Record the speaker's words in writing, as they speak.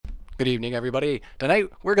Good evening, everybody. Tonight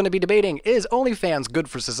we're going to be debating, is OnlyFans good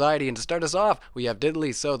for society? And to start us off, we have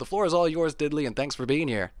Diddley. So the floor is all yours, Diddley, and thanks for being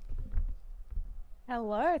here.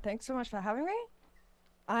 Hello, thanks so much for having me.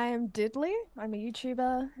 I am Diddley. I'm a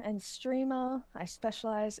YouTuber and streamer. I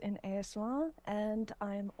specialize in ASMR, and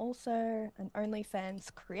I'm also an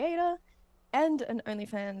OnlyFans creator and an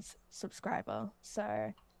OnlyFans subscriber.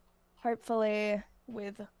 So hopefully,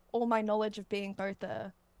 with all my knowledge of being both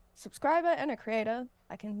a subscriber and a creator,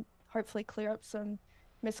 I can hopefully clear up some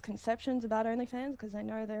misconceptions about OnlyFans because I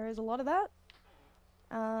know there is a lot of that.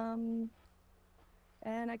 Um,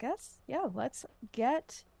 and I guess, yeah, let's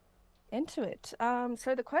get into it.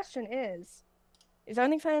 So the question is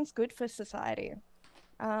OnlyFans good for society?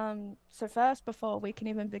 So first, before we can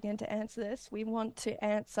even begin to answer this, we want to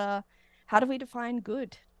answer, how do we define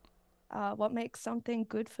good? What makes something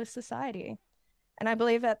good for society? And I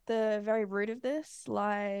believe at the very root of this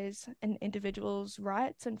lies an individual's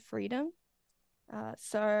rights and freedom.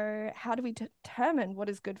 So how do we determine what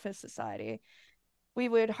is good for society? We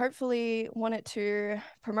would hopefully want it to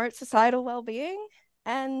promote societal well-being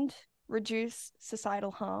and reduce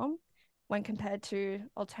societal harm when compared to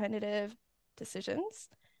alternative decisions.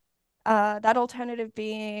 That alternative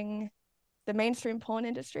being the mainstream porn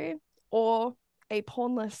industry or a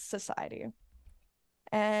pornless society.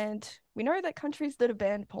 And we know that countries that have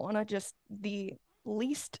banned porn are just the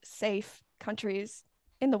least safe countries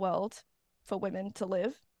in the world for women to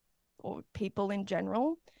live or people in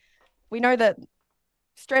general. We know that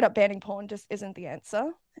straight up banning porn just isn't the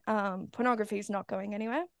answer. Pornography is not going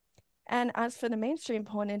anywhere. And as for the mainstream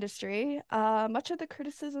porn industry, much of the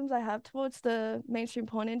criticisms I have towards the mainstream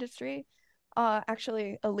porn industry are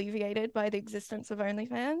actually alleviated by the existence of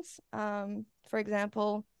OnlyFans. For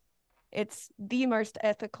example, it's the most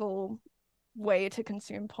ethical way to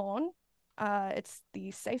consume porn. It's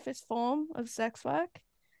the safest form of sex work.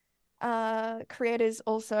 Creators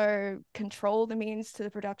also control the means to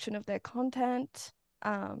the production of their content.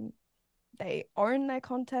 They own their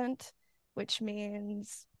content, which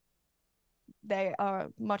means they are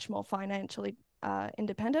much more financially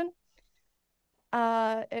independent.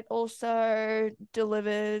 It also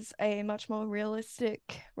delivers a much more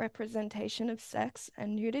realistic representation of sex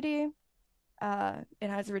and nudity. It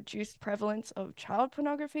has a reduced prevalence of child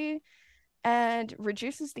pornography and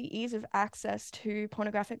reduces the ease of access to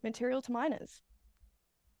pornographic material to minors.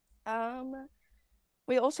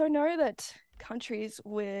 We also know that countries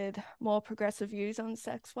with more progressive views on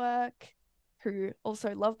sex work, who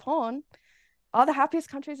also love porn, are the happiest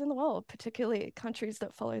countries in the world, particularly countries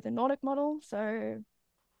that follow the Nordic model. So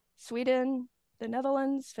Sweden, the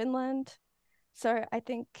Netherlands, Finland. So I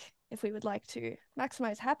think if we would like to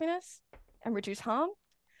maximize happiness and reduce harm,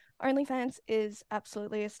 OnlyFans is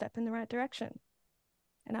absolutely a step in the right direction.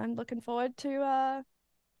 And I'm looking forward to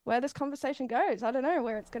where this conversation goes. I don't know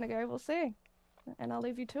where it's going to go. We'll see. And I'll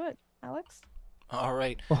leave you to it, Alex. All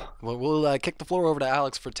right. Oh, Well, we'll kick the floor over to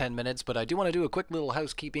Alex for 10 minutes, but I do want to do a quick little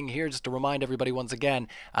housekeeping here just to remind everybody once again,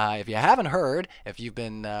 if you haven't heard, if you've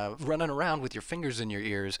been running around with your fingers in your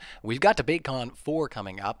ears, we've got DebateCon 4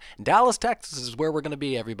 coming up. Dallas, Texas is where we're going to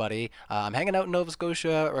be, everybody. I'm hanging out in Nova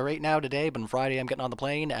Scotia right now today, but on Friday I'm getting on the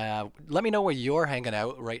plane. Let me know where you're hanging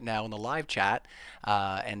out right now in the live chat,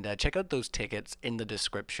 and check out those tickets in the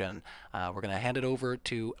description. We're going to hand it over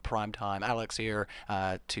to Primetime Alex here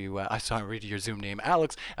I saw read your Zoom name,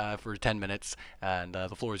 Alex, for 10 minutes, and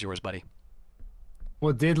the floor is yours, buddy.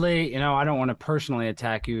 well, Diddley, I don't want to personally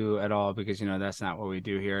attack you at all because, that's not what we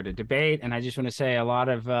do here at a debate. And I just want to say a lot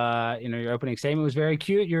of, your opening statement was very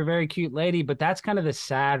cute. You're a very cute lady, but that's kind of the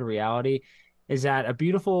sad reality is that a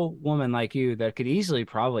beautiful woman like you that could easily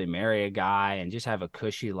probably marry a guy and just have a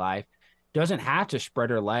cushy life doesn't have to spread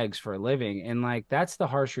her legs for a living. And like, that's the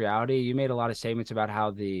harsh reality. You made a lot of statements about how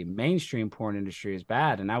the mainstream porn industry is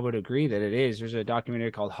bad. And I would agree that it is. There's a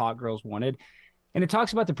documentary called Hot Girls Wanted. And it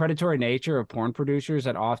talks about the predatory nature of porn producers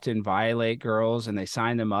that often violate girls and they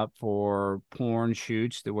sign them up for porn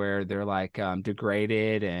shoots to where they're like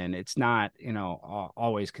degraded and it's not,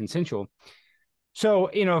 always consensual. So,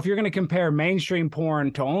 if you're going to compare mainstream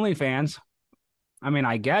porn to OnlyFans, I mean,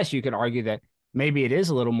 I guess you could argue that maybe it is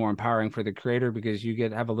a little more empowering for the creator because you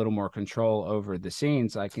get have a little more control over the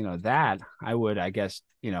scenes. Like, that I would, I guess,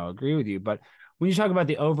 agree with you. But when you talk about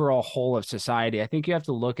the overall whole of society, I think you have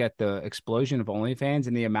to look at the explosion of OnlyFans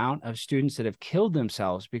and the amount of students that have killed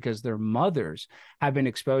themselves because their mothers have been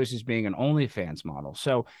exposed as being an OnlyFans model.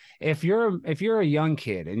 So if you're a young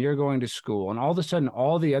kid and you're going to school and all of a sudden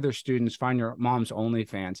all the other students find your mom's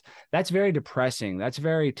OnlyFans, that's very depressing. That's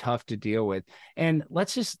very tough to deal with. And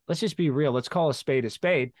let's just be real. Let's call a spade a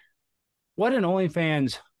spade. What an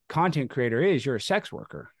OnlyFans content creator is, you're a sex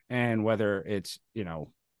worker. And whether it's,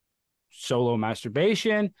 solo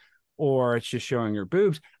masturbation or it's just showing your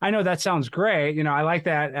boobs. I know that sounds great. I like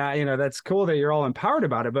that. That's cool that you're all empowered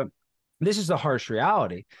about it. But this is the harsh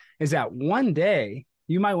reality, is that one day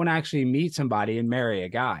you might want to actually meet somebody and marry a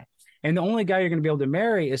guy. And the only guy you're going to be able to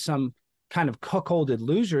marry is some kind of cuckolded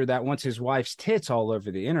loser that wants his wife's tits all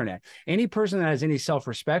over the internet. Any person that has any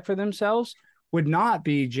self-respect for themselves would not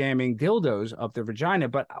be jamming dildos up their vagina.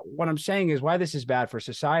 But what I'm saying is why this is bad for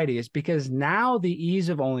society is because now the ease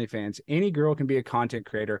of OnlyFans, any girl can be a content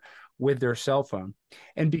creator with their cell phone.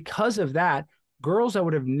 And because of that, girls that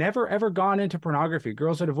would have never, ever gone into pornography,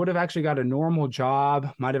 girls that would have actually got a normal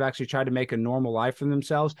job, might have actually tried to make a normal life for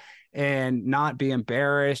themselves and not be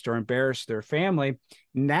embarrassed or embarrass their family.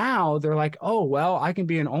 Now they're like, oh, well, I can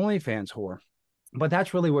be an OnlyFans whore. But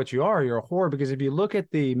that's really what you are. You're a whore, because if you look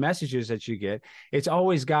at the messages that you get, it's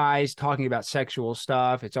always guys talking about sexual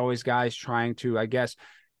stuff. It's always guys trying to, I guess,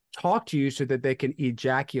 talk to you so that they can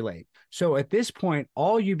ejaculate. So at this point,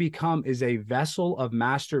 all you become is a vessel of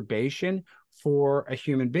masturbation for a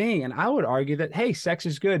human being. And I would argue that, hey, sex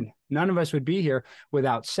is good. None of us would be here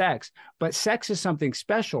without sex, but sex is something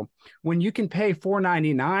special. When you can pay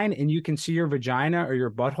 $4.99 and you can see your vagina or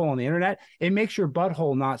your butthole on the internet, it makes your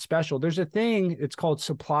butthole not special. There's a thing, it's called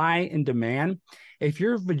supply and demand. If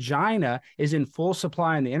your vagina is in full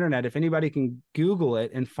supply on the internet, if anybody can Google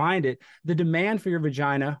it and find it, the demand for your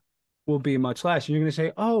vagina will be much less. And you're going to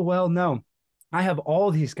say, oh, well, no. I have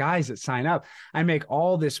all these guys that sign up. I make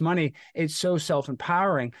all this money. It's so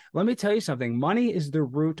self-empowering. Let me tell you something. Money is the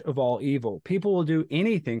root of all evil. People will do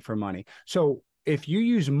anything for money. So if you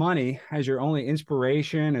use money as your only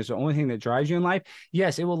inspiration, as the only thing that drives you in life,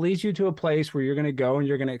 yes, it will lead you to a place where you're going to go and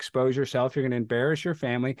you're going to expose yourself. You're going to embarrass your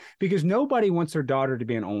family, because nobody wants their daughter to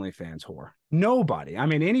be an OnlyFans whore. Nobody. I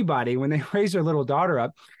mean, anybody, when they raise their little daughter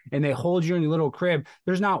up and they hold you in your little crib,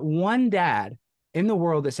 there's not one dad in the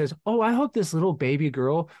world that says, oh, I hope this little baby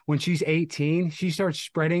girl, when she's 18, she starts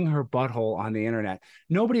spreading her butthole on the internet.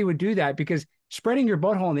 Nobody would do that, because spreading your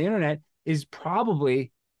butthole on the internet is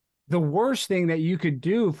probably the worst thing that you could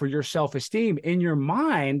do for your self-esteem. In your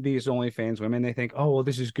mind, these OnlyFans women, they think, oh, well,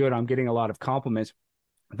 this is good. I'm getting a lot of compliments.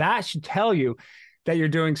 That should tell you that you're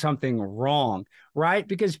doing something wrong, right?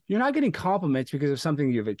 Because you're not getting compliments because of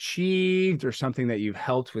something you've achieved or something that you've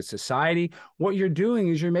helped with society. What you're doing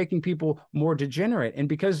is you're making people more degenerate. And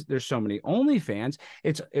because there's so many OnlyFans,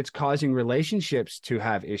 it's causing relationships to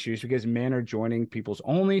have issues, because men are joining people's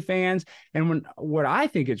OnlyFans. And what I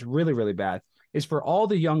think is really, really bad is for all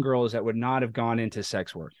the young girls that would not have gone into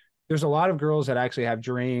sex work. There's a lot of girls that actually have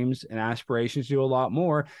dreams and aspirations to do a lot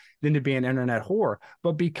more than to be an internet whore.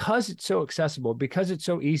 But because it's so accessible, because it's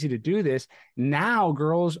so easy to do this, now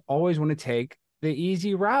girls always want to take the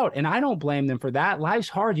easy route. And I don't blame them for that. Life's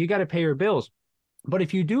hard. You got to pay your bills. But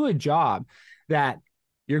if you do a job that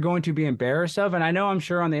you're going to be embarrassed of, and I know I'm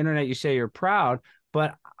sure on the internet you say you're proud,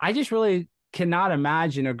 but I just really cannot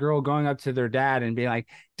imagine a girl going up to their dad and being like,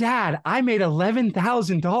 Dad, I made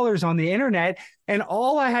 $11,000 on the internet, and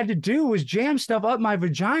all I had to do was jam stuff up my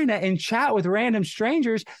vagina and chat with random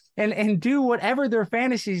strangers and do whatever their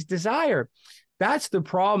fantasies desire. That's the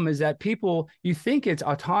problem, is that people, you think it's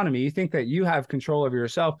autonomy. You think that you have control over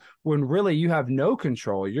yourself when really you have no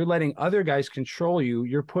control. You're letting other guys control you.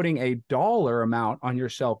 You're putting a dollar amount on your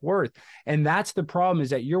self-worth. And that's the problem, is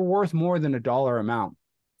that you're worth more than a dollar amount.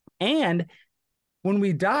 And when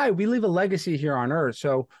we die, we leave a legacy here on Earth.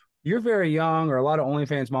 So you're very young, or a lot of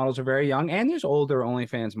OnlyFans models are very young, and there's older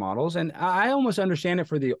OnlyFans models. And I almost understand it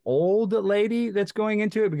for the old lady that's going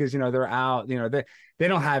into it, because, they're out, they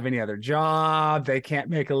don't have any other job. They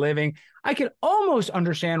can't make a living. I could almost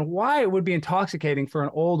understand why it would be intoxicating for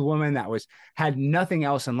an old woman that had nothing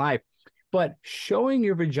else in life. But showing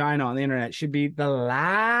your vagina on the internet should be the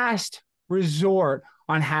last resort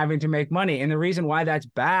on having to make money. And the reason why that's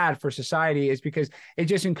bad for society is because it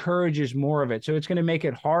just encourages more of it. So it's going to make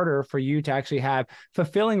it harder for you to actually have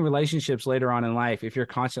fulfilling relationships later on in life if you're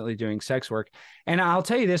constantly doing sex work. And I'll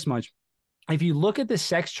tell you this much. If you look at the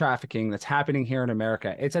sex trafficking that's happening here in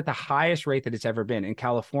America, it's at the highest rate that it's ever been. In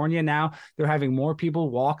California now, they're having more people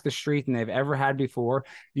walk the street than they've ever had before.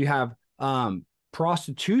 You have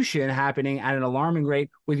prostitution happening at an alarming rate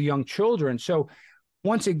with young children. So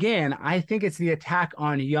once again, I think it's the attack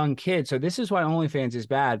on young kids. So this is why OnlyFans is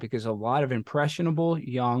bad, because a lot of impressionable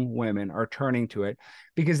young women are turning to it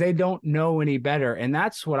because they don't know any better. And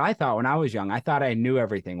that's what I thought when I was young. I thought I knew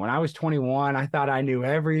everything. When I was 21, I thought I knew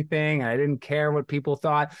everything. I didn't care what people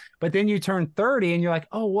thought. But then you turn 30 and you're like,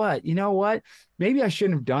 oh, what? You know what? Maybe I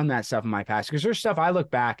shouldn't have done that stuff in my past, because there's stuff I look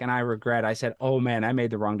back and I regret. I said, oh, man, I made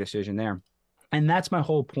the wrong decision there. And that's my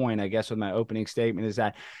whole point, I guess, with my opening statement is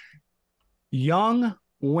that young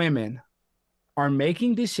women are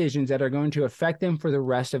making decisions that are going to affect them for the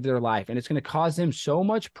rest of their life. And it's going to cause them so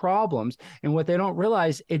much problems. And what they don't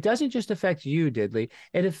realize, it doesn't just affect you, Diddley.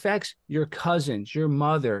 It affects your cousins, your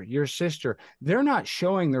mother, your sister. They're not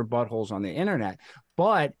showing their buttholes on the internet,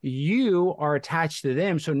 but you are attached to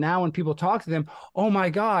them. So now when people talk to them, oh my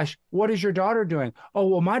gosh, what is your daughter doing? Oh,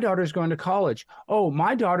 well, my daughter's going to college. Oh,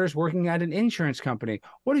 my daughter's working at an insurance company.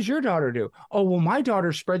 What does your daughter do? Oh, well, my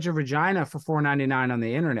daughter spreads her vagina for $4.99 on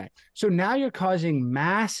the internet. So now you're causing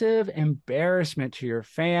massive embarrassment to your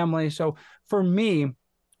family. So for me,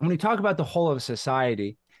 when we talk about the whole of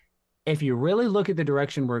society, if you really look at the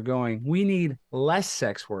direction we're going, we need less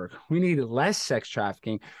sex work. We need less sex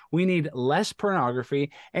trafficking. We need less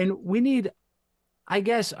pornography. And we need, I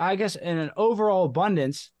guess in an overall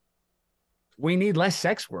abundance, we need less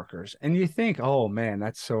sex workers. And you think, oh man,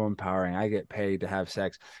 that's so empowering. I get paid to have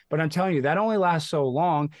sex. But I'm telling you, that only lasts so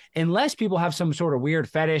long unless people have some sort of weird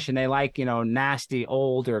fetish and they like, nasty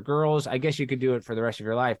older girls. I guess you could do it for the rest of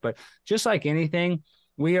your life. But just like anything,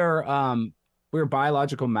 we are we're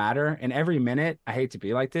biological matter. And every minute, I hate to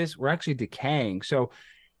be like this, we're actually decaying. So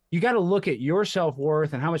you got to look at your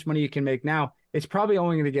self-worth and how much money you can make now. It's probably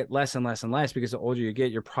only going to get less and less and less because the older you get,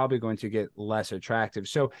 you're probably going to get less attractive.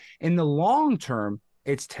 So in the long term,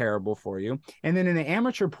 it's terrible for you. And then in the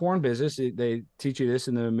amateur porn business, they teach you this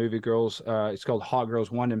in the movie Girls. It's called Hot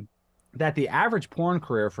Girls One, that the average porn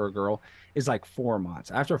career for a girl is like 4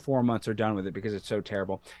 months. After 4 months, they're done with it because it's so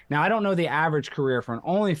terrible. Now, I don't know the average career for an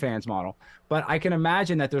OnlyFans model, but I can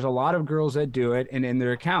imagine that there's a lot of girls that do it and in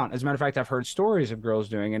their account. As a matter of fact, I've heard stories of girls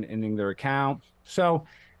doing it and in their account. So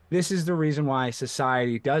this is the reason why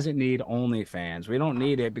society doesn't need OnlyFans. We don't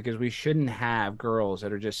need it because we shouldn't have girls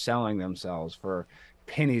that are just selling themselves for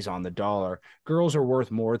pennies on the dollar. Girls are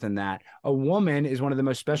worth more than that. A woman is one of the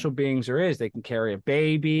most special beings there is. They can carry a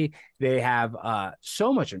baby. They have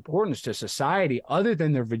so much importance to society other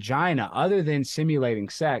than their vagina, other than simulating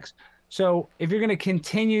sex. So if you're going to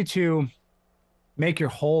continue to make your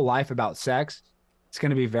whole life about sex, it's going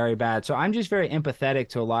to be very bad. So I'm just very empathetic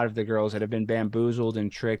to a lot of the girls that have been bamboozled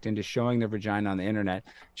and tricked into showing their vagina on the internet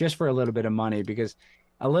just for a little bit of money, because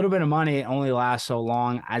a little bit of money only lasts so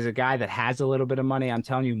long. As a guy that has a little bit of money, I'm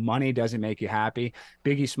telling you, money doesn't make you happy.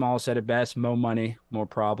 Biggie Smalls said it best: more money, more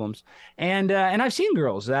problems. And I've seen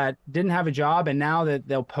girls that didn't have a job, and now that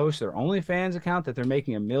they'll post their OnlyFans account that they're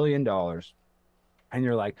making $1 million. And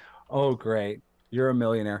you're like, oh, great, you're a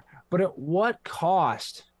millionaire. But at what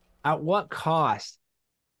cost? At what cost?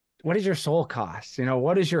 What does your soul cost?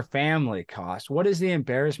 What does your family cost? What is the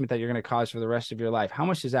embarrassment that you're going to cause for the rest of your life? How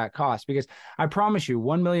much does that cost? Because I promise you,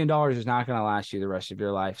 $1 million is not going to last you the rest of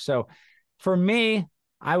your life. So for me,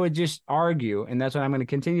 I would just argue, and that's what I'm going to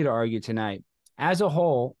continue to argue tonight. As a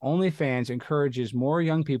whole, OnlyFans encourages more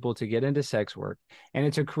young people to get into sex work, and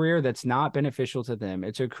it's a career that's not beneficial to them.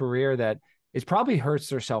 It's a career that it probably hurts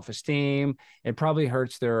their self-esteem. It probably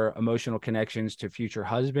hurts their emotional connections to future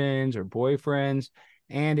husbands or boyfriends,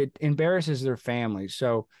 and it embarrasses their families.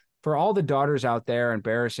 So for all the daughters out there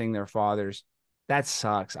embarrassing their fathers, that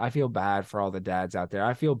sucks. I feel bad for all the dads out there.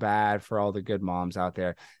 I feel bad for all the good moms out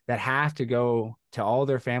there that have to go to all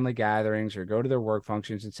their family gatherings or go to their work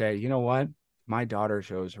functions and say, you know what? My daughter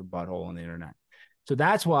shows her butthole on the internet. So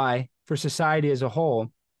that's why for society as a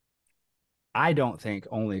whole, I don't think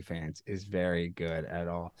OnlyFans is very good at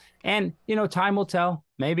all. And, time will tell.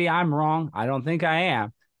 Maybe I'm wrong. I don't think I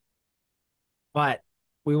am. But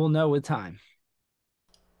we will know with time.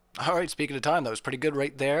 All right, speaking of time, that was pretty good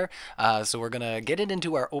right there. So we're going to get it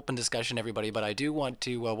into our open discussion, everybody, but I do want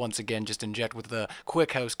to once again just inject with the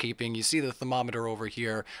quick housekeeping. You see the thermometer over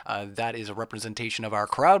here. That is a representation of our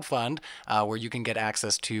crowdfund, where you can get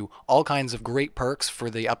access to all kinds of great perks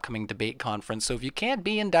for the upcoming debate conference. So if you can't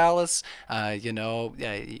be in Dallas, you're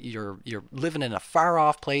living in a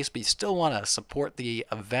far-off place, but you still want to support the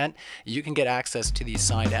event, you can get access to these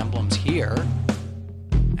signed emblems here.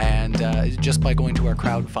 And just by going to our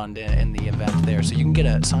crowdfund in the event there. So you can get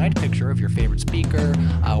a signed picture of your favorite speaker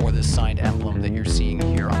or the signed emblem that you're seeing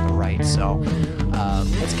here on the right. So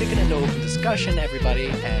let's kick it into open discussion, everybody.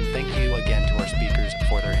 And thank you again to our speakers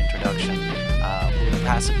for their introduction. We'll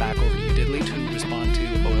pass it back over to you, Diddley, to respond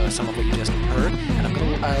to some of what you just heard. And I'm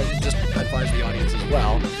going to just advise the audience as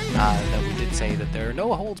well that we did say that there are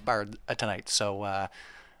no holds barred tonight. So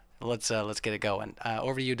let's get it going.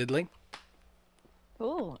 Over to you, Diddley.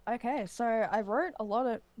 Cool. Okay, so I wrote a lot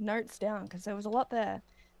of notes down because there was a lot there.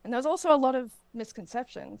 And there was also a lot of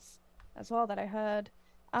misconceptions as well that I heard.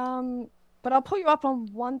 But I'll pull you up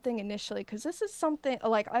on one thing initially because this is something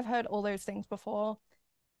like I've heard all those things before.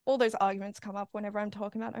 all those arguments come up whenever I'm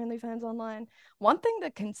talking about OnlyFans online. One thing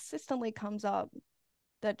that consistently comes up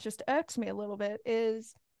that just irks me a little bit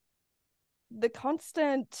is the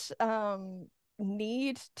constant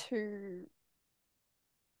need to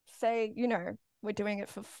say, we're doing it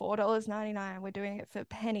for $4.99, we're doing it for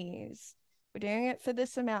pennies, we're doing it for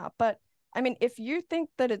this amount. But I mean, if you think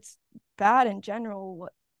that it's bad in general,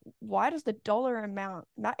 why does the dollar amount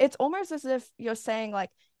matter? It's almost as if you're saying, like,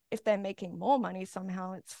 if they're making more money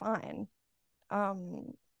somehow, it's fine.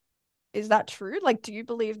 Is that true? Like, do you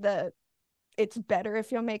believe that it's better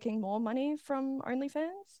if you're making more money from OnlyFans?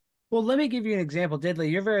 Well, let me give you an example. Diddley,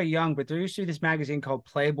 you're very young, but there used to be this magazine called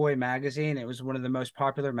Playboy Magazine. It was one of the most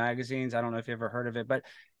popular magazines. I don't know if you ever heard of it, but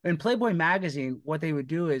in Playboy Magazine, what they would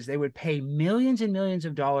do is they would pay millions and millions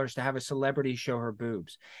of dollars to have a celebrity show her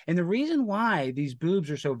boobs. And the reason why these boobs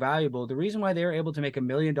are so valuable, the reason why they were able to make $1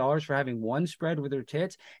 million for having one spread with her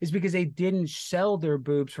tits is because they didn't sell their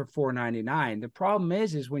boobs for $4.99. The problem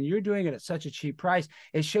is when you're doing it at such a cheap price,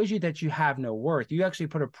 it shows you that you have no worth. You actually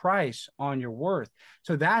put a price on your worth.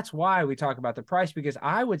 So that's why we talk about the price, because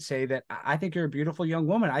I would say that I think you're a beautiful young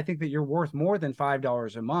woman. I think that you're worth more than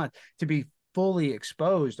 $5 a month to be fully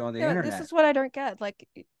exposed on the internet. This is what I don't get. Like,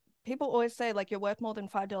 people always say, like, you're worth more than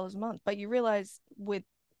 $5 a month, but you realize with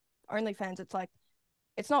OnlyFans, it's like,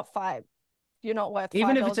 it's not five. You're not worth $5 a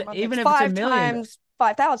month. Even if it's five a million times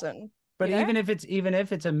 5,000. But even if it's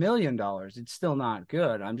 $1 million, it's still not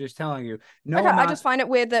good. I'm just telling you. No, okay, I just find it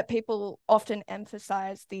weird that people often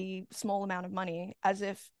emphasize the small amount of money as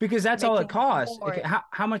if because that's all it costs. Okay,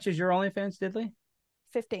 how much is your OnlyFans, Diddley?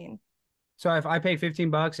 15. So if I pay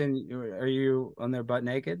 $15 and are you on their butt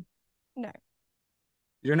naked? No.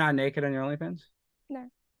 You're not naked on your OnlyFans? No.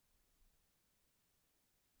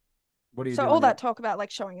 What do you do? So all that talk about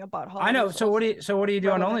like showing your butthole. I know. So what do you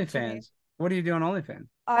do on OnlyFans? What do you do on OnlyFans?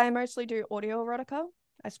 I mostly do audio erotica.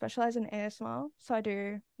 I specialize in ASMR. So I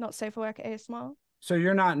do not safe for work ASMR. So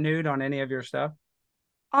you're not nude on any of your stuff?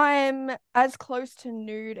 I'm as close to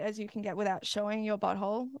nude as you can get without showing your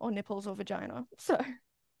butthole or nipples or vagina. So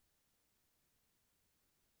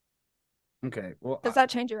okay, well, does that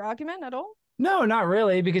change your argument at all? No, not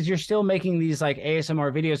really, because you're still making these like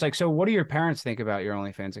ASMR videos. Like, so what do your parents think about your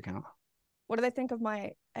OnlyFans account? What do they think of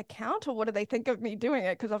my account, or what do they think of me doing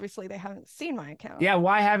it? Because obviously they haven't seen my account. Yeah,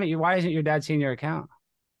 why hasn't your dad seen your account?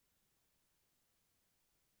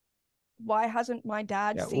 Why hasn't my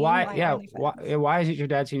dad seen my OnlyFans? Why hasn't your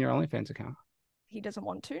dad seen your OnlyFans account? He doesn't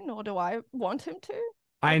want to, nor do I want him to.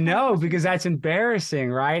 I know, because that's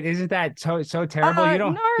embarrassing, right? Isn't that so terrible? You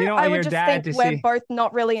don't want I would your just dad think to we're see. both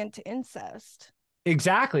not really into incest.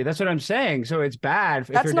 Exactly. That's what I'm saying. So it's bad if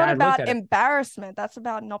That's your not dad about looked at it. embarrassment. That's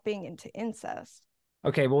about not being into incest.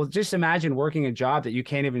 Okay, well, just imagine working a job that you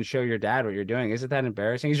can't even show your dad what you're doing. Isn't that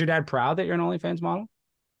embarrassing? Is your dad proud that you're an OnlyFans model?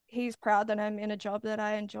 He's proud that I'm in a job that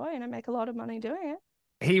I enjoy and I make a lot of money doing it.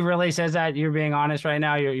 He really says that? You're being honest right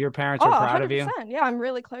now? Your parents are proud 100%. of you? Yeah, I'm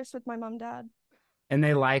really close with my mom and dad. And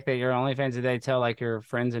they like that you're OnlyFans? Did they tell like your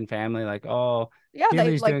friends and family like, oh, yeah,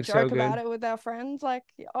 they like doing joke so good about it with their friends, like,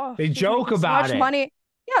 oh, they she's joke making so about much it. money.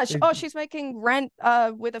 Yeah, she's making rent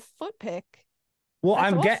with a foot pick. Well,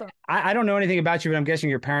 That's awesome. I don't know anything about you, but I'm guessing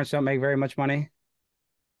your parents don't make very much money.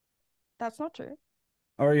 That's not true.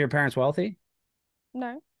 Or are your parents wealthy?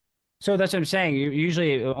 No. So that's what I'm saying.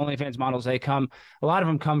 Usually OnlyFans models, a lot of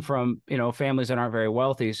them come from, families that aren't very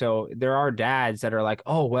wealthy. So there are dads that are like,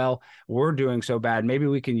 oh, well, we're doing so bad. Maybe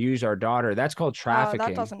we can use our daughter. That's called trafficking.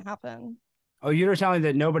 That doesn't happen. Oh, you're telling me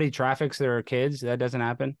that nobody traffics their kids? That doesn't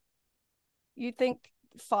happen? You think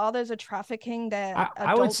fathers are trafficking their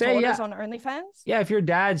I would adult say, daughters yeah. on OnlyFans? Yeah, if your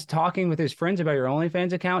dad's talking with his friends about your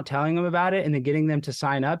OnlyFans account, telling them about it, and then getting them to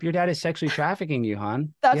sign up, your dad is sexually trafficking you,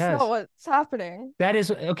 hon. That's not what's happening. That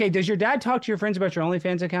is okay. Does your dad talk to your friends about your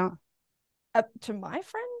OnlyFans account? To my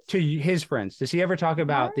friends? To his friends. Does he ever talk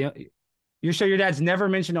about You're sure your dad's never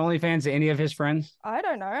mentioned OnlyFans to any of his friends? I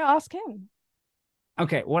don't know. Ask him.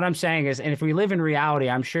 Okay, what I'm saying is, and if we live in reality,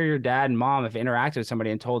 I'm sure your dad and mom have interacted with somebody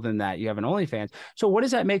and told them that you have an OnlyFans. So what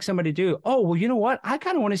does that make somebody do? Oh, well, you know what? I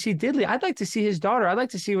kind of want to see Diddley. I'd like to see his daughter. I'd like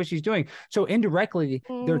to see what she's doing. So indirectly,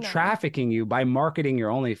 they're trafficking you by marketing your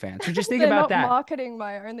OnlyFans. So just think about that. They're not marketing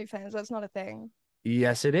my OnlyFans. That's not a thing.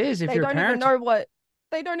 Yes, it is. If they your don't parents even know what.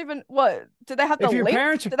 They don't even what? Do they have the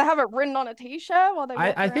link? Do they have it written on a T-shirt while they?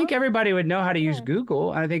 I think everybody would know how to use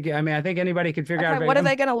Google. I think anybody could figure out. What are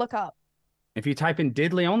they going to look up? If you type in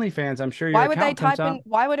Diddley OnlyFans, I'm sure your account comes up.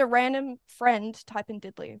 Why would a random friend type in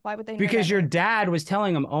Diddley? Why would they know Because your dad was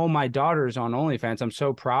telling them, oh, my daughter's on OnlyFans. I'm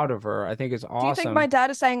so proud of her. I think it's awesome. Do you think my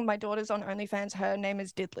dad is saying my daughter's on OnlyFans? Her name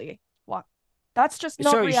is Diddley. What? That's just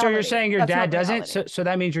not So you're reality. saying your That's dad not doesn't? reality. So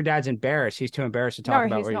that means your dad's embarrassed. He's too embarrassed to talk No,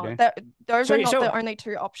 about he's what you're not. doing. Those are So not so the only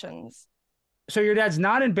two options. so your dad's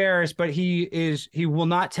not embarrassed, but he will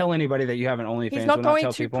not tell anybody that you have an He's OnlyFans. not Will not going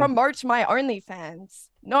tell to people. promote my OnlyFans.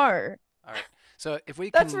 No, All right. So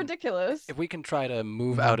that's ridiculous. if we can try to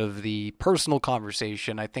move Mhm. out of the personal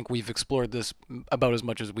conversation, I think we've explored this about as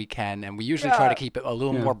much as we can, and we usually try to Yeah. keep it a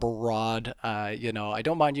little Yeah. more broad. I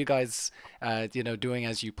don't mind you guys, doing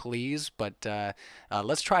as you please, but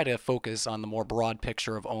let's try to focus on the more broad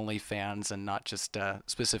picture of OnlyFans and not just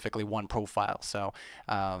specifically one profile. So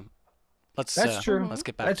um, That's true. let's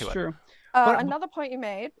get back That's to it. true. But Another point you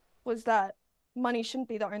made was that money shouldn't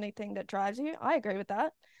be the only thing that drives you. I agree with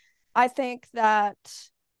that. I think that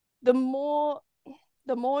the more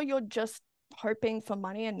the more you're just hoping for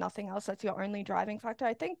money and nothing else, that's your only driving factor,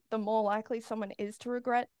 I think the more likely someone is to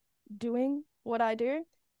regret doing what I do,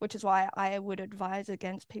 which is why I would advise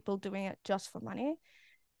against people doing it just for money.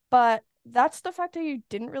 But that's the factor you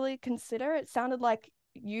didn't really consider. It sounded like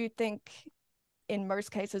you think in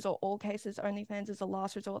most cases or all cases, OnlyFans is a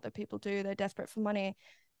last resort that people do. They're desperate for money.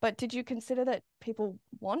 But did you consider that people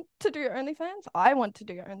want to do OnlyFans? I want to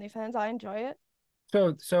do OnlyFans. I enjoy it.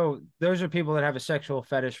 so those are people that have a sexual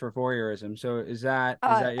fetish for voyeurism. So is that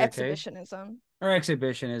your case? Exhibitionism. Or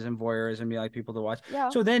exhibitionism, voyeurism, you like people to watch. Yeah.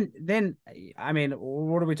 So then I mean,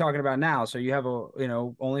 what are we talking about now? So you have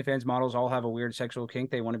OnlyFans models all have a weird sexual kink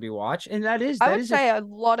they want to be watched, and that is I that would is a say a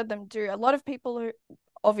lot of them do. A lot of people who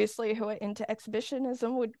obviously who are into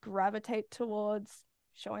exhibitionism would gravitate towards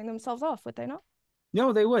showing themselves off, would they not?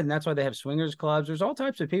 no, they wouldn't. That's why they have swingers clubs. There's all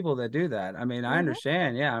types of people that do that. I mean, I Mm-hmm.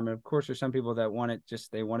 understand. Yeah, I mean, of course, there's some people that want it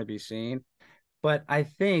just they want to be seen. But I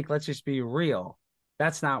think, let's just be real.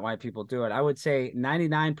 That's not why people do it. I would say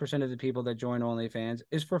 99% of the people that join OnlyFans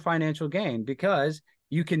is for financial gain because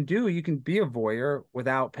you can be a voyeur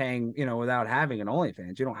without paying, without having an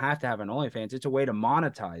OnlyFans. You don't have to have an OnlyFans. It's a way to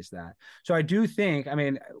monetize that. So I do think, I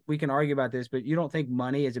mean, we can argue about this, but you don't think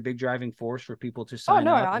money is a big driving force for people to Oh sign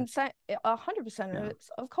no, up? I'm saying 100% of Yeah. it,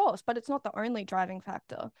 of course, but it's not the only driving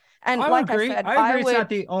factor. And I would like I agree. said, I I agree. It's not would,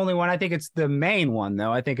 the only one. I think it's the main one,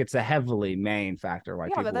 though. I think it's the heavily main factor why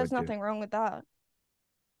yeah, but people there's would do. nothing wrong with that.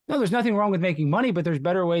 No, there's nothing wrong with making money, but there's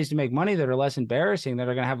better ways to make money that are less embarrassing, that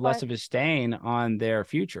are going to have less Like, of a stain on their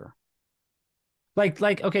future.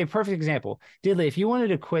 Okay, perfect example. Diddley, if you wanted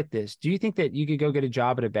to quit this, do you think that you could go get a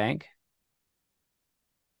job at a bank?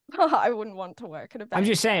 I wouldn't want to work at a I'm bank,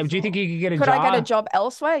 just saying, first do of you think all. you could get a Could I get a job? job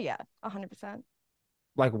elsewhere? Yeah, 100%.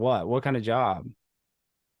 Like what? What kind of job?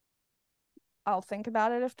 I'll think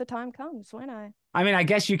about it if the time comes, won't I? I mean, I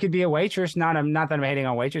guess you could be a waitress. Not that I'm hating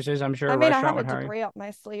on waitresses. I'm sure I a mean, I restaurant have a would hire you. degree up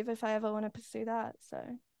my sleeve if I ever want to pursue that. So,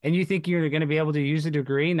 And you think you're going to be able to use a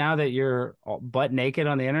degree now that you're butt naked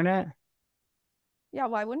on the internet? yeah,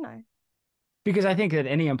 why wouldn't I? Because I think that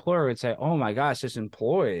any employer would say, "Oh my gosh, this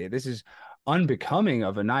employee, this is unbecoming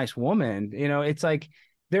of a nice woman." It's like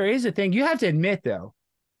there is a thing you have to admit, though.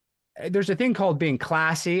 There's a thing called being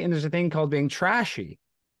classy, and there's a thing called being trashy.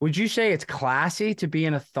 Would you say it's classy to be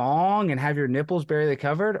in a thong and have your nipples barely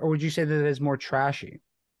covered, or would you say that it is more trashy?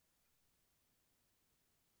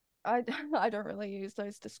 I I don't really use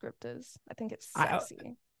those descriptors. I think it's I,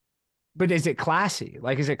 sexy. but is it classy?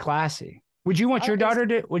 Like, is it classy? Would you want your It's daughter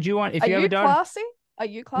to? Would you want if Are you have a you daughter? classy? Are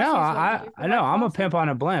you No, classy? Is what you do for I know work I'm a classy? pimp on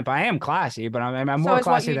a blimp. I am classy, but I'm So more is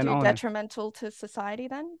what classy you than do owning. detrimental to society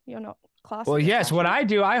then? You're not Well, classy, you're yes, what trashy? I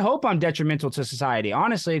do, I hope I'm detrimental to society,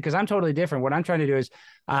 honestly, because I'm totally different. What I'm trying to do is,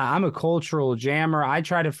 I'm a cultural jammer. I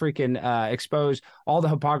try to freaking expose all the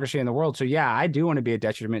hypocrisy in the world. So yeah, I do want to be a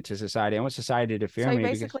detriment to society. I want society to So fear you me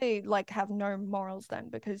because basically like have no morals then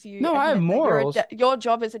because you no, I have admit that morals. your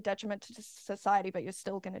job is a detriment to society, but you're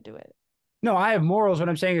still gonna do it. No, I have morals. What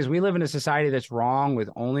I'm saying is, we live in a society that's wrong with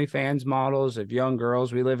OnlyFans models of young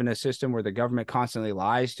girls. We live in a system where the government constantly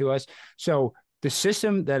lies to us. So the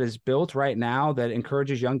system that is built right now that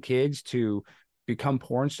encourages young kids to become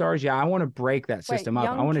porn stars, yeah, I want to break that Wait, system up.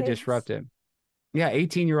 I young want to kids? disrupt it. Yeah,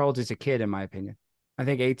 18-year-olds is a kid, in my opinion. I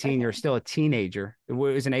think 18, you're Okay. still a teenager.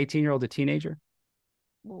 Is an 18-year-old a teenager?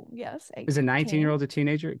 Well, yes, Is a 18. 19-year-old a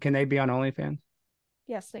teenager? Can they be on OnlyFans?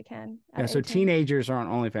 Yes, they can Yeah, at so 18. teenagers are on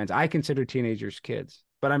OnlyFans. I consider teenagers kids,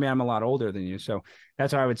 but I mean, I'm a lot older than you. So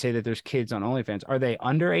that's why I would say that there's kids on OnlyFans. Are they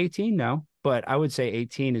under 18? No, but I would say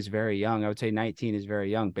 18 is very young. I would say 19 is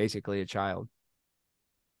very young, basically a child.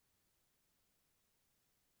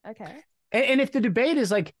 Okay. And if the debate is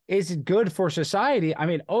like, is it good for society? I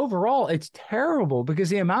mean, overall, it's terrible because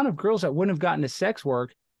the amount of girls that wouldn't have gotten to sex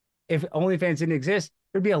work if OnlyFans didn't exist,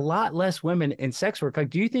 there'd be a lot less women in sex work. Like,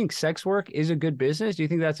 do you think sex work is a good business? Do you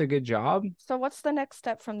think that's a good job? So what's the next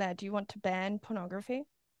step from there? Do you want to ban pornography?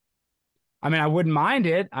 I mean, I wouldn't mind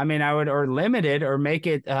it. I mean, I would, or limit it or make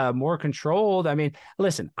it more controlled. I mean,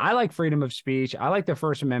 listen, I like freedom of speech. I like the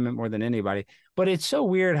First Amendment more than anybody, but it's so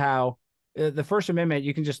weird how the First Amendment,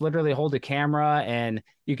 you can just literally hold a camera and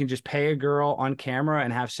you can just pay a girl on camera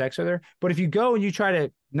and have sex with her. But if you go and you try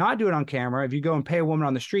to not do it on camera, if you go and pay a woman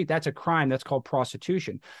on the street, that's a crime. That's called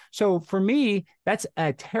prostitution. So for me, that's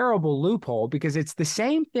a terrible loophole because it's the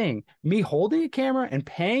same thing. Me holding a camera and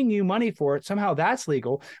paying you money for it, somehow that's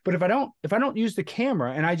legal. But if I don't use the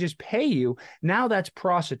camera and I just pay you, now that's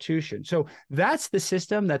prostitution. So that's the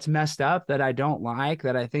system that's messed up that I don't like,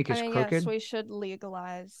 that I think I is mean, yes, crooked. we should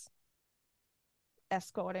legalize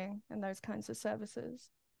escorting and those kinds of services.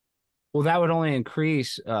 Well, that would only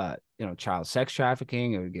increase, child sex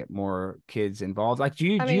trafficking. It would get more kids involved. Like, I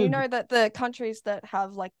mean, you know that the countries that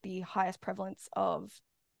have like the highest prevalence of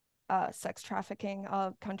sex trafficking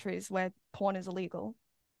are countries where porn is illegal.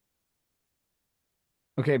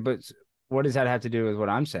 Okay, but what does that have to do with what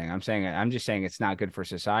I'm saying? I'm just saying it's not good for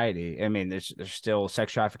society. I mean, there's still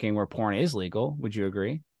sex trafficking where porn is legal. Would you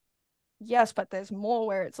agree? Yes, but there's more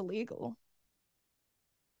where it's illegal.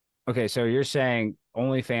 Okay, so you're saying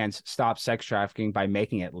OnlyFans stop sex trafficking by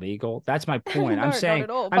making it legal? That's my point. No, not at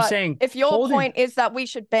all. I'm But saying if your holding point is that we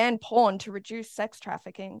should ban porn to reduce sex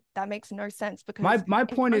trafficking, that makes no sense because my in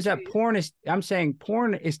point is that countries, I'm saying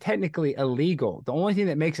porn is technically illegal. The only thing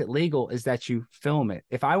that makes it legal is that you film it.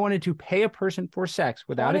 If I wanted to pay a person for sex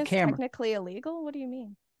without porn a is camera, technically illegal. What do you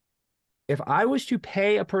mean? if I was to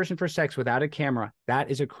pay a person for sex without a camera, that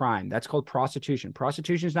is a crime. That's called prostitution.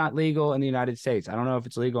 Prostitution is not legal in the United States. I don't know if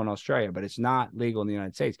it's legal in Australia, but it's not legal in the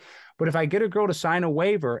United States. But if I get a girl to sign a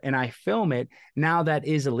waiver and I film it, now that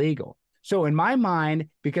is illegal. So in my mind,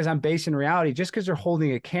 because I'm based in reality, just because they're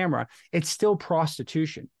holding a camera, it's still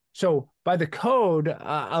prostitution. So by the code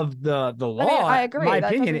of the law, I mean, I agree. my That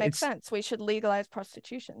opinion, doesn't make it's sense. We should legalize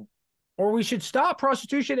prostitution. or we should stop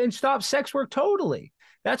prostitution and stop sex work totally.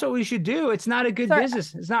 That's what we should do. It's not a good So,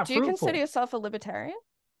 business. It's not do you fruitful. consider yourself a libertarian?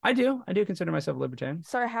 I do. I do consider myself a libertarian.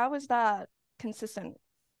 So, how is that consistent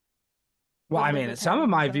Well, with I mean, some of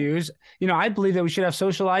my libertarianism? views, I believe that we should have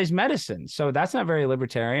socialized medicine. So that's not very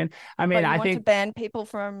libertarian. I mean, But you I want to think ban people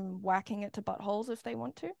from whacking it to buttholes if they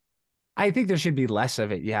want to? there should be less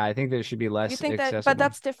of it. Yeah, I think there should be You less think that, but accessible.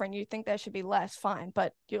 that's different. You think there should be less, fine.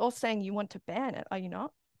 But you're saying you want to ban it, are you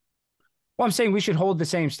not? Well, I'm saying we should hold the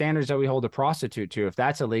same standards that we hold a prostitute to. If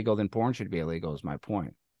that's illegal, then porn should be illegal, is my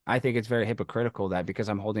point. I think it's very hypocritical that because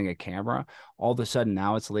I'm holding a camera, all of a sudden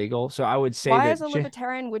now it's legal. So I would say Why, that as a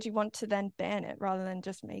libertarian, would you want to then ban it rather than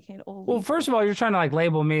just making it all well, legal? first of all, you're trying to like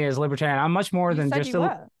label me as libertarian. I'm much more You than said just you a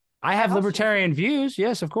were. I I have asked you. libertarian views,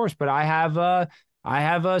 yes, of course, but I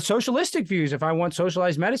have socialistic views. If I want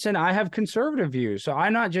socialized medicine, I have conservative views. So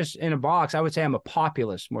I'm not just in a box. I would say I'm a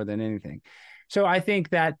populist more than anything. So I think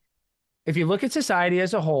that if you look at society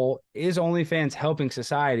as a whole, is OnlyFans helping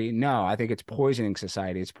society? No, I think it's poisoning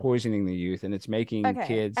society. It's poisoning the youth, and it's making Okay.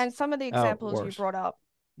 kids And some of the examples you worse. brought up,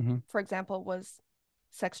 Mm-hmm. for example, was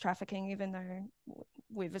sex trafficking, even though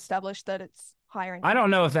we've established that it's higher in I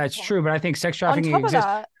don't know if countries that's like true, but I think sex Hong Kong. trafficking On top of exists.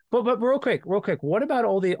 that, But real quick, what about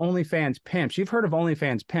all the OnlyFans pimps? You've heard of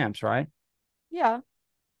OnlyFans pimps, right? yeah.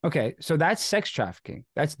 Okay, so that's sex trafficking.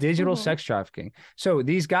 That's digital Mhm. sex trafficking. So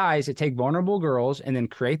these guys that take vulnerable girls and then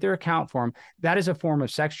create their account for them, that is a form of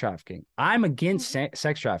sex trafficking. I'm against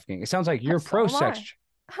sex trafficking. It sounds like you're So pro am I. sex.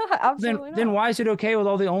 Then, Absolutely then not. why is it okay with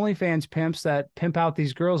all the OnlyFans pimps that pimp out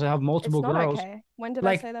these girls that have It's multiple not girls? okay. When did I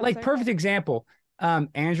Like, say that was like perfect okay? example.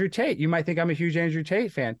 Andrew Tate. You might think I'm a huge Andrew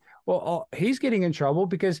Tate fan. Well, he's getting in trouble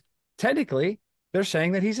because technically they're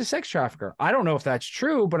saying that he's a sex trafficker. I don't know if that's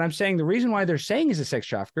true, but I'm saying the reason why they're saying he's a sex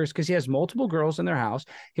trafficker is because he has multiple girls in their house.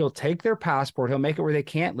 He'll take their passport, he'll make it where they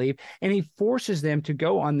can't leave, and he forces them to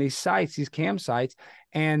go on these sites, these cam sites,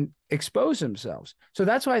 and expose themselves. So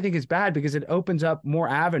that's why I think it's bad because it opens up more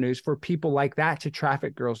avenues for people like that to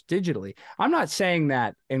traffic girls digitally. I'm not saying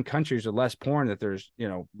that in countries with less porn that there's,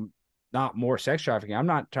 not more sex trafficking. I'm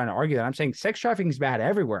not trying to argue that. I'm saying sex trafficking is bad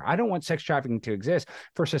everywhere. I don't want sex trafficking to exist.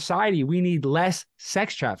 For society, we need less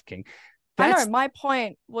sex trafficking. I That's know. My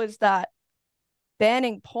point was that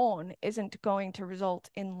banning porn isn't going to result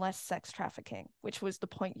in less sex trafficking, which was the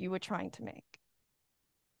point you were trying to make.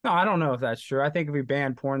 no, I don't know if that's true. I think if we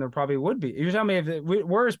banned porn, there probably would be. You're telling me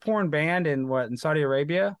where is porn banned in Saudi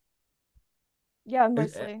Arabia? Yeah, Is-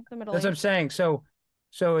 mostly the Middle That's what I'm East. saying. So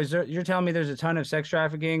you're telling me there's a ton of sex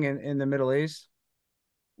trafficking in the Middle East?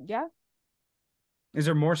 Yeah, Is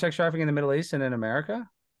there more sex trafficking in the Middle East than in America?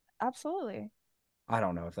 absolutely. I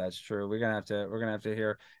don't know if that's true. We're gonna have to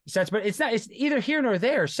hear stats, but it's not. It's either here nor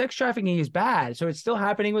there. Sex trafficking is bad, so it's still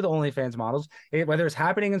happening with OnlyFans models. Whether it's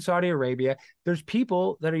happening in Saudi Arabia, there's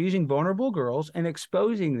people that are using vulnerable girls and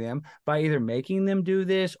exposing them by either making them do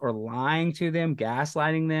this or lying to them,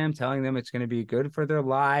 gaslighting them, telling them it's going to be good for their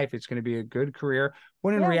life, it's going to be a good career,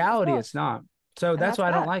 when in Yeah, of reality it's course. not. So And that's that's why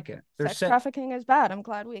I don't bad. like it. There's Sex trafficking is bad. I'm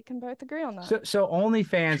glad we can both agree on that. so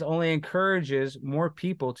OnlyFans only encourages more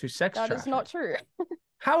people to sex That is traffic. not true.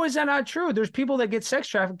 How is that not true? There's people that get sex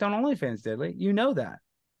trafficked on OnlyFans, Diddley. You know that.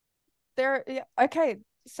 Okay,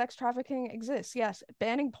 sex trafficking exists. Yes,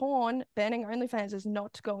 banning porn, banning OnlyFans is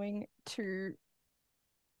not going to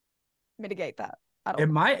mitigate that at all. It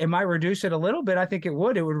might reduce it a little bit. I think it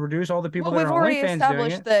would. It would reduce all the people Well, that we've are already OnlyFans doing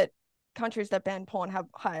established it. that countries that ban porn have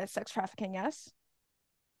higher sex trafficking. Yes.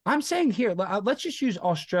 I'm saying here, let's just use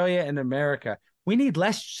Australia and America. We need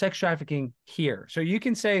less sex trafficking here. So you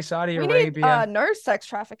can say Saudi We need Arabia. no sex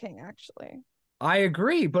trafficking, actually. I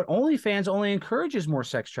agree, but OnlyFans only encourages more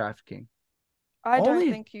sex trafficking. I don't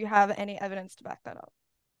Only think you have any evidence to back that up.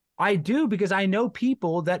 I do because I know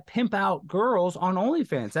people that pimp out girls on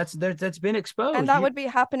OnlyFans. That's been exposed. And that would be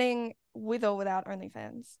happening with or without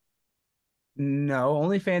OnlyFans. No,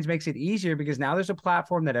 OnlyFans makes it easier because now there's a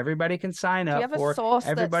platform that everybody can sign Do you up have a for. source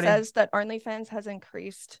that Everybody, says that OnlyFans has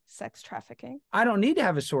increased sex trafficking? I don't need to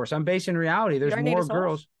have a source. I'm based in reality. You There's don't need a more source?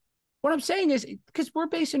 girls. What I'm saying is because we're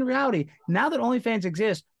based in reality. Now that OnlyFans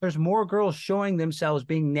exists, there's more girls showing themselves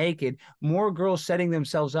being naked, more girls setting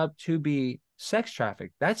themselves up to be sex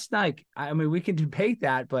trafficked. That's like, I mean, we can debate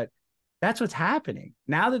that, but that's what's happening.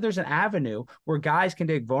 Now that there's an avenue where guys can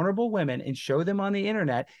take vulnerable women and show them on the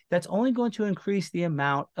internet, that's only going to increase the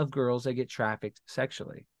amount of girls that get trafficked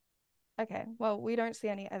sexually. Okay, well, we don't see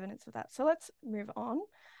any evidence of that. So let's move on.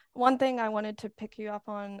 One thing I wanted to pick you up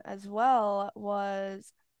on as well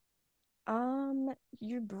was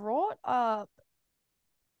you brought up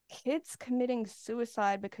kids committing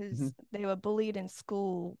suicide because they were bullied in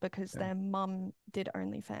school because their mum did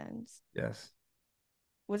OnlyFans. Yes.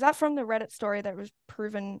 Was that from the Reddit story that was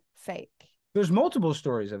proven fake? There's multiple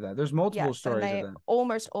stories of that. There's multiple Yes, stories and they of that.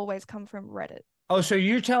 almost always come from Reddit. Oh, so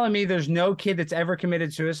you're telling me there's no kid that's ever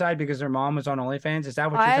committed suicide because their mom was on OnlyFans? Is that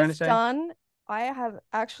what you're trying to say? I have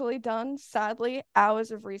actually done, sadly,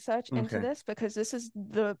 hours of research into Okay. this because this is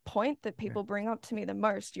the point that people bring up to me the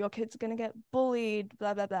most. Your kid's going to get bullied,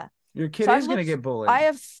 blah, blah, blah. Your kid So is going to get bullied. I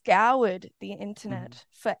have scoured the internet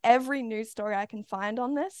for every news story I can find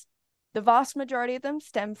on this. The vast majority of them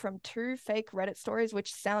stem from two fake Reddit stories,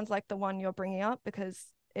 which sounds like the one you're bringing up because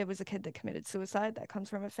it was a kid that committed suicide. That comes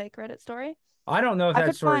from a fake Reddit story. I don't know if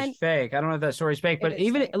that story's fake. I don't know if that story's fake, but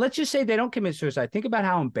even let's just say they don't commit suicide. Think about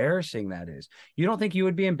how embarrassing that is. You don't think you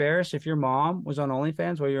would be embarrassed if your mom was on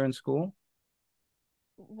OnlyFans while you're in school?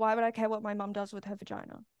 Why would I care what my mom does with her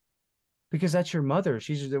vagina? Because that's your mother.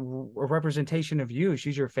 She's a representation of you.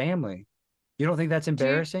 She's your family. You don't think that's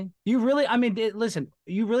embarrassing? You really, I mean, listen,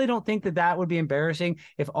 you really don't think that that would be embarrassing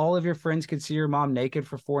if all of your friends could see your mom naked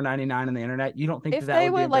for $4.99 on the internet? You don't think if that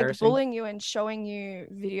they would be were like embarrassing? bullying you and showing you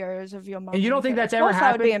videos of your mom? And you don't think that's of ever course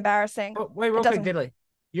happened? That would be embarrassing. Oh, wait, real quick, Diddley.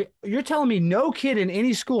 You're telling me no kid in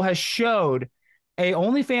any school has showed a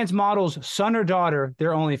OnlyFans model's son or daughter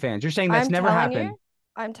their OnlyFans? You're saying that's never happened?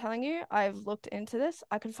 I'm telling you, I've looked into this.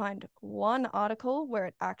 I could find one article where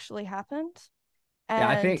it actually happened. And yeah,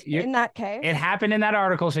 I think in that case, it happened in that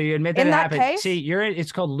article. So you admit that it happened. Case, see,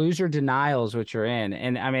 it's called loser denials, which you're in.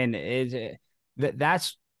 And I mean,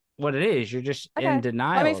 that's what it is. You're just in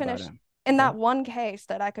denial. Let me finish. In that one case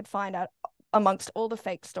that I could find out amongst all the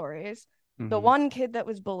fake stories, the one kid that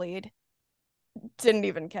was bullied didn't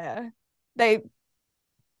even care. They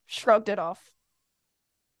shrugged it off.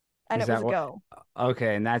 And it was a girl.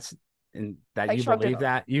 Okay, and that's and that you believe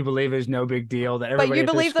that? You believe there's no big deal that everybody. But you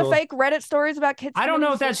believe the fake Reddit stories about kids? I don't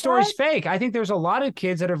know if that story's fake. I think there's a lot of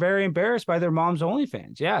kids that are very embarrassed by their mom's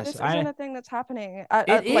OnlyFans. Yes, this isn't a thing that's happening.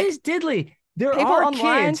 It is Diddley. There people are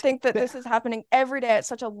online kids think that this is happening every day at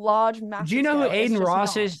such a large, massive. Do you know who Aiden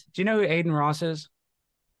Ross not. is? Do you know who Aiden Ross is?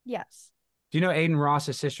 Yes. Do you know Aiden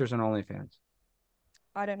Ross's sister's on OnlyFans?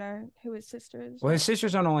 I don't know who his sister is. Well, his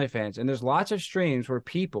sister's on OnlyFans, and there's lots of streams where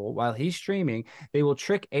people, while he's streaming, they will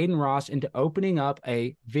trick Aiden Ross into opening up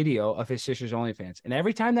a video of his sister's OnlyFans. And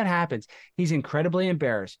every time that happens, he's incredibly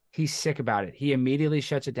embarrassed. He's sick about it. He immediately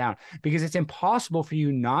shuts it down because it's impossible for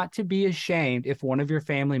you not to be ashamed if one of your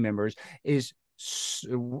family members is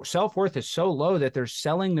self-worth is so low that they're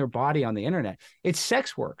selling their body on the internet. It's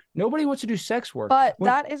sex work. Nobody wants to do sex work. But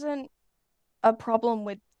that isn't a problem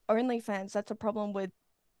with OnlyFans. That's a problem with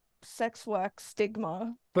sex work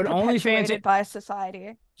stigma But OnlyFans, perpetuated by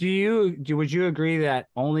society. would you agree that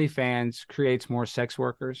OnlyFans creates more sex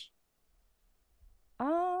workers?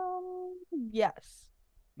 Yes.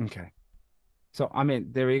 Okay. So, I mean,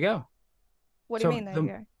 there you go. What do you So mean there you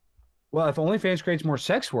go? well, if OnlyFans creates more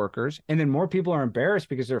sex workers and then more people are embarrassed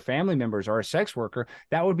because their family members are a sex worker,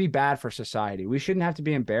 that would be bad for society. We shouldn't have to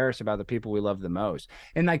be embarrassed about the people we love the most.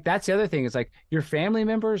 And like that's the other thing is like your family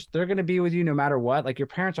members, they're going to be with you no matter what. Like your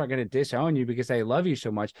parents aren't going to disown you because they love you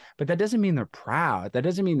so much, but that doesn't mean they're proud. That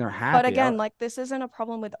doesn't mean they're happy. But again, like this isn't a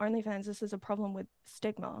problem with OnlyFans. This is a problem with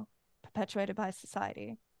stigma perpetuated by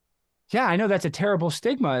society. Yeah, I know that's a terrible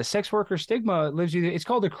stigma. A sex worker stigma lives you. It's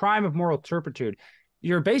called the crime of moral turpitude.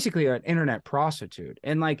 You're basically an internet prostitute,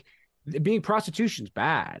 and like being prostitution's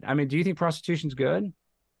bad. I mean, do you think prostitution's good?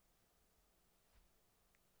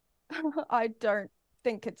 I don't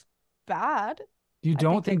think it's bad. You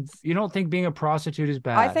don't think it's... you don't think being a prostitute is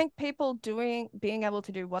bad? I think people being able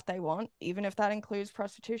to do what they want, even if that includes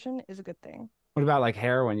prostitution, is a good thing. What about like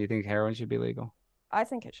heroin? You think heroin should be legal? I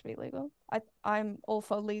think it should be legal. I'm all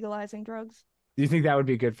for legalizing drugs. Do you think that would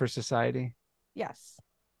be good for society? Yes.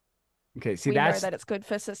 Okay, see we know that's that it's good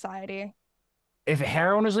for society. If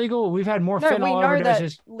heroin is legal, we've had more No, we fentanyl know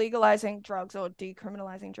overdoses. that legalizing drugs or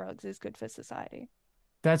decriminalizing drugs is good for society.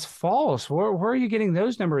 That's false. Where are you getting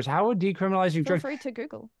those numbers? How would decriminalizing Feel drugs? free to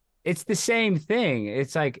Google. It's the same thing.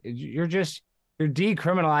 It's like you're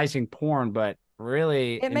decriminalizing porn, but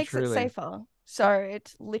really it makes it safer. So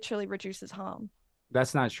it literally reduces harm.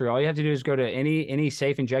 That's not true. All you have to do is go to any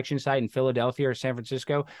safe injection site in Philadelphia or San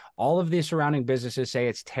Francisco. All of the surrounding businesses say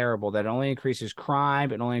it's terrible, that it only increases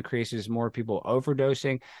crime, it only increases more people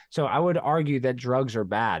overdosing. So I would argue that drugs are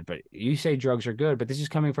bad, but you say drugs are good, but this is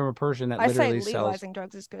coming from a person that literally say legalizing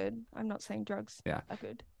drugs is good. I'm not saying drugs are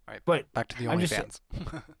good. All right, but back to the OnlyFans.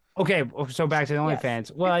 Okay, so back to the OnlyFans.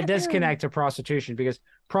 Yes. Well, it does connect to prostitution because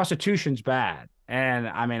prostitution's bad. And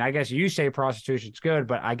I mean, I guess you say prostitution's good,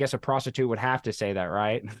 but I guess a prostitute would have to say that,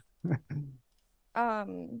 right?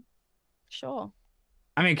 Sure.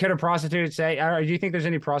 I mean, could a prostitute say, or do you think there's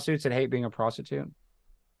any prostitutes that hate being a prostitute?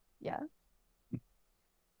 Yeah.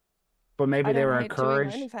 But maybe they were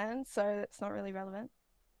encouraged. OnlyFans, so it's not really relevant.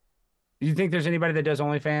 Do you think there's anybody that does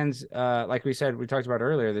OnlyFans? Like we said, we talked about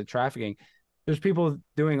earlier, the trafficking. There's people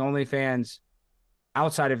doing OnlyFans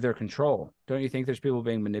outside of their control. Don't you think there's people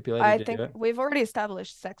being manipulated? I think we've already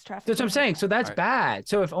established sex trafficking. That's what I'm saying. So that's bad.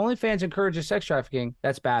 So if OnlyFans encourages sex trafficking,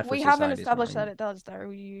 that's bad for society. We haven't established that it does,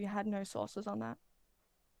 though. You had no sources on that.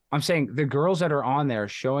 I'm saying the girls that are on there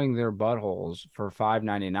showing their buttholes for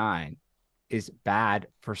 $5.99 is bad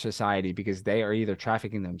for society because they are either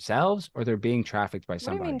trafficking themselves or they're being trafficked by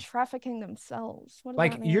somebody. What do you mean trafficking themselves? What does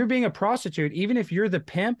like that mean? You're being a prostitute, even if you're the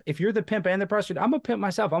pimp and the prostitute. I'm a pimp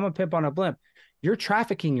myself. I'm a pimp on a blimp. You're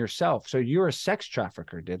trafficking yourself. So you're a sex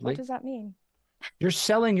trafficker, Diddley. What does that mean? You're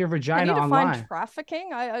selling your vagina online. Can you define trafficking?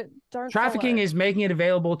 I don't Trafficking follow. is making it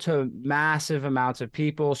available to massive amounts of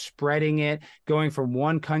people, spreading it, going from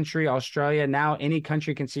one country, Australia. Now any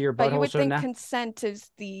country can see your butthole. But you would think consent is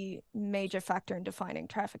the major factor in defining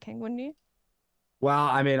trafficking, wouldn't you? Well,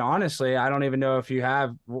 I mean, honestly, I don't even know if you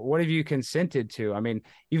have. What have you consented to? I mean,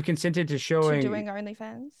 you've consented to showing. To doing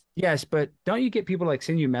OnlyFans? Yes, but don't you get people like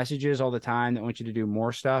send you messages all the time that want you to do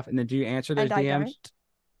more stuff? And then do you answer those DMs? Don't.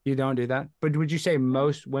 You don't do that? But would you say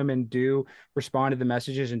most women do respond to the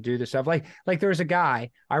messages and do the stuff? Like there's a guy,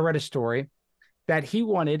 I read a story that he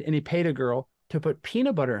wanted and he paid a girl to put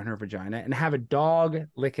peanut butter in her vagina and have a dog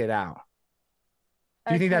lick it out.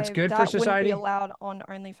 Do you think that's good for society? That wouldn't be allowed on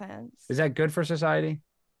OnlyFans. Is that good for society?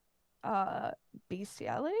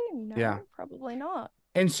 Bestiality? No, yeah, probably not.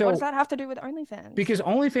 And so what does that have to do with OnlyFans? Because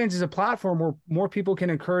OnlyFans is a platform where more people can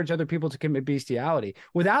encourage other people to commit bestiality.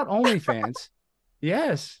 Without OnlyFans,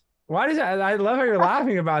 yes. Why does that? I love how you're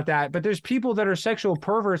laughing about that. But there's people that are sexual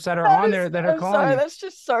perverts that are on there that are calling. Sorry, that's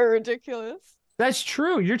just so ridiculous. That's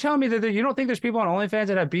true. You're telling me that you don't think there's people on OnlyFans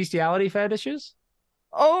that have bestiality fetishes?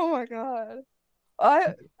 Oh my god.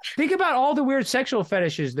 Think about all the weird sexual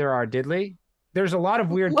fetishes there are, Diddley. There's a lot of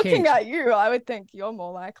weird kinks. Looking at you, I would think you're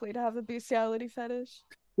more likely to have a bestiality fetish.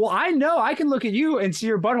 Well, I know I can look at you and see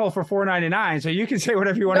your butthole for $4.99, so you can say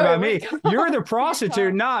whatever you want about me. You're the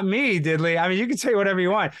prostitute, not me, Diddley. I mean, you can say whatever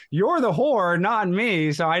you want. You're the whore, not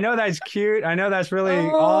me. So I know that's cute. I know that's really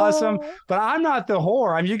awesome, but I'm not the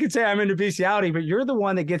whore. I mean, you could say I'm into bestiality, but you're the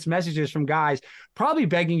one that gets messages from guys probably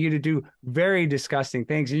begging you to do very disgusting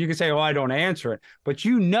things. And you can say, oh, I don't answer it. But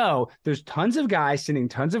you know, there's tons of guys sending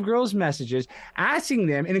tons of girls messages, asking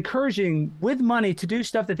them and encouraging with money to do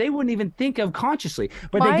stuff that they wouldn't even think of consciously.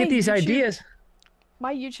 But they get these ideas.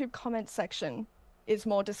 My YouTube comment section is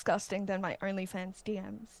more disgusting than my OnlyFans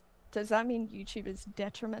DMs. Does that mean YouTube is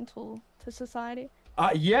detrimental to society?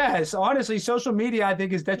 Yes, honestly, social media I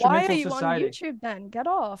think is Why are detrimental to you on society. YouTube then? Get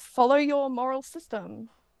off. Follow your moral system.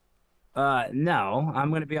 No, I'm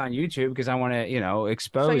going to be on YouTube because I want to, So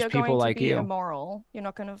expose you're people going to like be you. immoral. You're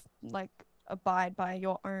not going to like abide by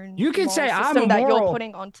your own You can moral say I'm system that you're immoral.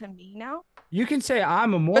 putting onto me now. You can say I'm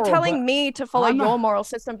You're immoral, but telling me to follow I'm your not. moral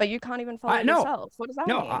system, but you can't even follow I no, yourself. What does that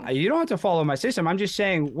no. mean? You don't have to follow my system. I'm just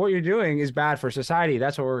saying what you're doing is bad for society.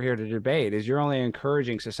 That's what we're here to debate. Is you're only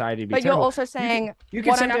encouraging society to be But you're terrible. also saying You can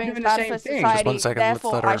what say I'm I'm doing is doing the bad same for thing. Just one society, second. Let's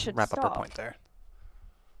therefore let I her should wrap up her stop. point there.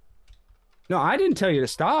 No, I didn't tell you to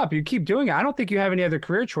stop. You keep doing it. I don't think you have any other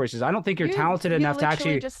career choices. I don't think you're talented enough to You actually.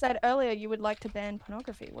 literally just said earlier you would like to ban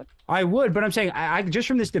pornography. What? I would, but I'm saying I just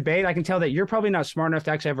from this debate, I can tell that you're probably not smart enough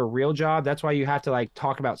to actually have a real job. That's why you have to like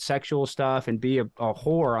talk about sexual stuff and be a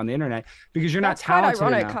whore on the internet because you're not That's quite talented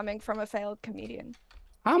ironic enough. coming from a failed comedian.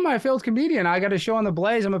 How am I a failed comedian? I got a show on the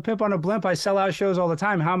Blaze. I'm a pimp on a blimp. I sell out shows all the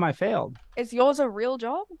time. How am I failed? Is yours a real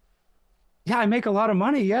job? Yeah, I make a lot of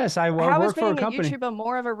money. Yes, I How is work for a being a company YouTuber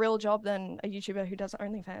more of a real job than a YouTuber who does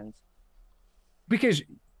OnlyFans? because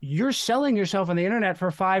you're selling yourself on the internet for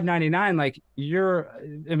 $5.99. Like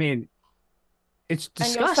I mean, it's And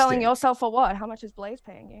you're selling disgusting. yourself for what? How much is Blaze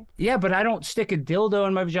paying you? Yeah, but I don't stick a dildo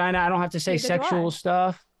in my vagina. I don't have to say Neither do sexual I.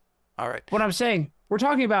 stuff. All right. What I'm saying, we're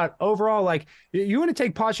talking about overall, like you want to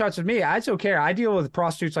take pot shots with me. I don't care. I deal with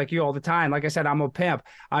prostitutes like you all the time. Like I said, I'm a pimp.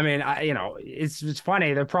 I mean, it's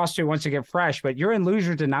funny. The prostitute wants to get fresh, but you're in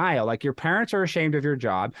loser denial. Like your parents are ashamed of your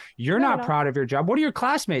job. You're No, not no. proud of your job. What do your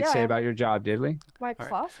classmates say Yeah. about your job, Diddley? My All right.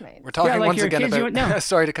 classmates. We're talking like once your again kids you about. went- no.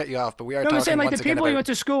 Sorry to cut you off, but we are No, I'm talking saying like once the again people you about. went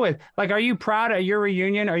to school with. Like, are you proud of your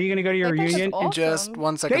reunion? Are you going to go to your They think it's reunion? awesome. Just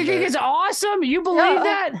one second. They think there. it's awesome. You believe Yeah.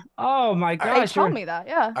 that? Oh my They gosh! told me that,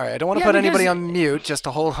 yeah. All right, I don't want to Yeah, put anybody because- on mute. Just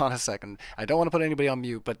to hold on a second. I don't want to put anybody on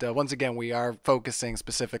mute, but once again, we are focusing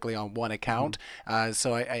specifically on one account.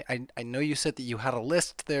 So I know you said that you had a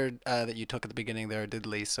list there that you took at the beginning there,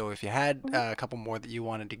 Diddley. So if you had a couple more that you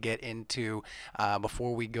wanted to get into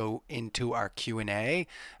before we go into our Q&A,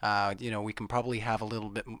 we can probably have a little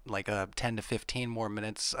bit like 10 to 15 more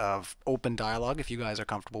minutes of open dialogue if you guys are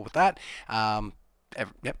comfortable with that.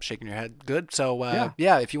 Yep, shaking your head. Good. So,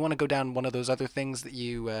 yeah, if you want to go down one of those other things that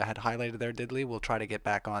you had highlighted there, Diddley, we'll try to get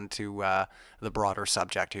back onto the broader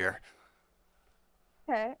subject here.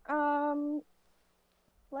 Okay,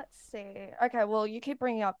 let's see. Okay, well, you keep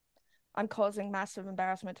bringing up I'm causing massive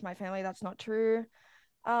embarrassment to my family. That's not true.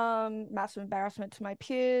 Massive embarrassment to my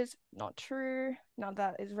peers. Not true. None of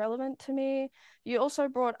that is relevant to me. You also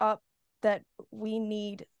brought up that we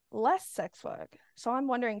need less sex work. So I'm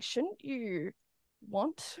wondering, shouldn't you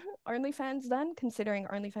want OnlyFans then, considering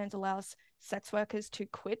OnlyFans allows sex workers to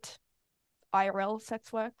quit IRL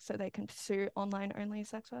sex work so they can pursue online only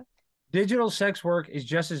sex work? Digital sex work is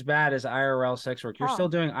just as bad as IRL sex work. You're still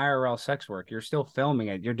doing IRL sex work. You're still filming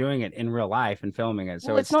it. You're doing it in real life and filming it. So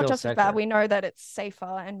well, it's not still just as sex bad. work. We know that it's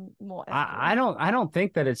safer and more ethical. I don't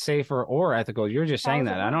think that it's safer or ethical. You're just How saying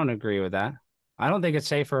is it that. I not? don't agree with that. I don't think it's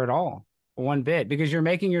safer at all. One bit, because you're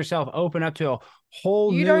making yourself open up to a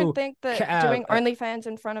whole You new don't think that doing OnlyFans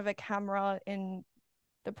in front of a camera in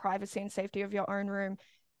the privacy and safety of your own room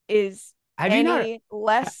is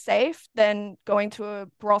less safe than going to a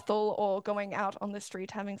brothel or going out on the street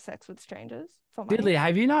having sex with strangers for money? Diddley,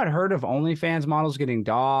 have you not heard of OnlyFans models getting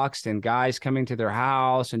doxxed and guys coming to their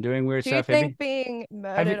house and doing weird Do stuff? you think being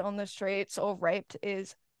murdered on the streets or raped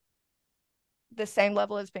is the same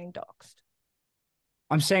level as being doxxed?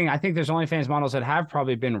 I'm saying I think there's OnlyFans models that have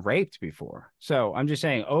probably been raped before. So I'm just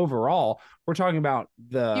saying overall, we're talking about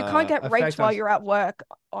the You can't get raped effect while on... you're at work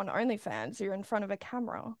on OnlyFans. You're in front of a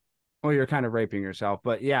camera. Well, you're kind of raping yourself,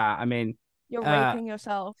 but yeah, I mean, You're raping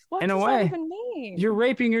yourself. What in a does way, that even mean? You're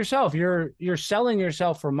raping yourself. You're selling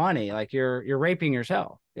yourself for money. Like you're raping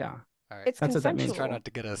yourself. Yeah. All right. It's That's what that consensual. means. Try not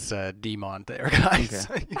to get us demon there, guys.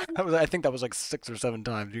 Okay. I think that was like 6 or 7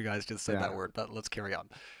 times you guys just said that word, but let's carry on.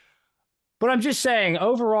 But I'm just saying,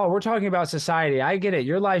 overall, we're talking about society. I get it.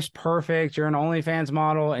 Your life's perfect. You're an OnlyFans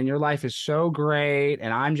model, and your life is so great.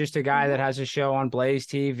 And I'm just a guy that has a show on Blaze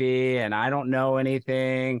TV, and I don't know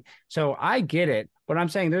anything. So I get it. But I'm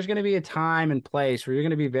saying there's going to be a time and place where you're going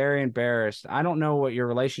to be very embarrassed. I don't know what your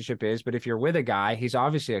relationship is, but if you're with a guy, he's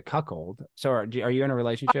obviously a cuckold. So are you in a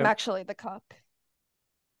relationship? I'm actually the cuck.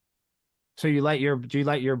 So do you let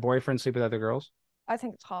your boyfriend sleep with other girls? I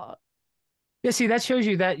think it's hot. Yeah, see, that shows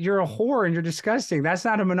you that you're a whore and you're disgusting. That's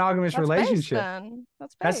not a monogamous relationship.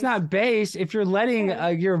 That's not base. If you're letting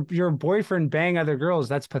your boyfriend bang other girls,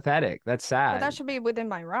 that's pathetic. That's sad. But that should be within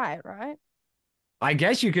my right? I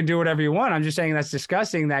guess you can do whatever you want. I'm just saying that's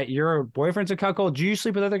disgusting that your boyfriend's a cuckold. Do you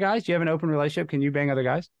sleep with other guys? Do you have an open relationship? Can you bang other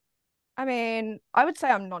guys? I mean, I would say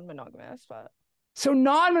I'm non-monogamous, but So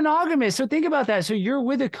non-monogamous. So think about that. So you're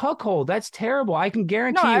with a cuckold. That's terrible. I can no,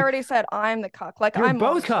 guarantee I you, already said I'm the cuck. Like you're I'm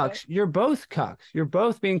more both so cucks. You're both cucks. You're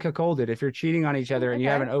both being cuckolded if you're cheating on each other and you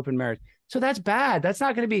have okay. an open marriage. So that's bad. That's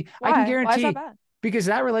not going to be, I can Why? Why is that guarantee, bad? because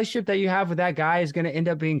that relationship that you have with that guy is going to end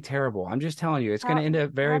up being terrible. I'm just telling you, it's going to end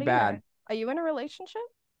up How very do you know? bad. Are you in a relationship?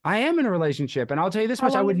 I am in a relationship, and I'll tell you this How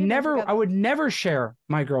much: long have you been I together? would never share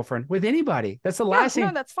my girlfriend with anybody. That's the Yeah, last no,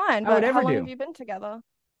 thing that's fine. I would But how ever long have do. you been together?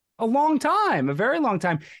 A long time, a very long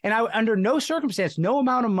time, and I under no circumstance, no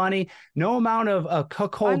amount of money, no amount of I'm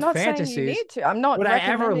cuckold not saying you fantasies need to. I'm not would I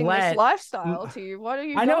ever recommending this let. lifestyle to you. What are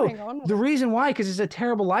you I know going on the with? reason why, because it's a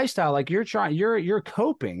terrible lifestyle. Like you're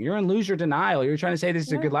coping, you're in loser denial. You're trying to say this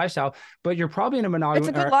is a good No, lifestyle, but you're probably in a it's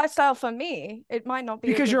a monogamy good lifestyle for me. It might not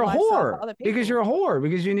be a because good you're a lifestyle for whore. other Because you're people. a whore.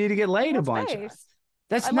 Because you need to get And laid a that's bunch. based.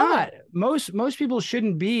 I That's love it. not most people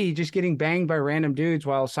shouldn't be just getting banged by random dudes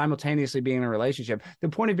while simultaneously being in a relationship. The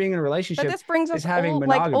point of being in a But relationship this brings is us having all the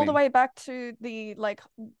monogamy. way back to the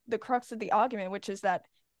crux of the argument, which is that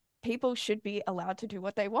people should be allowed to do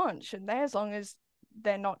what they want, shouldn't they? As long as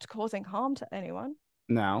they're not causing harm to anyone.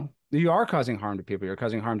 No, you are causing harm to people. You're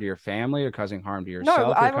causing harm to your family. You're causing harm to No, yourself.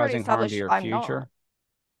 You're I've already causing harm to established your I'm not. future.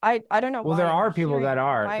 I don't know Well, why there you're are not people hearing that me.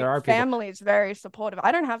 are. There My are people, family is very supportive.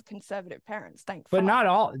 I don't have conservative parents, thank but fuck. not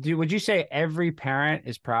all. Would you say every parent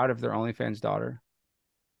is proud of their OnlyFans daughter,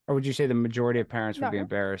 or would you say the majority of parents would be No,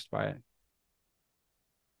 embarrassed by it?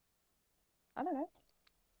 I don't know.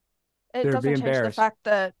 It They'd be doesn't change the embarrassed. fact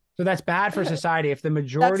that So that's bad for society. If the that's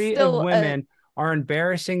majority of still a women are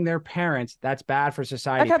embarrassing their parents, that's bad for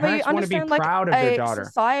society. okay, but you Parents want to be understand like proud of their a daughter.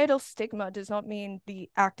 societal stigma does not mean the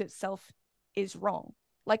act itself is wrong.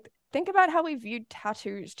 Like think about how we viewed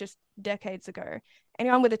tattoos just decades ago.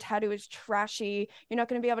 Anyone with a tattoo is trashy. You're not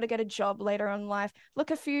going to be able to get a job later on in life.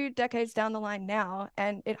 Look a few decades down the line now,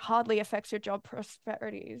 and it hardly affects your job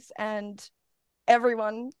prosperities. And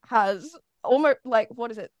everyone has almost like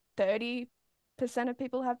what is it, 30% of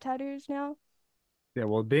people have tattoos now? Yeah,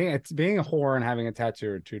 well, being a whore and having a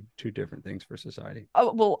tattoo are two different things for society.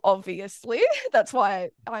 Oh, well, obviously. That's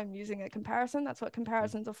why I'm using a comparison. That's what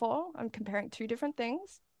comparisons are for. I'm comparing two different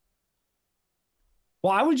things.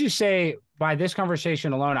 Well, I would just say by this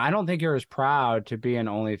conversation alone, I don't think you're as proud to be an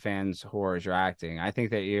OnlyFans whore as you're acting. I think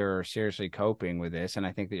that you're seriously coping with this, and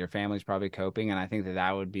I think that your family's probably coping, and I think that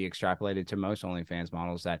that would be extrapolated to most OnlyFans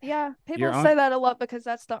models that Yeah, people your own. say that a lot because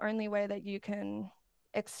that's the only way that you can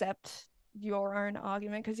accept your own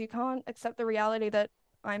argument because you can't accept the reality that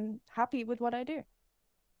I'm happy with what I do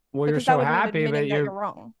Well, you're because that so would mean happy, but admitting that you're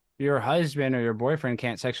wrong. your husband or your boyfriend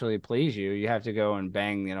can't sexually please you. You have to go and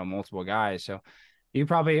bang, multiple guys. So you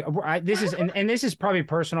probably this is and this is probably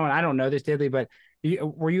personal, and I don't know this, Diddley, but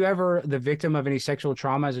were you ever the victim of any sexual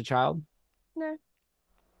trauma as a child? No.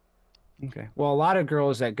 Okay. Well, a lot of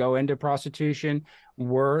girls that go into prostitution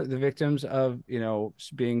were the victims of,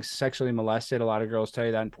 being sexually molested. A lot of girls tell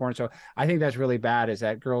you that in porn. So I think that's really bad is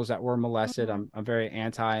that girls that were molested, Mm-hmm. I'm very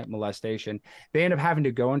anti-molestation. They end up having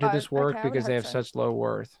to go into Oh, this okay, work I would because they hope have so. such low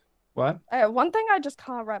worth. What? One thing I just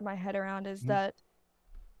can't wrap my head around is Mhm. that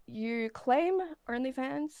you claim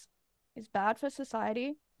OnlyFans is bad for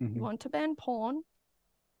society. You Mhm. want to ban porn.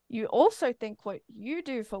 You also think what you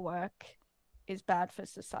do for work is bad for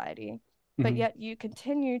society, but Mhm. yet you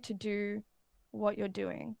continue to do what you're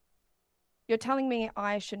doing. You're telling me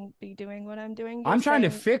I shouldn't be doing what I'm doing. You're I'm trying to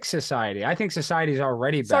saying, fix society. I think society is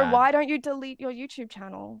already so bad. why don't you delete your YouTube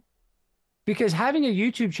channel? Because having a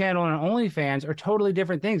YouTube channel and OnlyFans are totally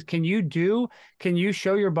different things. Can you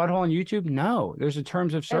show your butthole on YouTube? No, there's a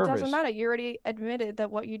terms of It doesn't service. matter. You already admitted that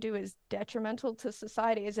what you do is detrimental to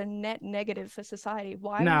society, is a net negative for society.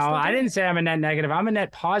 Why are No, you still I doing didn't it? say I'm a net negative. I'm a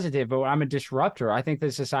net positive, but I'm a disruptor. I think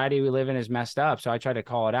the society we live in is messed up. So I try to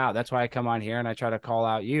call it out. That's why I come on here and I try to call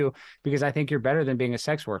out you because I think you're better than being a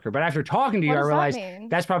sex worker. But after talking to What you, I does that realized mean?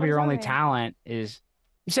 that's What probably does your that only mean? talent is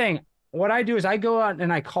I'm saying what I do is I go out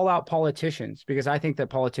and I call out politicians because I think that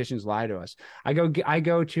politicians lie to us. I go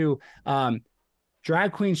to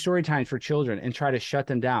drag queen story times for children and try to shut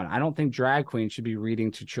them down. I don't think drag queens should be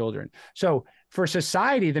reading to children. So for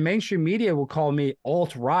society, the mainstream media will call me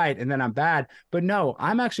alt-right and then I'm bad. But no,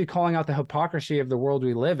 I'm actually calling out the hypocrisy of the world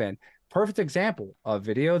we live in. Perfect example, a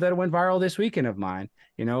video that went viral this weekend of mine,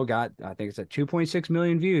 got, I think it's at 2.6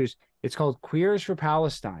 million views. It's called Queers for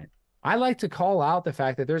Palestine. I like to call out the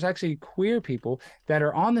fact that there's actually queer people that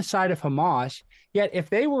are on the side of Hamas. Yet, if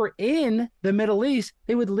they were in the Middle East,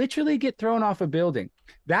 they would literally get thrown off a building.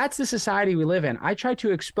 That's the society we live in. I try to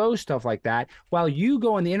expose stuff like that while you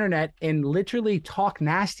go on the internet and literally talk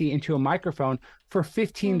nasty into a microphone for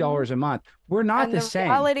Mm-hmm. $15 a month. We're not And the the same.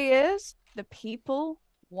 reality is, the people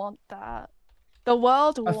want that. The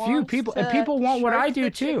world A few wants people, and to people want what I choke do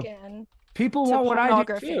the too. chicken People to want what I do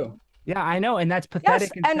pornography. too. Yeah, I know, and that's Yes,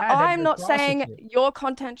 pathetic and and sad that I'm you're a not saying prostitute. your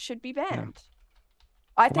content should be Yeah. banned.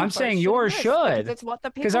 I Well, I'm think both saying should yours exist because should, it's what the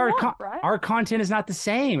because people want, right? our content is not the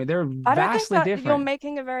same. They're I don't think vastly that you're different.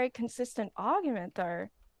 making a very consistent argument, though.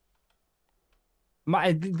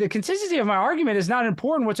 The consistency of my argument is not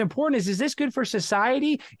important. What's important is this good for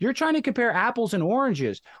society? You're trying to compare apples and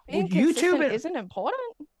oranges. Being YouTube consistent isn't important.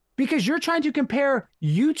 because you're trying to compare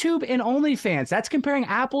YouTube and OnlyFans. That's comparing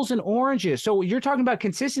apples and oranges. So you're talking about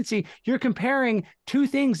consistency. You're comparing two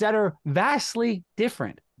things that are vastly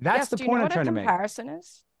different. That's Yes, the do you point know I'm what a trying to make. comparison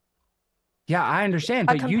is? Yeah, I understand,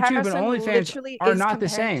 A but YouTube and comparison OnlyFans literally are is not the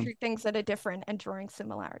comparing same. two things that are different and drawing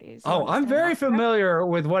similarities. You Oh, I'm understand very that, right? familiar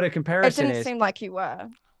with what a It comparison didn't is. seem like you were.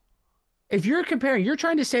 If you're comparing, you're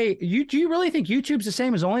trying to say, do you really think YouTube's the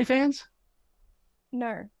same as OnlyFans?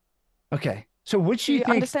 No. Okay. So which do Do you you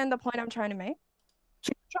think? understand the point I'm trying to make?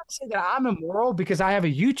 So you're trying to say that I'm immoral because I have a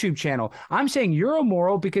YouTube channel. I'm saying you're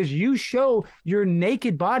immoral because you show your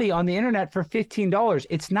naked body on the internet for $15.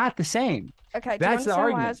 It's not the same. Okay, do you That's the understand why I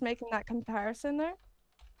argument. was making that comparison, though?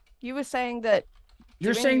 You were saying that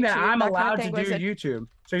You're doing saying that YouTube, I'm that kind of allowed to thing do was YouTube.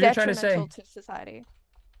 So you're trying to say, detrimental to society.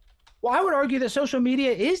 well, I would argue that social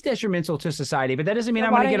media is detrimental to society, but that doesn't mean Then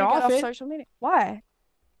I'm why going to don't get you get off off it social media? Why?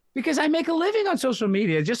 because I make a living on social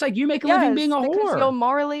media, just like you make a living being a because whore. you're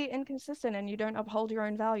morally inconsistent and you don't uphold your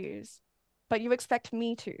own values. But you expect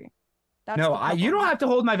me to. That's No, the you don't problem. have to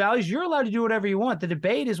hold my values. You're allowed to do whatever you want. The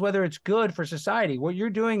debate is whether it's good for society. What you're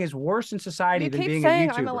doing is worse in society You than keep being a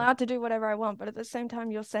saying I'm YouTuber. allowed to do whatever I want, but at the same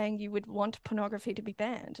time you're saying you would want pornography to be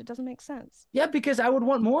banned. It doesn't make sense. Yeah, because I would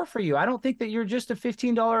want more for you. I don't think that you're just a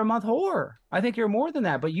 $15 a month whore. I think you're more than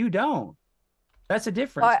that, but you don't. That's the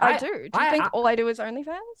difference. I do. Do you think all I do is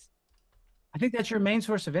OnlyFans? I think that's your main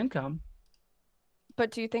source of income.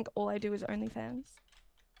 But do you think all I do is OnlyFans?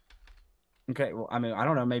 Okay, well, I mean, I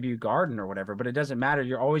don't know, maybe you garden or whatever, but it doesn't matter.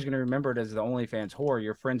 You're always going to remember it as the OnlyFans whore.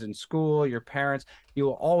 Your friends in school, your parents, you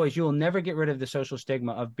will never get rid of the social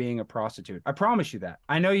stigma of being a prostitute. I promise you that.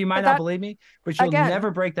 I know you might not believe me, but you'll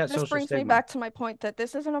never break that social stigma. This brings me back to my point that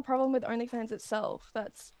this isn't a problem with OnlyFans itself.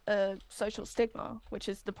 That's a social stigma, which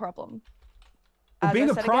is the problem. Well, being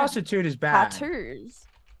a prostitute is bad. Tattoos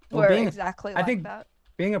were exactly like that.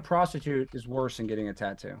 Being a prostitute is worse than getting a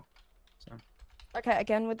tattoo. So. Okay,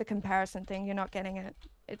 again, with the comparison thing, you're not getting it.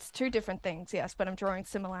 It's two different things, yes, but I'm drawing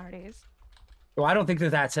similarities. Well, I don't think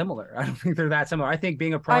they're that similar. I don't think they're that similar. I think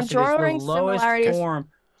being a prostitute is the lowest form,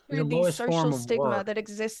 the social stigma that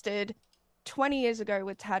existed 20 years ago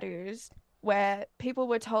with tattoos, where people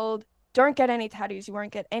were told, don't get any tattoos, you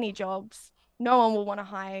won't get any jobs, no one will want to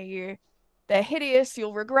hire you, they're hideous,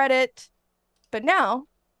 you'll regret it. But now,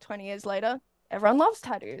 20 years later, everyone loves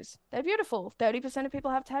tattoos. They're beautiful. 30% of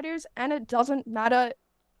people have tattoos, and it doesn't matter.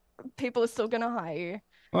 People are still going to hire you.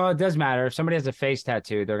 Well, it does matter. If somebody has a face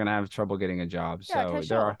tattoo, they're going to have trouble getting a job. Yeah, so okay,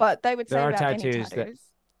 sure. But they would say about tattoos any tattoos.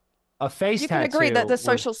 A face tattoo. You can agree that the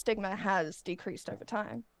social stigma has decreased over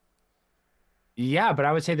time. Yeah, but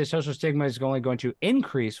I would say the social stigma is only going to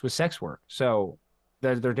increase with sex work. So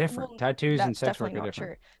they're different. Well, tattoos and sex work are different.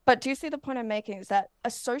 True. But do you see the point I'm making is that a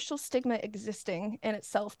social stigma existing in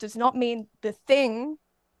itself does not mean the thing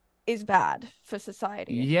is bad for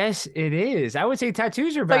society. Yes, it is. I would say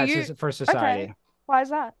tattoos are bad for society. Okay. Why is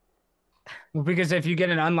that? Well, because if you get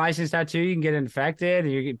an unlicensed tattoo, you can get infected,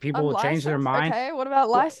 and people will change their mind. Okay, what about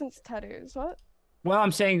licensed tattoos? What? Well,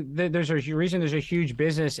 I'm saying that there's a reason there's a huge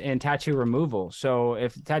business in tattoo removal. So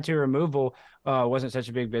if tattoo removal wasn't such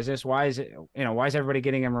a big business, why is everybody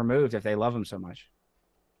getting them removed if they love them so much?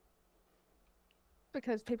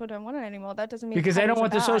 Because people don't want it anymore. That doesn't mean because they don't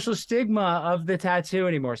want the social stigma of the tattoo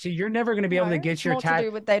anymore. See, you're never going to be able to get your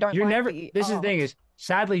tattoo. This is the thing is,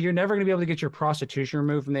 sadly, you're never going to be able to get your prostitution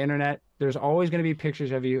removed from the internet. There's always going to be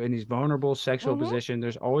pictures of you in these vulnerable sexual positions.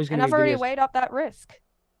 There's always going to be. And I've already weighed up that risk.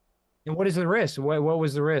 And what is the risk? What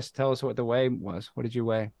was the risk? Tell us what the weigh was. What did you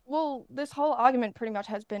weigh? Well, this whole argument pretty much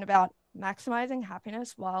has been about maximizing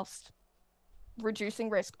happiness whilst reducing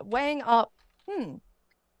risk. Weighing up,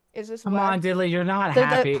 is this Come on, Diddley, you're not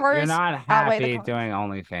happy. You're not happy doing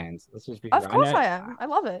OnlyFans. Let's just be real. Of course I am. I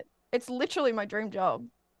love it. It's literally my dream job.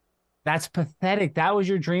 That's pathetic. That was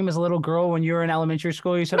your dream as a little girl when you were in elementary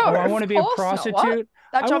school. You said, "Oh, I want to be a prostitute."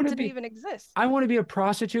 That job didn't even exist. I want to be a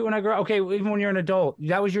prostitute when I grow up. Okay, even when you're an adult,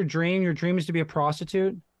 that was your dream. Your dream is to be a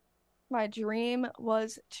prostitute. My dream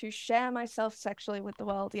was to share myself sexually with the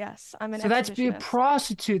world. Yes, I'm an. So that's be a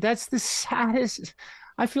prostitute. That's the saddest.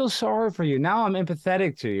 I feel sorry for you. Now I'm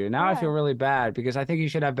empathetic to you. Now I feel really bad because I think you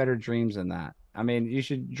should have better dreams than that. I mean, you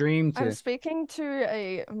should dream I'm to. speaking to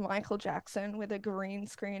a Michael Jackson with a green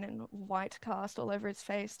screen and white cast all over his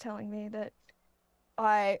face telling me that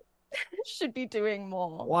I should be doing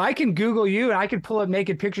more. Well, I can Google you and I could pull up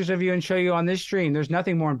naked pictures of you and show you on this stream. There's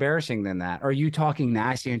nothing more embarrassing than that. Or you talking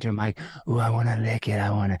nasty into a mic. Oh, I want to lick it. I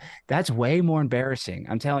want to. That's way more embarrassing.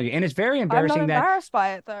 I'm telling you. And it's very I'm not embarrassing that, embarrassed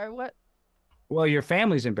by it though. What? well, your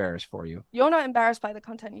family's embarrassed for you. You're not embarrassed by the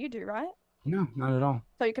content you do, right? No, not at all.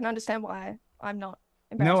 So you can understand why I'm not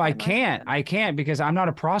No, embarrassed I by my can't. content. I can't because I'm not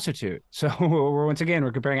a prostitute. So once again,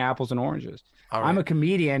 we're comparing apples and oranges. All I'm right. a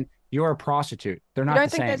comedian. You're a prostitute. They're You not don't the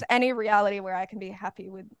think same. there's any reality where I can be happy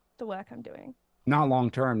with the work I'm doing? Not long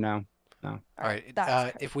term. No, no. All right.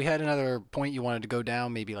 That's If we had another point you wanted to go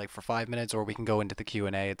down, maybe like for 5 minutes, or we can go into the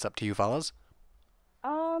Q&A. It's up to you, fellas.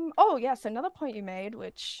 Oh yes, another point you made,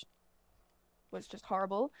 which was just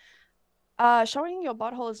horrible. Showing your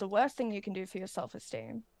butthole is the worst thing you can do for your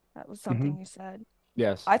self-esteem. That was something you said.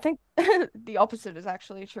 Yes. I think the opposite is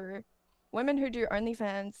actually true. Women who do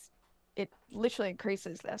OnlyFans, it literally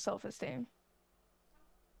increases their self-esteem.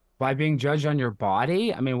 By being judged on your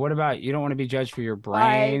body? I mean, what about you don't want to be judged for your By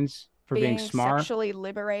brains, for being smart? sexually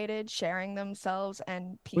liberated, sharing themselves,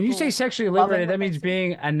 and When you say people sexually loving liberated, what that they means see.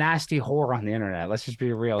 being a nasty whore on the internet. Let's just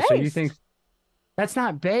be real. So you Based. think that's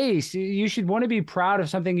not base. You should want to be proud of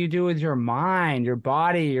something you do with your mind, your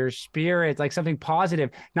body, your spirit, like something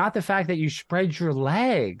positive, not the fact that you spread your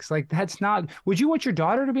legs. Like that's not. Would you want your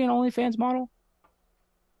daughter to be an OnlyFans model?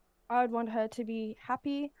 I would want her to be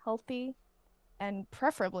happy, healthy, and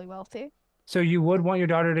preferably wealthy. So you would want your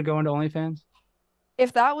daughter to go into OnlyFans?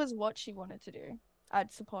 If that was what she wanted to do,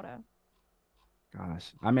 I'd support her.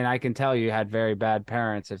 Gosh, I mean, I can tell you had very bad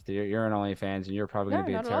parents if you're an OnlyFans, and you're probably going No, to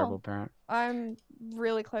be a not at terrible all. parent. I'm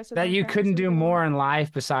really close with That my you parents couldn't and do get more along. in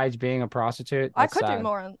life besides being a prostitute. I That's could do sad.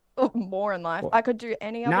 more in life. Well, I could do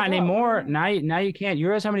any other not job. anymore. Now you can't. You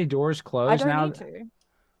realize how many doors I close don't now? need to.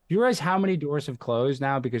 You realize how many doors have closed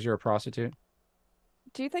now because you're a prostitute?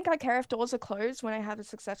 Do you think I care if doors are closed when I have a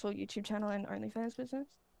successful YouTube channel and OnlyFans business?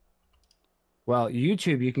 Well,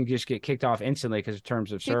 YouTube, you can just get kicked off instantly because of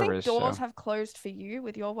terms of Do you think service. doors So have closed for you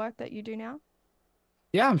with your work that you do now?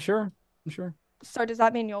 yeah, I'm sure. I'm sure. So does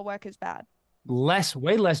that mean your work is bad?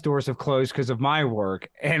 Way less doors have closed because of my work.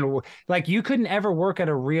 And like you couldn't ever work at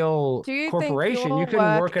a real Do you think corporation. You your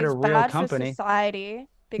couldn't work work at a is real bad for company. society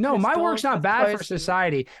No, because my work's doors not have bad for closed for you?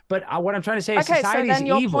 society, but what I'm trying to say is Okay, so society is then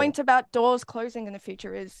your evil. point about doors closing in the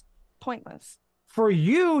future is pointless. For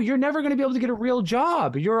you, you're never going to be able to get a real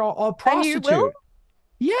job. You're a And you prostitute. will?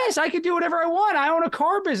 Yes, I could do whatever I want. I own a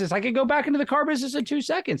car business. I could go back into the car business in 2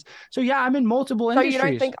 seconds. So yeah, I'm in multiple So industries. you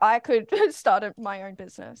don't think I could start my own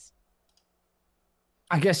business?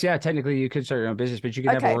 I guess yeah, technically you could start your own business, but you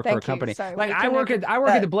could never Okay, work for a thank you. company. So Like we I can work agree at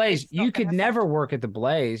the that Blaze. it's not You could gonna never affect- work at the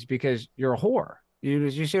Blaze because you're a whore.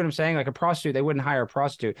 You see what I'm saying? Like a prostitute, they wouldn't hire a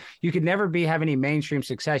prostitute. You could never have any mainstream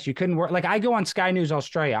success. You couldn't work. Like I go on Sky News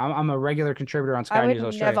Australia. I'm a regular contributor on I Sky would News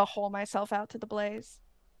Australia. never haul myself out to the Blaze.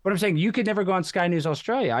 But I'm saying you could never go on Sky News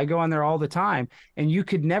Australia. I go on there all the time, and you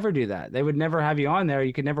could never do that. They would never have you on there.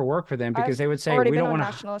 You could never work for them because I've they would say already we been don't on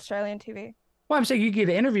want to. national Australian TV. Well, I'm saying you get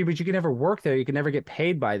an interview, but you could never work there. You could never get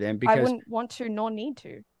paid by them I because wouldn't want to nor need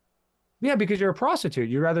to. yeah, because you're a prostitute.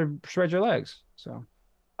 You'd rather spread your legs. So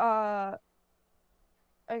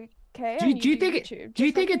Okay. do and you think YouTube, do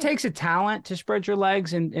you just think like it me. takes a talent to spread your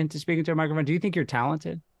legs and to speak into a microphone? Do you think you're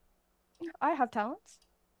talented? I have talents.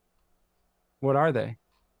 What are they?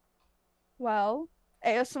 Well,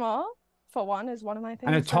 ASMR for one is one of my things.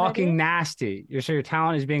 And a that I talking do. nasty. You're so your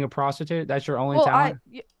talent is being a prostitute. That's your only Well, talent.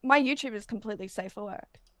 my YouTube is completely safe for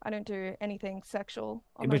work. I don't do anything sexual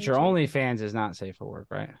on my But your YouTube. OnlyFans is not safe for work,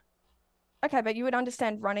 right? Okay, but you would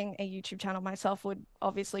understand running a YouTube channel myself would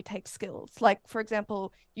obviously take skills. Like, for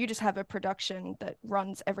example, you just have a production that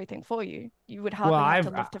runs everything for you. You would hardly have to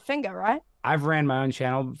lift a finger, right? I've ran my own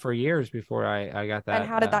channel for years before I got that. And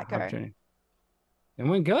how did that go? Opportunity. It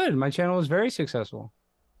went good. My channel was very successful.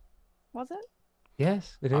 Was it?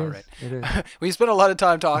 Yes, it All is. right. It is. We spent a lot of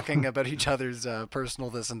time talking about each other's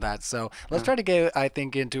personal this and that. So let's try to get, I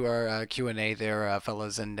think, into our Q&A there,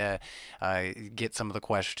 fellas, and get some of the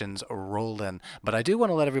questions rolling. But I do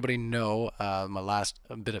want to let everybody know my last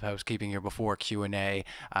bit of housekeeping here before Q&A.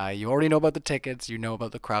 You already know about the tickets. You know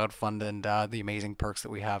about the crowdfund and the amazing perks that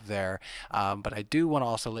we have there. But I do want to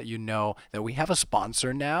also let you know that we have a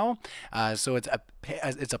sponsor now. So it's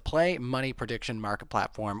a play money prediction market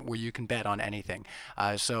platform where you can bet on anything.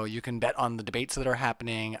 So you can bet on the debates that are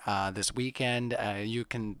happening this weekend. You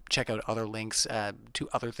can check out other links to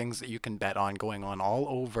other things that you can bet on going on all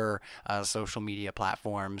over social media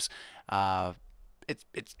platforms.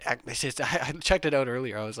 it's just I checked it out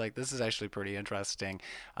earlier. I was like, this is actually pretty interesting.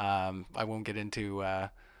 I won't get into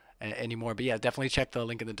anymore, but yeah, definitely check the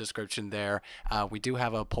link in the description there. We do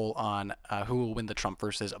have a poll on who will win the Trump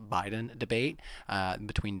versus Biden debate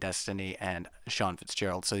between Destiny and Sean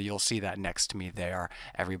Fitzgerald. So you'll see that next to me there,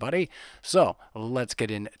 everybody. So let's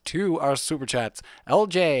get into our super chats.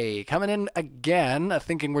 LJ coming in again,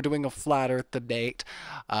 thinking we're doing a flat Earth debate.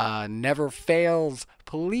 Never fails.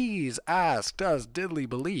 Please ask, does Diddley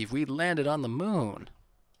believe we landed on the moon?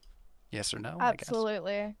 Yes or no?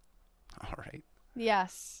 Absolutely. I guess. All right.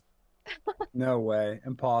 Yes. No way.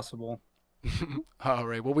 Impossible. All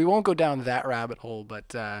right. Well, we won't go down that rabbit hole,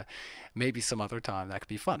 but maybe some other time that could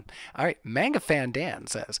be fun. All right. Manga Fan Dan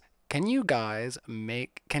says, can guys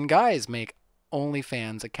make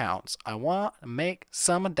OnlyFans accounts? I want to make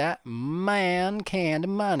some of that man candy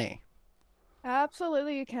money.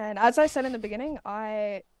 Absolutely, you can. As I said in the beginning,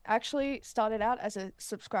 I actually started out as a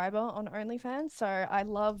subscriber on OnlyFans, so I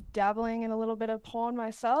love dabbling in a little bit of porn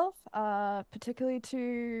myself, particularly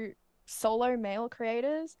to solo male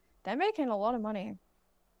creators. They're making a lot of money.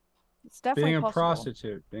 It's definitely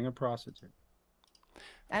possible. Being a prostitute.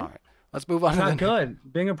 And All right. Let's move on It's to not good.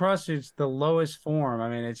 Being a prostitute's the lowest form. I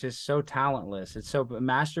mean, it's just so talentless. It's so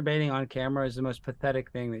masturbating on camera is the most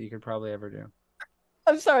pathetic thing that you could probably ever do.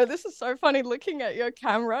 I'm sorry, this is so funny looking at your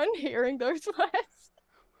camera and hearing those words.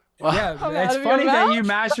 Well, Yeah, Come it's out of your funny that mouth? you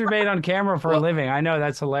masturbate on camera for a living. I know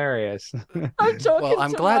that's hilarious. I'm talking well,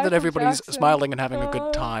 I'm to glad that Michael everybody's Jackson. smiling and having a good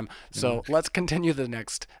Uh, time. So let's continue the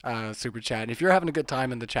next super chat. If you're having a good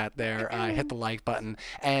time in the chat there, hit the like button.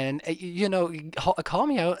 And, call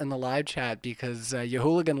me out in the live chat because your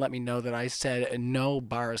hooligan let me know that I said no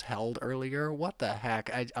bars held earlier. What the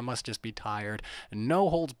heck? I must just be tired.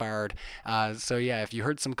 No holds barred. So, yeah, if you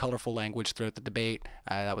heard some colorful language throughout the debate,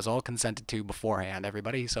 that was all consented to beforehand,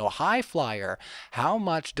 everybody. So, High Flyer, how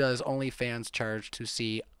much does OnlyFans charge to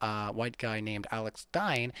see a white guy named Alex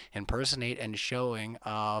Stein impersonate and showing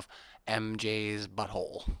of MJ's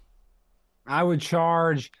butthole?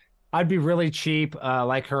 I'd be really cheap.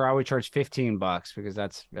 Like her, I would charge $15 because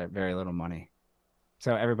that's very little money.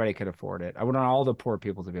 So everybody could afford it. I would want all the poor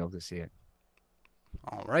people to be able to see it.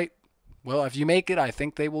 All right. Well, if you make it, I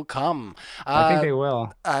think they will come. I think they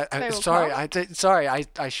will. They will Sorry, come?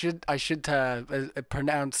 I should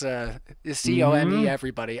pronounce COME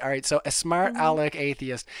everybody. All right, so a smart aleck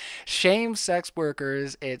atheist, shame sex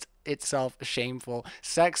workers. It's itself shameful.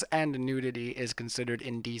 Sex and nudity is considered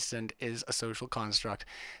indecent. Is a social construct.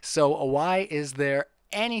 So why is there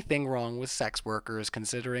anything wrong with sex workers,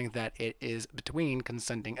 considering that it is between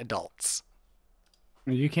consenting adults?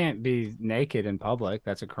 You can't be naked in public.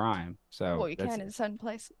 That's a crime. So well, you can in certain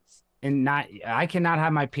places. I cannot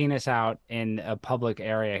have my penis out in a public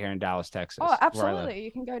area here in Dallas, Texas. Oh, where I live. absolutely.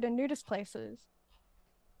 You can go to nudist places.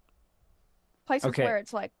 Places Okay. where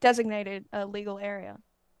it's like designated a legal area.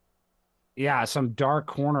 Yeah, some dark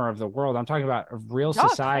corner of the world. I'm talking about a real Dark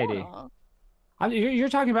society. corner. You're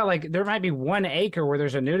talking about like there might be 1 acre where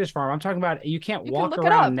there's a nudist farm. I'm talking about you can't You can walk look it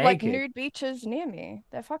up, around like naked. nude beaches near me.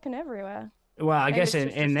 They're fucking everywhere. Well, I Maybe guess it's in,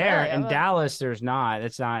 just in there Australia, in but- Dallas, there's not.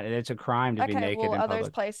 It's a crime to be Okay, naked well, in are those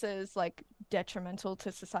public. places like detrimental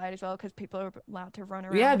to society as well? Because people are allowed to run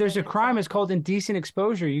around. Yeah, with there's a it, crime. so- It's called indecent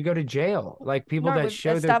exposure. You go to jail. Like people No, that we've show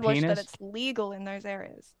their established that penis. it's legal in those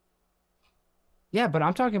areas. Yeah, but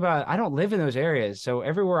I'm talking about I don't live in those areas. So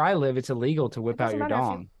everywhere I live, it's illegal to It whip out doesn't your matter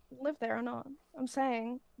dong. if you live there or not. I'm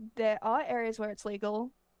saying there are areas where it's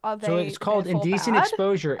legal. Are So they it's called therefore indecent bad?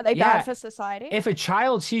 exposure. Are they Yeah. bad for society? If a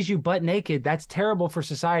child sees you butt naked, that's terrible for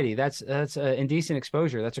society. That's indecent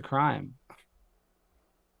exposure. That's a crime.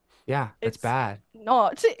 Yeah, that's It's bad.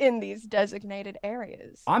 not in these designated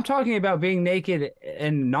areas. I'm talking about being naked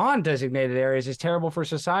in non-designated areas is terrible for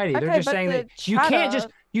society. They're Okay, just but saying that the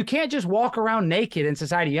you can't just walk around naked in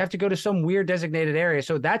society. You have to go to some weird designated area.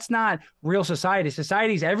 So that's not real society.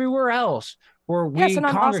 Society's everywhere else where we Yes, and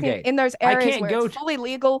I'm asking congregate. in those I areas can't where go it's fully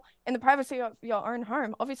legal in the privacy of your own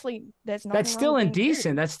home. Obviously, there's nothing That's still wrong with being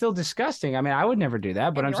indecent. nude. That's still disgusting. I mean, I would never do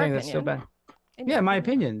that, but In I'm your saying that's still bad. opinion. In Yeah, your my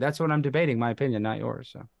opinion. That's what I'm debating. My opinion, not yours.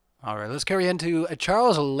 So. All right, let's carry into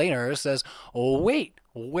Charles Lehner says, "Oh wait,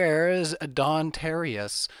 where's Don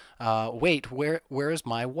Terrius? Wait, where's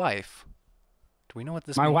my wife? Do we know what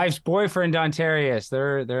this My means?" wife's boyfriend, Ontarius.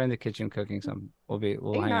 They're in the kitchen cooking some. We'll Are you hang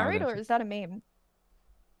out with married them. or is that a meme?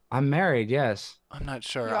 I'm married. Yes. I'm not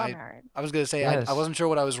sure. You are married. I was gonna say I Yes. wasn't sure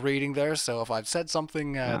what I was reading there, so if I've said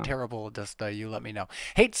something No. terrible, just you let me know.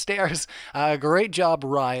 Hate Stairs, great job,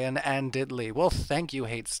 Ryan and Diddley. Well, thank you,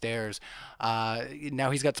 Hate Stairs. Now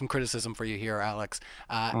he's got some criticism for you here, Alex.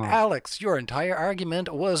 Oh. Alex, your entire argument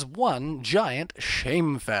was one giant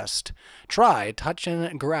shame fest. Try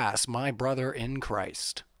touching grass, my brother in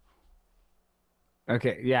Christ.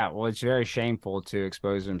 Okay, yeah. Well, it's very shameful to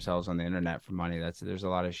expose themselves on the internet for money. There's a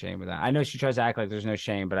lot of shame with that. I know she tries to act like there's no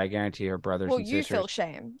shame, but I guarantee her brothers Well, and you feel sisters.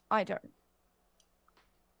 shame. I don't.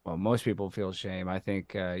 Well, most people feel shame. I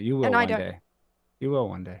think you will And I one don't. day. You will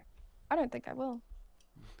one day. I don't think I will.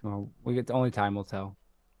 Well, we get only time will tell.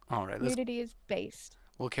 All right, Nudity is based.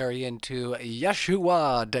 we'll carry into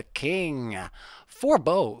Yeshua the King. For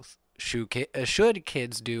both, should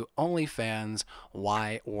kids do OnlyFans?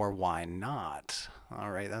 Why or why not? All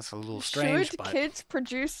right, that's a little strange, Should but kids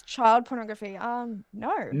produce child pornography? No.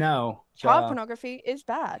 No, Child pornography is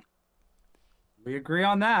bad. we agree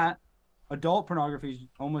on that. Adult pornography is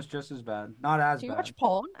almost just as bad. Not as Do you bad. watch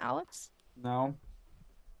porn, Alex? No.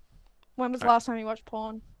 When was the Alright. last time you watched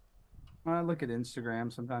porn? I look at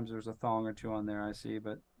Instagram. Sometimes there's a thong or two on there I see,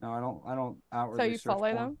 but no, I don't So outwardly you search follow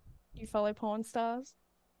porn. them? You follow porn stars?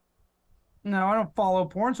 No, I don't follow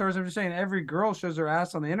porn stars. I'm just saying every girl shows her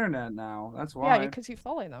ass on the internet now. That's Yeah, why. because you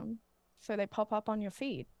follow them. So they pop up on your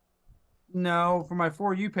feed. No, for my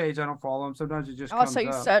For You page, I don't follow them. Sometimes it just Oh, comes so you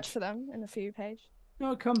up. search for them in the For You page?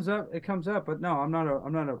 No, it comes up. It comes up, but no, I'm not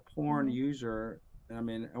a porn Mhm. user. I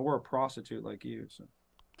mean, or a prostitute like you. So.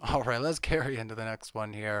 all right, let's carry into the next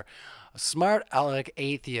one here. Smart Alec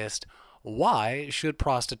Atheist. Why should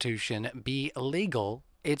prostitution be illegal?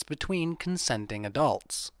 It's between consenting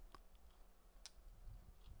adults.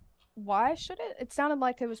 Why should it? It sounded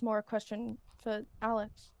like it was more a question for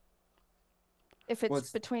Alex. If it's Well,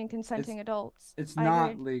 between consenting adults. It's I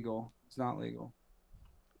not agree. legal. It's not legal.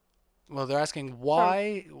 Well, they're asking So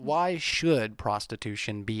why should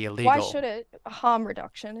prostitution be illegal? why should it? Harm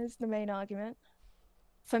reduction is the main argument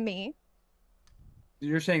for me.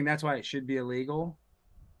 You're saying that's why it should be illegal,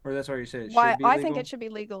 or that's why you say it Why should be I legal? think it should be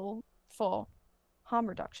legal for harm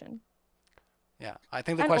reduction. Yeah, I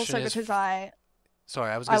think the And question also is. because I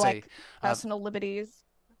Sorry, I was I gonna say. like personal liberties.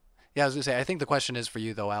 Yeah, I was gonna say. I think the question is for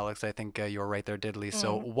you though, Alex. I think you were right there, Diddley.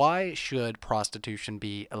 So Mm. why should prostitution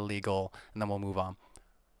be illegal? And then we'll move on.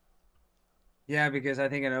 Yeah, because I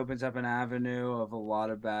think it opens up an avenue of a lot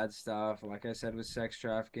of bad stuff. Like I said, with sex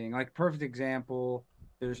trafficking, like perfect example,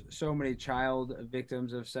 there's so many child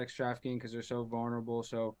victims of sex trafficking because they're so vulnerable.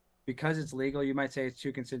 So because it's legal, you might say it's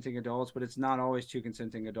two consenting adults, but it's not always two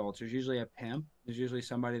consenting adults. There's usually a pimp. There's usually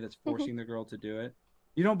somebody that's forcing the girl to do it.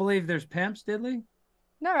 You don't believe there's pimps, Diddley?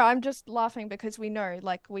 No, I'm just laughing because we know,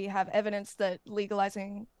 like, we have evidence that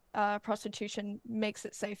legalizing prostitution makes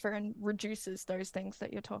it safer and reduces those things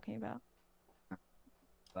that you're talking about.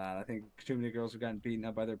 I think too many girls have gotten beaten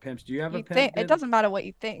up by their pimps. Do you have a You pimp, think it Diddley? doesn't matter what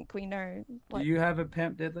you think, we know. Do Like, you have a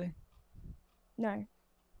pimp, Diddley? no.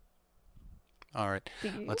 All right, Do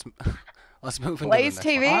you? let's move into Blaze the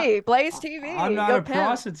next one. TV, Blaze TV. I'm not You're a pimp.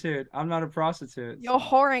 prostitute. I'm not a prostitute. You're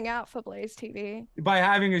whoring out for Blaze TV. By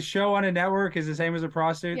having a show on a network is the same as a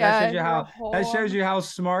prostitute. Yeah, That shows you you're how a whore. that shows you how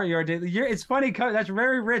smart you are. It's funny. That's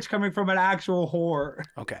very rich coming from an actual whore.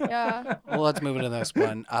 Okay. Yeah. Well, let's move into the next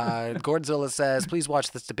one. Gordzilla says, please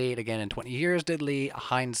watch this debate again in 20 years, Diddley,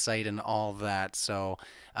 hindsight and all that. So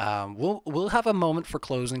we'll have a moment for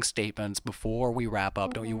closing statements before we wrap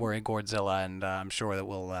up. Don't you worry, Gordzilla, and I'm sure that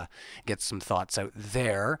we'll get some thoughts out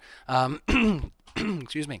there.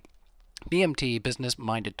 Excuse me. BMT, business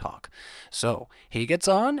minded talk. So he gets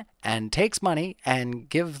on and takes money and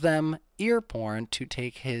give them ear porn to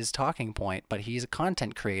take his talking point, but he's a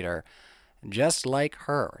content creator just like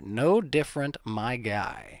her. No different, my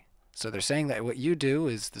guy. So they're saying that what you do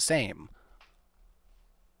is the same.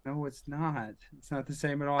 No, it's not. It's not the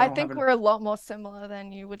same at all. I think we're a lot more similar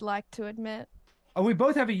than you would like to admit. Oh, we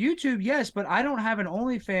both have a YouTube, yes, but I don't have an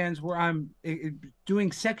OnlyFans where I'm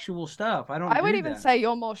doing sexual stuff. I would do even that. say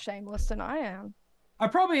you're more shameless than I am. I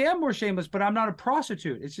probably am more shameless, but I'm not a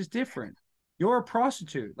prostitute. It's just different. You're a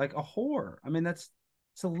prostitute, like a whore. I mean, it's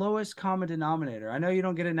the lowest common denominator. I know you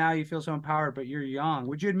don't get it now. You feel so empowered, but you're young.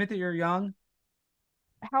 Would you admit that you're young?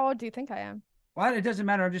 How old do you think I am? Well, it doesn't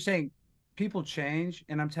matter. I'm just saying people change.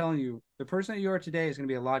 And I'm telling you, the person that you are today is going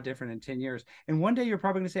to be a lot different in 10 years. And one day you're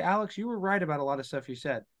probably going to say, Alex, you were right about a lot of stuff you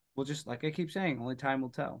said. Well, just like I keep saying, only time will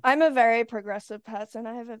tell. I'm a very progressive person.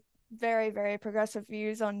 I have a very, very progressive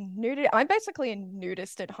views on nudity. I'm basically a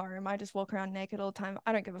nudist at home. I just walk around naked all the time.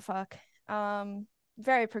 I don't give a fuck.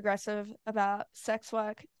 Very progressive about sex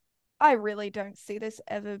work. I really don't see this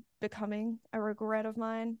ever becoming a regret of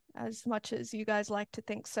mine as much as you guys like to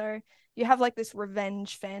think so. You have like this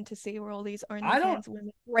revenge fantasy where all these I don't. OnlyFans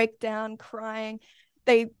women break down crying.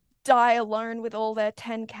 They die alone with all their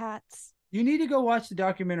 10 cats. You need to go watch the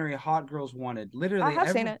documentary Hot Girls Wanted. I Literally have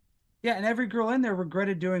seen it. yeah, and every girl in there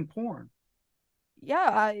regretted doing porn. Yeah,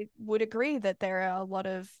 I would agree that there are a lot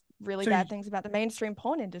of really bad things about the mainstream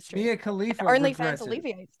porn industry. Mia Khalifa OnlyFans regrets it.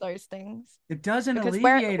 alleviates those things It doesn't because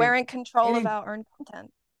alleviate we're it. in control of our own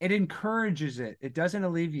content. It encourages it. It doesn't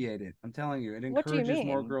alleviate it. I'm telling you, it What do you encourages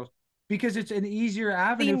more mean? girls because it's an easier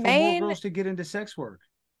avenue for more girls to get into sex work.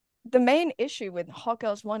 The main issue with Hot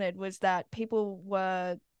Girls Wanted was that people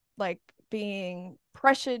were like being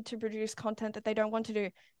pressured to produce content that they don't want to do.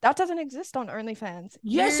 That doesn't exist on OnlyFans.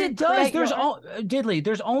 Yes, You it does. create There's your own- Diddley.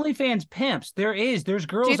 There's OnlyFans pimps. There's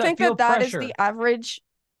girls Do you that think feel that is pressure. the average?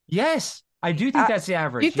 Yes, I do think that's the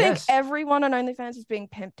average. You think Yes. everyone on OnlyFans is being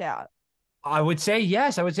pimped out? I would say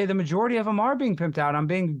yes. I would say the majority of them are being pimped out. I'm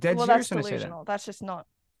being dead Well, serious that's when I say that. delusional. That's just not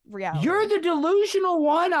reality. You're the delusional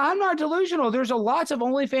one. I'm not delusional. There's a lots of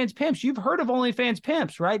OnlyFans pimps. You've heard of OnlyFans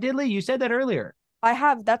pimps, right, Diddley? You said that earlier. I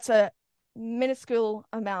have. That's a minuscule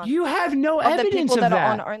amount. You have no of the evidence people of that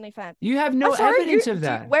that. are on OnlyFans. You have no evidence of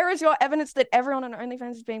that. Where is your evidence that everyone on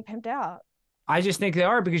OnlyFans is being pimped out? I just think they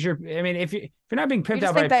are because you're. I mean, if you're not being pimped You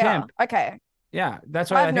out just by a think they pimp, are. Okay. yeah,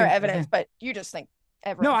 that's I why have I no think, evidence, but you just think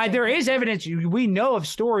everyone. No, there is evidence. We know of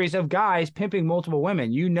stories of guys pimping multiple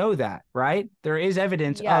women. You know that, right? There is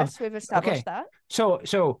evidence. Yes, we've established that.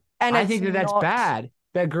 So And I think that's bad.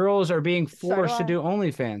 That girls are being forced to do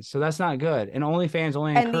OnlyFans, so that's not good. And OnlyFans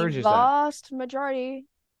only encourages that. And the that. vast majority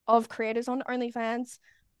of creators on OnlyFans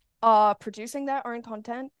are producing their own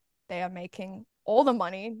content. They are making all the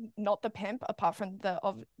money, not the pimp, apart from the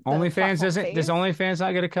OnlyFans doesn't. fees. Does OnlyFans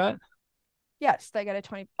not get a cut? Yes, they get a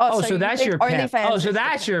 20. So that's your pimp. So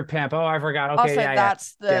that's your pimp. Oh, I forgot. Okay,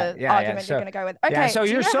 that's the argument you're going to go with. Okay, so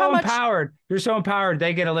you're so empowered. You're so empowered.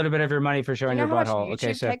 They get a little bit of your money for showing your butthole.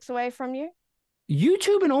 Okay, so takes away from you.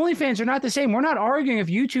 YouTube and OnlyFans are not the same. We're not arguing if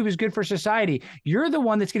YouTube is good for society. You're the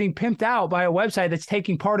one that's getting pimped out by a website that's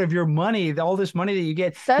taking part of your money, all this money that you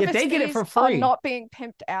get. Yet they get it for free. Are not being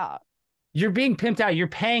pimped out. You're being pimped out. You're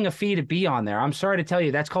paying a fee to be on there. I'm sorry to tell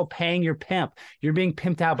you, that's called paying your pimp. You're being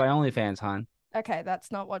pimped out by OnlyFans, hon. Okay,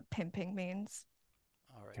 that's not what pimping means.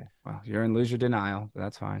 All right. Okay. Well, you're in loser denial.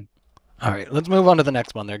 That's fine. All right, let's move on to the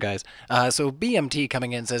next one there, guys. So BMT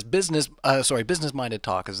coming in says business-minded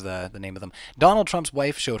talk is the name of them. Donald Trump's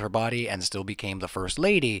wife showed her body and still became the first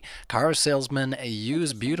lady. Car salesmen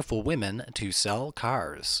use beautiful women to sell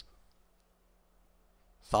cars.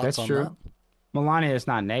 Thoughts on that? Melania is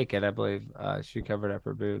not naked. I believe she covered up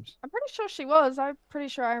her boobs. I'm pretty sure she was. I'm pretty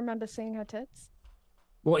sure I remember seeing her tits.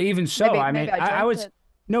 Well, even so, maybe I would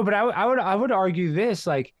no, but I would argue this,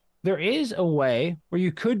 like, there is a way where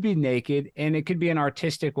you could be naked and it could be an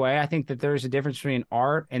artistic way. I think that there's a difference between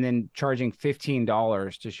art and then charging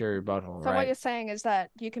 $15 to show your butthole. So what you're saying is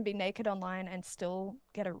that you can be naked online and still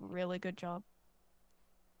get a really good job.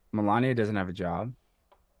 Melania doesn't have a job.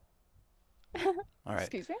 All right.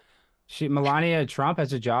 Excuse me? Melania Trump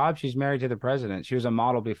has a job. She's married to the president. She was a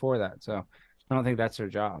model before that. So I don't think that's her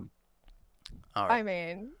job. All right. I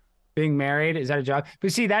mean, being married, is that a job?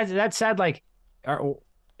 But see, that's sad. Like,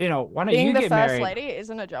 you know, why don't you get married? Being the first lady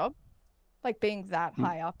isn't a job. Like being that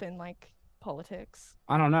high up in like politics.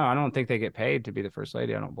 I don't know. I don't think they get paid to be the first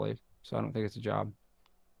lady. I don't believe. So I don't think it's a job.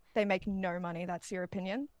 They make no money. That's your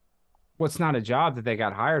opinion? Well, it's not a job that they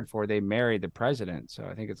got hired for. They married the president. So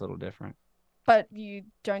I think it's a little different. But you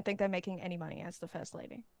don't think they're making any money as the first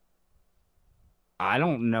lady? I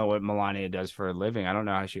don't know what Melania does for a living. I don't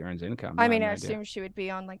know how she earns income. I mean, I assume she would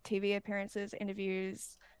be on like TV appearances,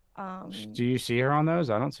 interviews. Do you see her on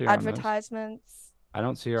those? I don't see her advertisements. On those. I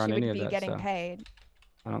don't see her on any of that. She would be getting paid.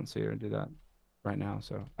 I don't see her do that right now.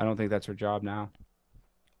 So I don't think that's her job now.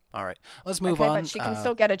 All right, let's move on. But she can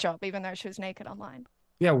still get a job even though she was naked online.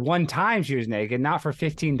 Yeah, one time she was naked, not for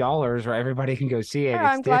 $15 where everybody can go see it.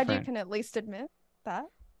 Yeah, I'm glad you can at least admit that.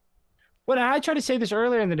 Well, I tried to say this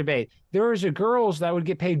earlier in the debate. There was girls that would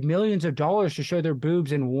get paid millions of dollars to show their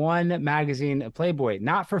boobs in one magazine, Playboy,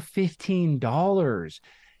 not for $15,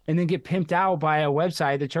 and then get pimped out by a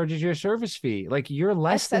website that charges you a service fee. Like, you're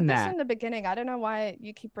less than that. I said this in the beginning. I don't know why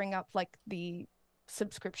you keep bringing up like the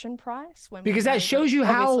subscription price because that shows you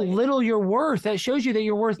how little you're worth. That shows you that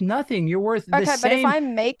you're worth nothing. You're worth the same. But if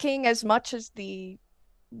I'm making as much as the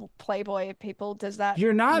Playboy people, does that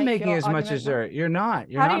you're not making as much as they're you're not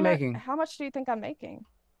making. How much do you think I'm making?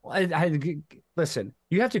 Well, listen,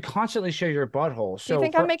 you have to constantly show your butthole. So do you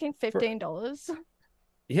think I'm making $15?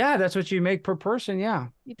 Yeah, that's what you make per person. Yeah.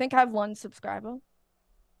 You think I have one subscriber?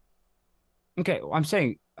 Okay, well, I'm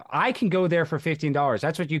saying I can go there for $15.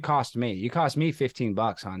 That's what you cost me. You cost me $15,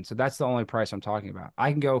 hon. So that's the only price I'm talking about.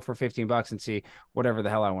 I can go for $15 and see whatever the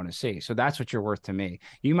hell I want to see. So that's what you're worth to me.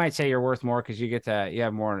 You might say you're worth more because you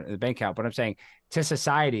have more in the bank account, but I'm saying to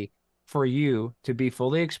society, for you to be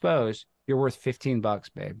fully exposed, you're worth $15,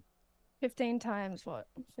 babe. 15 times what?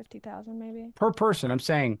 50,000 maybe? Per person. I'm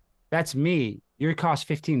saying that's me. You cost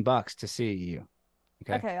 $15 to see you.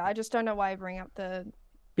 Okay, I just don't know why you bring up the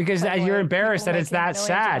because you're embarrassed that it's that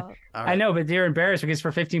sad. Right. I know, but you're embarrassed because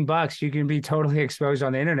for $15 you can be totally exposed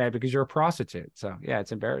on the internet because you're a prostitute. So yeah,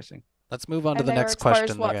 it's embarrassing. Let's move on to the next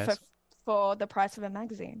question, guys. For the price of a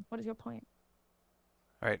magazine. What is your point?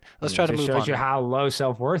 All right, let's try to move on. It shows you how low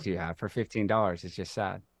self-worth you have for $15. It's just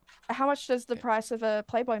sad. How much does the price of a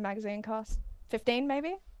Playboy magazine cost? 15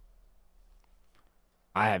 maybe?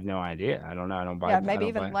 I have no idea. I don't know. I don't buy. Yeah, maybe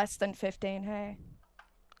even less than 15. Hey.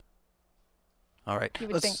 All right. You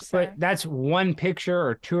would think so. But that's one picture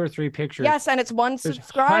or two or three pictures. Yes, and it's one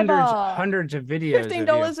subscriber. Hundreds of videos.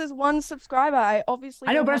 $15 is one subscriber. I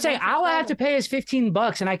know, but I'm saying all I have to pay is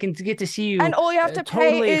 $15 and I can get to see you. And all you have to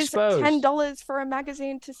pay is exposed. $10 for a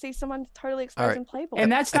magazine to see someone totally exposed in Playboy.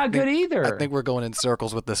 And that's not good either. I think we're going in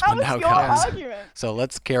circles with this one now, guys. Argument. So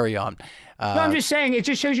let's carry on. No, I'm just saying it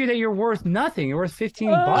just shows you that you're worth nothing. You're worth $15.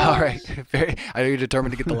 All right. I know you're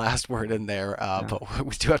determined to get the last word in there, but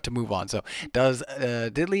we do have to move on. So does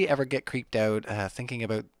Diddley ever get creeped out thinking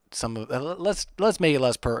about some of let's make it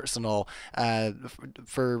less personal let's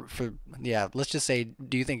just say,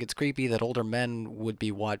 do you think it's creepy that older men would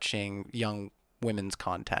be watching young women's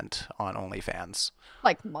content on OnlyFans?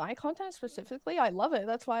 Like my content specifically? I love it.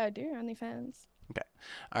 That's why I do OnlyFans. Okay.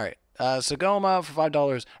 All right. Sagoma for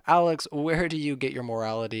 $5. Alex, where do you get your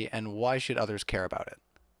morality and why should others care about it?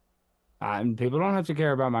 People don't have to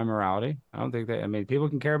care about my morality. I don't think that. I mean, people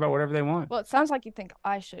can care about whatever they want. Well, it sounds like you think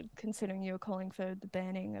I should, considering you were calling for the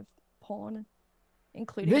banning of porn,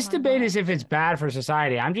 including. This debate is if it's bad for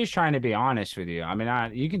society. I'm just trying to be honest with you. I mean,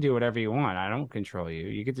 you can do whatever you want. I don't control you.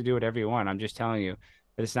 You get to do whatever you want. I'm just telling you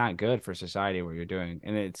that it's not good for society what you're doing,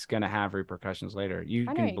 and it's going to have repercussions later. You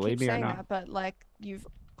can believe me or not. That, but like you've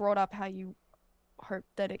brought up how you hope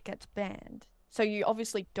that it gets banned, so you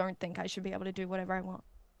obviously don't think I should be able to do whatever I want.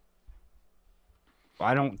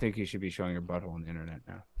 I don't think you should be showing your butthole on the internet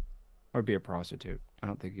now, or be a prostitute.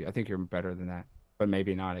 I think you're better than that, but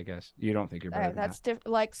maybe not. I guess you don't think you're better. That's different.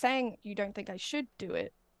 Like saying you don't think I should do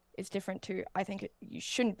it is different to I think you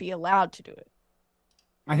shouldn't be allowed to do it.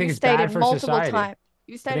 I think it's bad for society.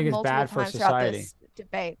 You stated multiple times throughout this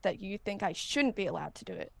debate that you think I shouldn't be allowed to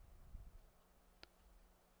do it.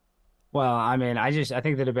 Well, I mean, I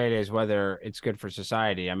think the debate is whether it's good for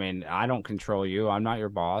society. I mean, I don't control you. I'm not your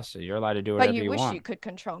boss. So you're allowed to do whatever you want. But you wish you could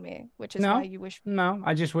control me, which is why you wish. No,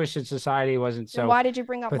 I just wish that society wasn't so. Then why did you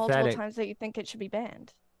bring up pathetic. multiple times that you think it should be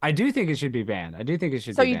banned? I do think it should be banned. I do think it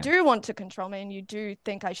should be banned. So you do want to control me, and you do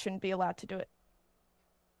think I shouldn't be allowed to do it.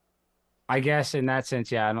 I guess in that sense,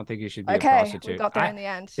 yeah, I don't think you should be a prostitute. We got there in the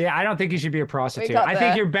end. Yeah, I don't think you should be a prostitute. I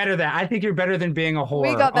think you're better than being a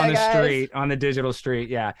whore on the street, on the digital street.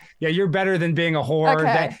 Yeah. Yeah, you're better than being a whore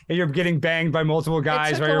that you're getting banged by multiple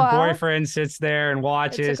guys while your boyfriend sits there and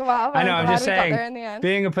watches. It took a while, I know, I'm just saying,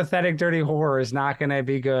 being a pathetic, dirty whore is not going to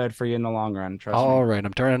be good for you in the long run. Trust me. All right,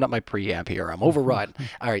 I'm turning up my preamp here. I'm overrun.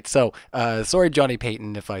 All right, so sorry, Johnny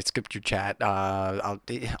Payton, if I skipped your chat. I'll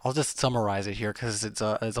just summarize it here because it's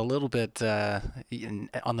a little bit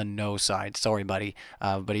on the no side. Sorry, buddy.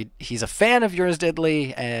 But he's a fan of yours,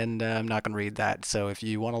 Diddley, and I'm not going to read that. So if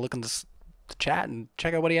you want to look in the chat and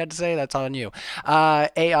check out what he had to say, that's on you.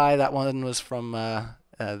 AI, that one was from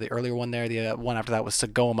the earlier one there. The one after that was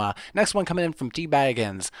Sagoma. Next one coming in from T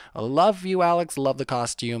Baggins. Love you, Alex. Love the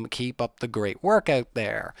costume. Keep up the great work out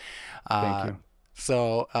there. Thank you.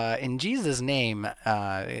 So, in Jesus' name,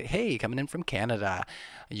 hey, coming in from Canada,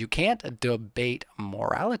 you can't debate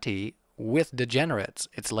morality with degenerates.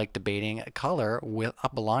 It's like debating color with a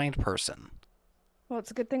blind person. Well,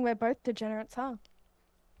 it's a good thing we're both degenerates, huh?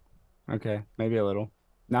 Okay, maybe a little.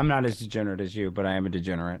 I'm not as degenerate as you, but I am a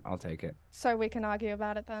degenerate. I'll take it. So we can argue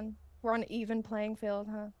about it then. We're on an even playing field,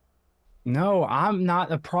 huh? No, I'm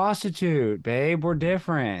not a prostitute, babe. We're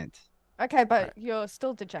different. Okay, but you're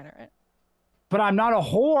still degenerate. But I'm not a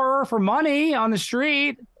whore for money on the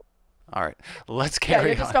street. All right, let's carry on.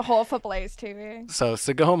 You're just a whore for Blaze TV. So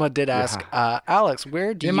Sagoma did ask, Alex,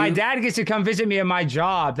 where do you... My dad gets to come visit me at my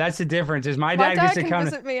job. That's the difference. Is my dad gets to come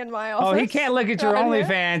visit me in my office. Oh, he can't look at your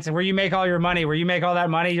OnlyFans where you make all your money, where you make all that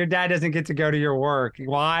money. Your dad doesn't get to go to your work.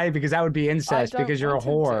 Why? Because that would be incest because you're a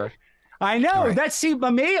whore. I know. All right. That's see,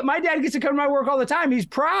 but my dad gets to come to my work all the time. He's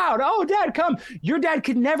proud. Oh, Dad, come. Your dad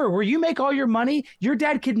could never, where you make all your money, your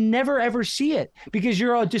dad could never ever see it because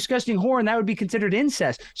you're a disgusting whore and that would be considered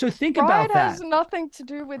incest. So think about Pride that. has nothing to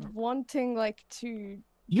do with wanting like to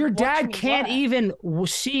Your watch dad me can't work. even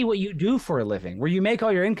see what you do for a living, where you make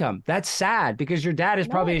all your income. That's sad because your dad is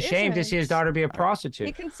No, probably it ashamed to see his isn't. daughter be a He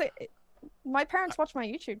prostitute. can say, my parents watch my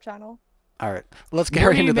YouTube channel. All right. Let's Where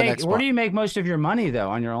carry do you into the make next where one. do you make most of your money though?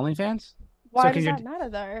 On your OnlyFans? Why can does your- that matter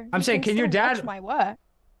though? I'm You saying, can your still watch dad- my work?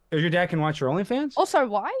 Or your dad can watch your OnlyFans? Also,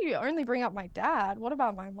 why you only bring up my dad? What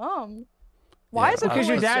about my mom? Why Yeah, is it Because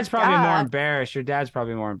your always dad's just probably more dad? embarrassed. Your dad's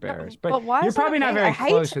probably more embarrassed. But why you're is that probably not okay? very I hate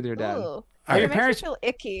close with your dad. ugh. Are your It makes parents? me feel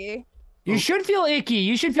icky. You should feel icky.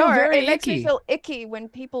 You should feel No, very it makes me icky. feel icky when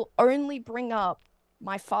people only bring up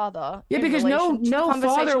my father. Yeah, in because no relation to the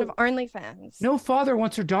conversation father of OnlyFans. no father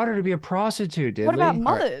wants their daughter to be a prostitute, did What about Lee?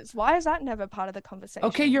 mothers? Why is that never part of the conversation?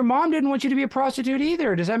 Okay, your mom didn't want you to be a prostitute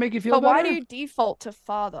either. Does that make you feel But better? why do you default to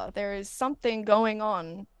father? There is something going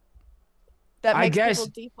on that I makes guess-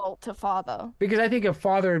 people default to father. Because I think a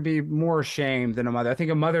father would be more ashamed than a mother. I think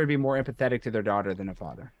a mother would be more empathetic to their daughter than a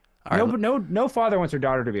father. All right. No father wants their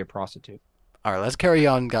daughter to be a prostitute. All right, let's carry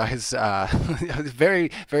on, guys.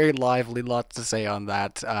 Very, very lively. Lots to say on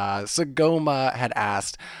that. Sagoma had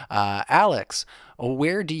asked, Alex,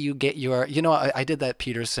 where do you get your... You know, I did that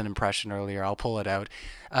Peterson impression earlier. I'll pull it out.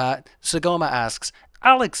 Sagoma asks,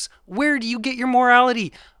 Alex, where do you get your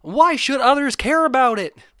morality? Why should others care about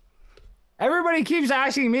it? Everybody keeps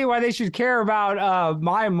asking me why they should care about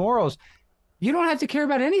my morals. You don't have to care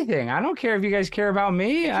about anything. I don't care if you guys care about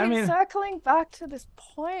me. I Keep mean, circling back to this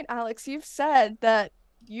point, Alex. You've said that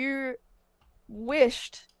you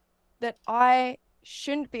wished that I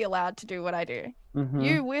shouldn't be allowed to do what I do. mhm.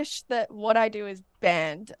 You wish that what I do is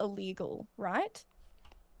banned, illegal, right?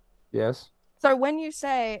 Yes. So when you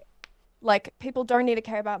say, like, people don't need to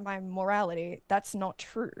care about my morality, that's not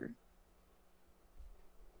true.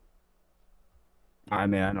 I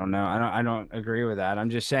mean, I don't know. I don't agree with that. I'm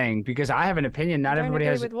just saying because I have an opinion. Not You don't everybody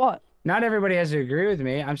agree has. with what? Not everybody has to agree with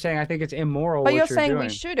me. I'm saying I think it's immoral But what you're you're saying doing. we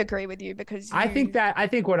should agree with you because I think you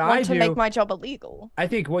what I want to do. make my job illegal. I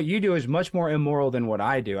think what you do is much more immoral than what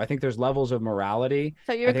I do. I think there's levels of morality.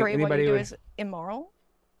 So you I think agree what anybody you do would- is immoral?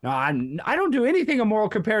 No, I don't do anything immoral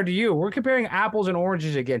compared to you. We're comparing apples and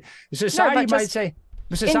oranges again. Society might just say.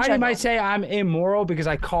 Society might general. say I'm immoral because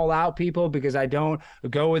I call out people, because I don't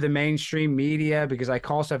go with the mainstream media, because I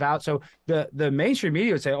call stuff out. So the mainstream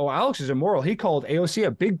media would say, "Oh, Alex is immoral. He called AOC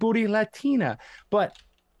a big booty Latina." But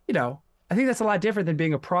you know, I think that's a lot different than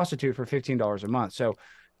being a prostitute for $15 a month. So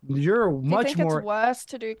you're Do you much think more. it's worse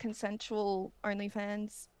to do consensual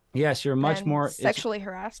OnlyFans Yes, you're much than more. sexually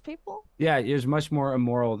harass people? Yeah, it's much more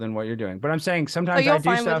immoral than what you're doing. But I'm saying So sometimes you're I do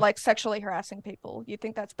fine stuff. with like sexually harassing people? You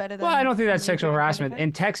think that's better than? Well, I don't think that's me sexual doing harassment. OnlyFans?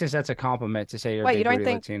 In Texas, that's a compliment to say you're a Wait, big you don't booty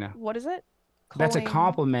think? Latina. What is it? That's a Calling-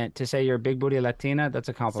 compliment to say you're a big booty Latina. That's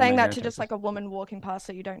a compliment. Saying here that in to just Texas. like a woman walking past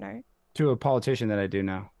that you don't know. To a politician that I do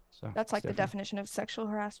know. So That's it's like the different. definition of sexual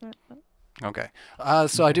harassment. Okay.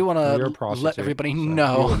 So I do want Well, you're a to prostitute, let everybody so you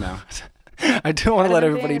know. would know. I do want to let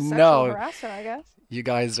Better than being everybody a sexual know harasser, I guess. you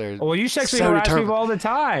guys are Well, you sexually so harass determined. people all the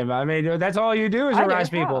time. I mean, that's all you do is I do, harass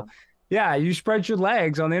people. how? Yeah, you spread your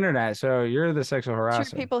legs on the internet, so you're the sexual Two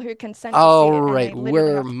harasser. people who consent to see All it and they right, literally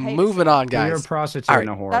we're have to pay to moving see it. on, So you're a guys. prostitute All and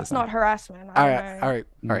a whore. That's then. not harassment. All I don't right, know. all right,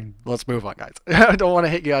 all right. Mm. Let's move on, guys. I don't want to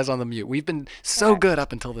hit you guys on the mute. We've been so Okay. good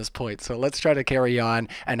up until this point, so let's try to carry on.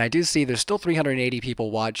 And I do see there's still 380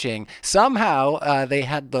 people watching. Somehow they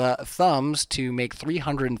had the thumbs to make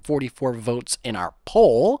 344 votes in our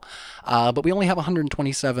poll, but we only have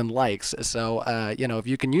 127 likes. So you know, if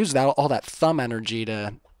you can use that all that thumb energy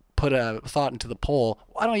to put a thought into the poll,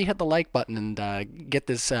 why don't you hit the like button and get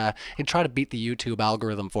this and try to beat the YouTube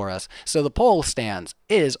algorithm for us. So the poll stands: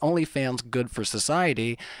 is OnlyFans good for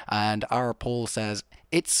society? And our poll says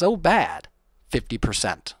it's so bad.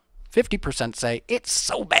 50%. 50% say it's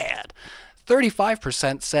so bad.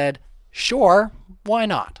 35% said sure, why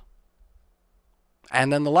not?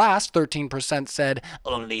 And then the last 13% said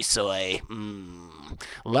only soy.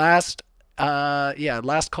 Last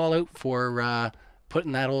call out for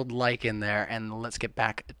putting that old like in there. And let's get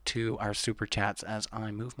back to our super chats as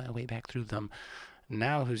I move my way back through them.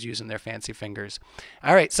 Now who's using their fancy fingers?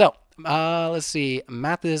 All right, so let's see.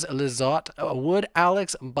 Mathis Lizot. Would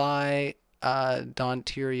Alex buy Don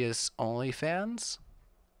Tirius OnlyFans?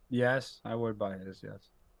 Yes, I would buy his. Yes.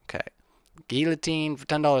 Okay. Guillotine for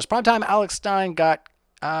 $10. Primetime Alex Stein got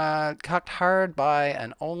cucked hard by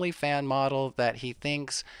an OnlyFan model that he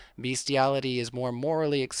thinks bestiality is more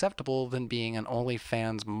morally acceptable than being an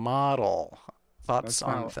OnlyFans model. Thoughts That's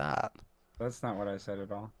on not- that? That's not what I said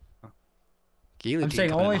at all. Guillotine I'm saying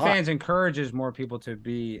coming in hot. OnlyFans encourages more people to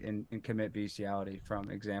be and commit bestiality from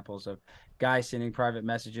examples of guys sending private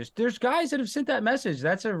messages. There's guys that have sent that message.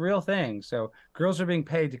 That's a real thing. So girls are being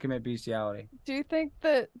paid to commit bestiality. Do you think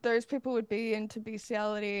that those people would be into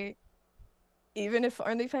bestiality even if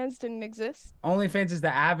OnlyFans didn't exist? OnlyFans is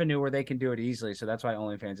the avenue where they can do it easily. So that's why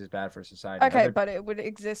OnlyFans is bad for society. Okay, but it would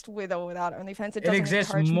exist with or without OnlyFans. It It doesn't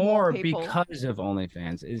exists encourage more more people. because of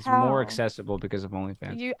OnlyFans. It's more How? accessible because of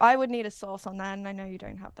OnlyFans. I would need a source on that, and I know you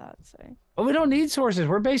don't have that, so. But we don't need sources.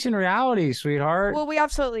 We're based in reality, sweetheart. Well, we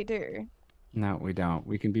absolutely do. No, we don't.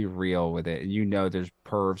 We can be real with it. You know, there's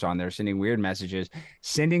pervs on there sending weird messages,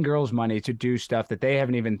 sending girls money to do stuff that they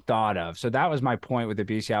haven't even thought of. So that was my point with the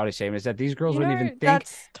bestiality statement, is that these girls wouldn't even think.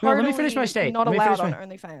 That's totally let me finish my state. not allowed on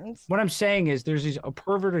OnlyFans. What I'm saying is there's these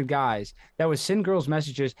perverted guys that would send girls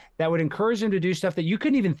messages that would encourage them to do stuff that you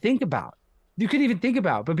couldn't even think about. You couldn't even think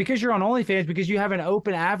about, but because you're on OnlyFans, because you have an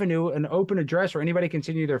open avenue, an open address where anybody can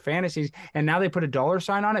continue their fantasies, and now they put a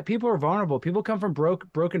 $sign on it. People are vulnerable. People come from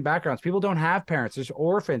broken backgrounds. People don't have parents. There's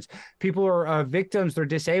orphans. People are victims. They're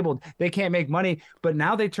disabled. They can't make money. But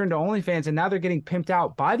now they turn to OnlyFans, and now they're getting pimped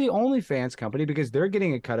out by the OnlyFans company because they're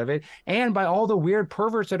getting a cut of it, and by all the weird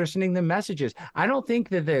perverts that are sending them messages. I don't think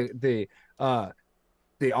that the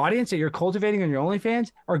audience that you're cultivating on your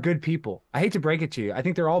OnlyFans are good people. I hate to break it to you. I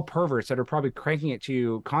think they're all perverts that are probably cranking it to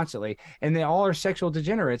you constantly, and they all are sexual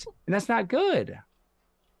degenerates, and that's not good.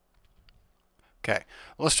 Okay,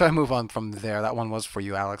 let's try to move on from there. That one was for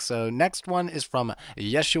you, Alex. So next one is from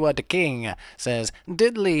Yeshua the King. Says,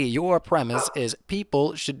 Diddley, your premise is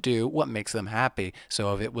people should do what makes them happy.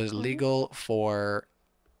 So if it was legal for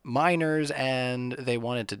minors and they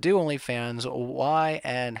wanted to do OnlyFans, why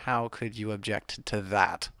and how could you object to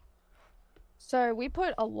that? So we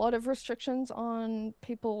put a lot of restrictions on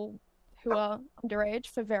people who are underage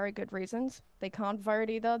for very good reasons. They can't vote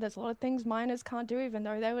either. There's a lot of things minors can't do, even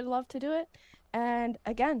though they would love to do it. And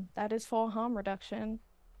again, that is for harm reduction.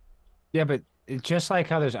 Yeah, but it's just like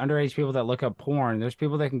how there's underage people that look up porn, there's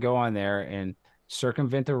people that can go on there and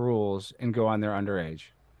circumvent the rules and go on there underage.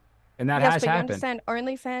 And that has happened. You understand,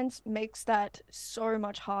 OnlyFans makes that so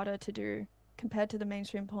much harder to do compared to the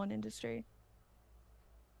mainstream porn industry.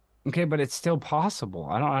 Okay, but it's still possible.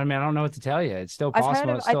 I don't know what to tell you. It's still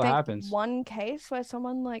possible. It still happens. One case where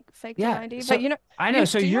someone like faked an ID, but I know.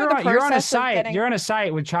 So you're on a site. You're on a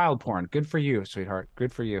site with child porn. Good for you, sweetheart.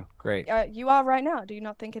 Good for you. Great. You are right now. Do you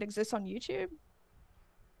not think it exists on YouTube?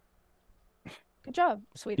 Good job,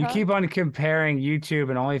 sweetheart. You keep on comparing YouTube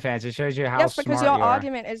and OnlyFans. It shows you how yes, smart because you your are.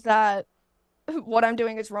 argument is that what I'm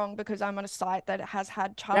doing is wrong because I'm on a site that has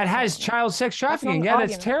had child sex trafficking. Yeah,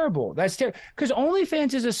 that's terrible. That's terrible. Because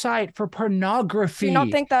OnlyFans is a site for pornography. Do you not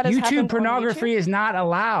think that has YouTube pornography is not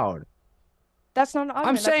allowed? That's not an argument.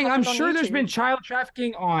 I'm saying I'm sure there's been child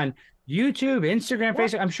trafficking on YouTube, Instagram,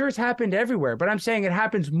 Facebook. I'm sure it's happened everywhere, but I'm saying it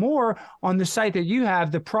happens more on the site that you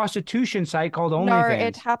have, the prostitution site called OnlyFans. No,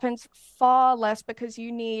 it happens far less because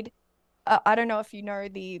you need I don't know if you know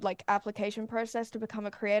the application process to become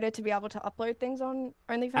a creator to be able to upload things on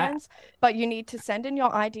OnlyFans, but you need to send in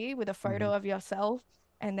your ID with a photo of yourself,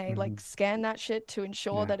 and they scan that shit to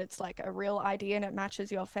ensure that it's like a real ID and it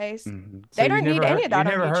matches your face. So they don't need any of that.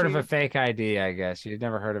 You've never heard of a fake ID, I guess. You've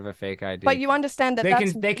never heard of a fake ID. But you understand that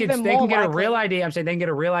they can get a real ID. I'm saying they can get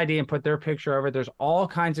a real ID and put their picture over it. There's all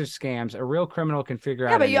kinds of scams. A real criminal can figure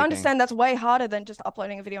out. Yeah, but you understand that's way harder than just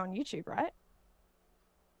uploading a video on YouTube, right?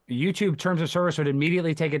 YouTube terms of service would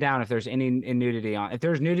immediately take it down if there's any nudity on. If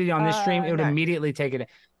there's nudity on this stream, it would immediately take it.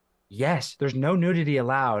 Yes, there's no nudity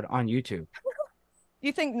allowed on YouTube.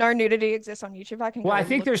 You think no nudity exists on YouTube? I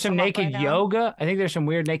think there's some naked yoga. I think there's some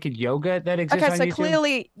weird naked yoga that exists on YouTube. Okay, so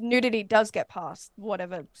clearly nudity does get past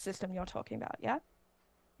whatever system you're talking about, yeah?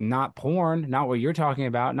 Not porn, not what you're talking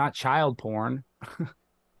about, not child porn.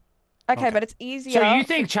 Okay, but it's easier. So you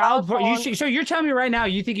think child porn? So you're telling me right now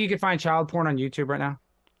you think you could find child porn on YouTube right now?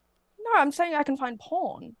 No, I'm saying I can find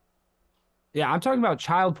porn. Yeah, I'm talking about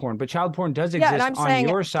child porn, but child porn does exist on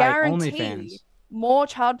your site, OnlyFans. More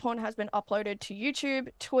child porn has been uploaded to YouTube,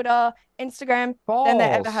 Twitter, Instagram than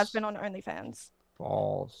there ever has been on OnlyFans.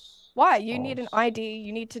 False. Why? You need an ID.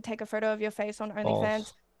 You need to take a photo of your face on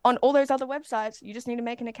OnlyFans. On all those other websites, you just need to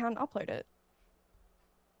make an account and upload it.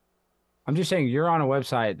 I'm just saying you're on a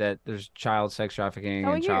website that there's child sex trafficking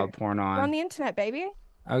and child porn on. You're on the internet, baby.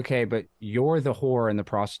 Okay, but you're the whore and the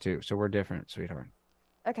prostitute, so we're different, sweetheart.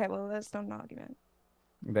 Okay, well, that's not an argument.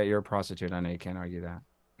 That you're a prostitute. I know you can't argue that.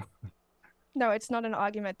 No, it's not an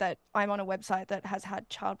argument that I'm on a website that has had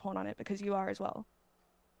child porn on it because you are as well.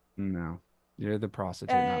 No, you're the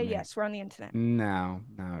prostitute. Not me. Yes, we're on the internet. No,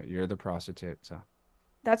 you're the prostitute. So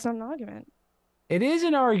that's not an argument. It is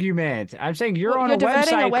an argument. I'm saying you're Well, on you're a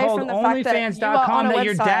diverting website away called from the fact that you are on OnlyFans.com a that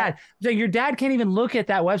your website. dad, I'm saying your dad can't even look at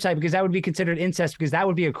that website because that would be considered incest because that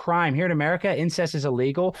would be a crime. Here in America, incest is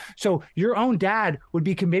illegal. So your own dad would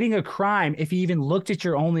be committing a crime if he even looked at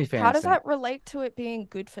your How OnlyFans does thing. that relate to it being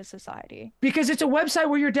good for society? Because it's a website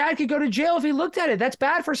where your dad could go to jail if he looked at it. That's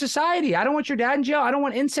bad for society. I don't want your dad in jail. I don't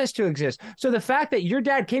want incest to exist. So the fact that your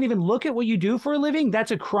dad can't even look at what you do for a living, that's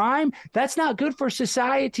a crime. That's not good for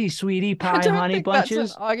society, sweetie I pie, don't honey think that's an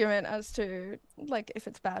bunches. argument as to like if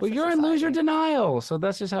it's bad Well, for you're in loser society. denial. So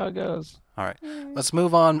that's just how it goes. All right, Mm. let's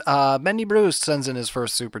move on. Bendy Bruce sends in his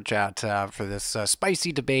first super chat for this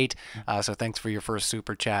spicy debate. So thanks for your first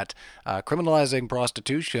super chat. Criminalizing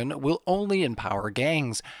prostitution will only empower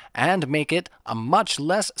gangs and make it a much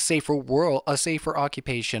less safer world, a safer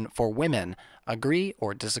occupation for women. Agree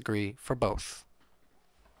or disagree for both?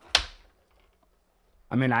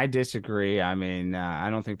 I mean, I disagree. I mean, I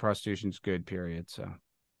don't think prostitution's good, period. So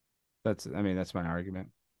I mean, that's my argument.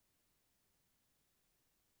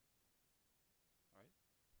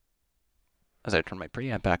 As I turn my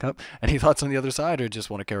preamp back up, any thoughts on the other side, or just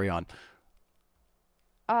want to carry on?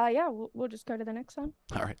 Yeah, we'll just go to the next one.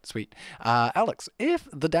 All right, sweet. Alex, if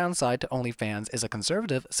the downside to OnlyFans is a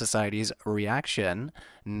conservative society's reaction,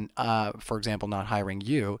 for example, not hiring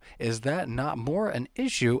you, is that not more an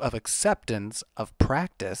issue of acceptance of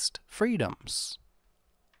practiced freedoms?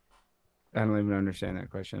 I don't even understand that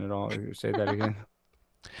question at all. Say that again.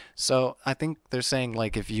 So I think they're saying,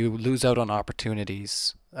 like, if you lose out on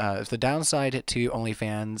opportunities, if the downside to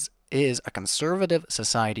OnlyFans is a conservative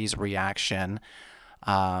society's reaction,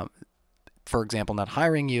 uh, for example, not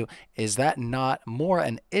hiring you, is that not more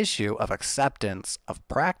an issue of acceptance of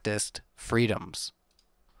practiced freedoms?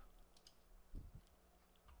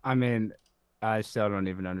 I mean, I still don't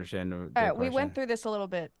even understand the We went question. through this a little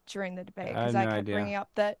bit during the debate I because have I no kept idea. bringing up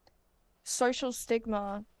that social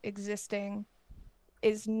stigma existing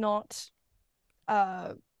is not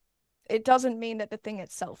it doesn't mean that the thing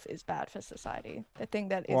itself is bad for society. The thing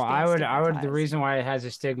that Well, is being the stigmatized. reason why it has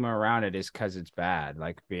a stigma around it is because it's bad.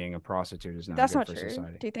 Like being a prostitute is not That's good not for true.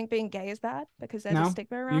 society. Do you think being gay is bad because there's a No,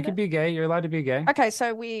 stigma you around could it? be gay. You're allowed to be gay. Okay,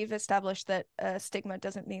 so we've established that stigma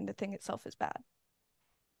doesn't mean the thing itself is bad.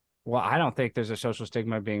 Well, I don't think there's a social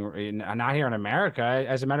stigma being not here in America.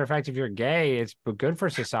 As a matter of fact, if you're gay, it's good for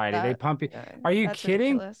society. They That pump you. Are you that's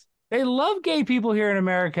kidding? ridiculous. They love gay people here in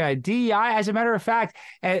America. DEI, as a matter of fact,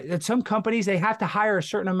 at some companies, they have to hire a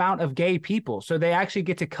certain amount of gay people. So they actually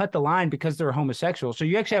get to cut the line because they're homosexual. So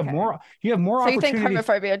you actually have Okay. more So you think opportunity.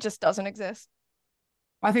 homophobia just doesn't exist?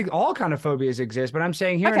 I think all kind of phobias exist, but I'm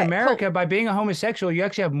saying here in Okay, cool. America, by being a homosexual, you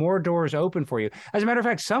actually have more doors open for you. As a matter of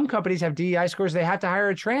fact, some companies have DEI scores. They have to hire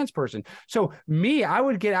a trans person. So me, I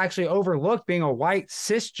would get actually overlooked being a white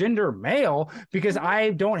cisgender male because Mhm.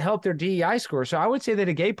 I don't help their DEI score. So I would say that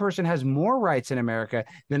a gay person has more rights in America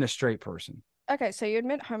than a straight person. Okay, so you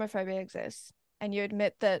admit homophobia exists, and you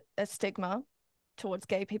admit that a stigma towards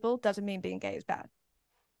gay people doesn't mean being gay is bad.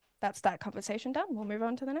 That's that conversation done. We'll move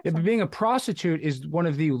on to the Yeah, next but one. being a prostitute is one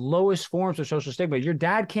of the lowest forms of social stigma. Your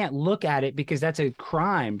dad can't look at it because that's a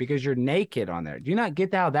crime because you're naked on there. Do you not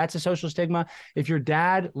get how that's a social stigma? If your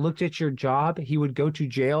dad looked at your job, he would go to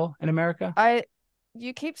jail in America.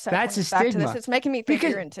 You keep That's a circling back to this. stigma. It's making me think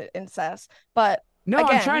Because you're into incest. But no,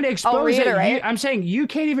 I'm trying again, to I'll expose it. reiterate. I'm saying you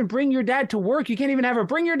can't even bring your dad to work. You can't even have a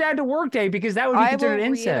bring your dad to work day because that would be I considered will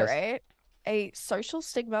incest. reiterate. A social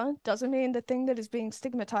stigma doesn't mean the thing that is being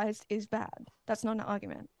stigmatized is bad. That's not an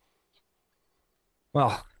argument.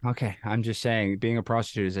 Well, okay. I'm just saying being a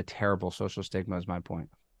prostitute is a terrible social stigma, is my point.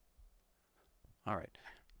 All right,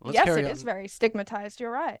 let's Yes, carry it is on. very stigmatized.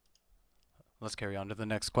 You're right. Let's carry on to the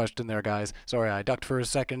next question there, guys. Sorry, I ducked for a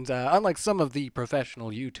second. Unlike some of the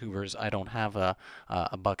professional YouTubers, I don't have a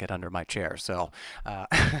bucket under my chair, so I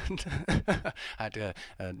had to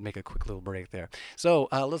make a quick little break there. So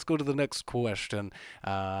let's go to the next question.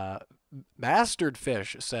 Bastard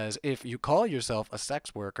Fish says, if you call yourself a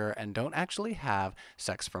sex worker and don't actually have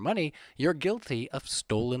sex for money, you're guilty of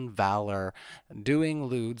stolen valor. Doing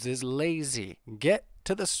lewds is lazy. Get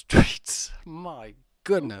to the streets. My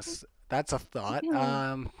goodness. That's a thought. Do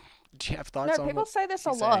you have No, thoughts on people what say this a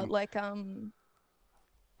he's lot, saying? like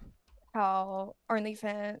how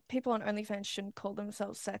OnlyFans people on OnlyFans shouldn't call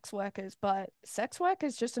themselves sex workers, but sex work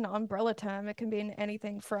is just an umbrella term. It can mean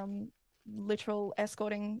anything from literal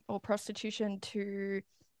escorting or prostitution to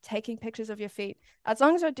taking pictures of your feet. As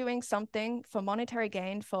long as you're doing something for monetary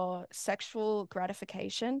gain, for sexual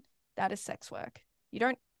gratification, that is sex work. You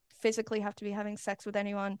don't physically have to be having sex with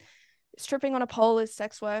anyone. Stripping on a pole is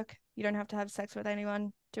sex work. You don't have to have sex with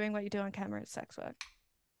anyone. Doing what you do on camera is sex work.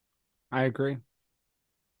 I agree.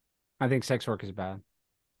 I think sex work is bad.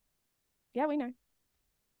 Yeah, we know.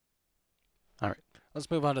 All right, let's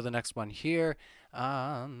move on to the next one here.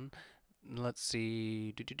 Um, let's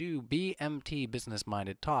see. BMT Business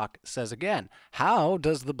Minded Talk says again, how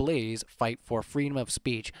does the Blaze fight for freedom of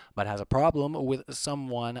speech but has a problem with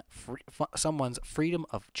someone's freedom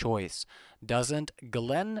of choice? Doesn't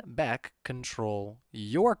Glenn Beck control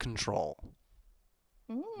your control?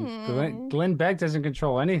 Mm. Glenn Beck doesn't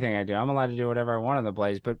control anything I do. I'm allowed to do whatever I want on the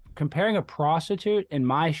Blaze. But comparing a prostitute and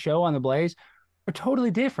my show on the Blaze are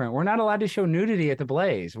totally different. We're not allowed to show nudity at the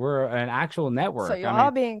Blaze. We're an actual So network. you I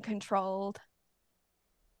are mean, being controlled.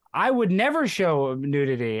 I would never show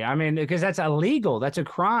nudity. I mean, because that's illegal. That's a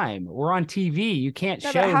crime. We're on TV. You can't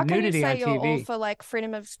No, but show how can you nudity say on you're all TV for like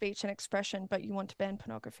freedom of speech and expression, but you want to ban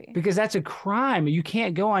pornography? because that's a crime. You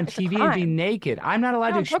can't go on It's a TV and be crime. naked. I'm not allowed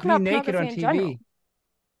No, I'm to talking be about naked pornography on in general. TV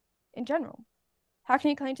In general. How can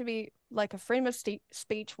you claim to be like a freedom of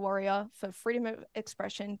speech warrior for freedom of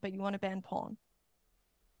expression, but you want to ban porn?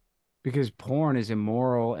 because porn is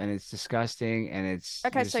immoral and it's disgusting and it's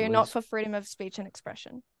Okay, so just you're not for freedom of speech and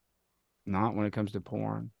expression. not when it comes to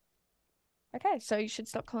porn. Okay, so you should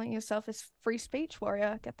stop calling yourself a free speech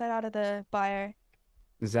warrior. Get that out of the bio.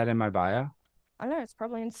 Is that in my bio? I don't know, it's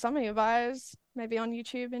probably in some of your bios, maybe on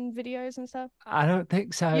YouTube and videos and stuff. I don't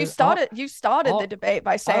think so. You started the All, debate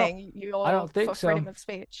by I don't, saying I you're don't for think so. freedom of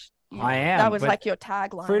speech. I That am, was but like your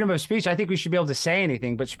tagline. freedom of speech, I think we should be able to say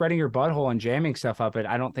anything, but spreading your butthole and jamming stuff up it,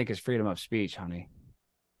 I don't think is freedom of speech, honey.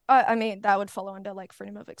 I mean, that would follow under like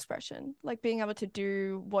freedom of expression, like being able to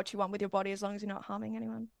do what you want with your body as long as you're not harming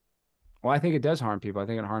anyone. Well, I think it does harm people. I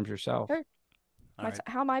think it harms yourself. Sure. All right.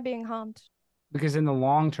 How am I being harmed? Because in the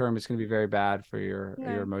long term, it's going to be very bad for your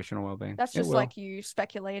No, emotional well-being. that's It just will. like you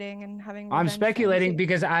speculating and having I'm revenge speculating fantasy.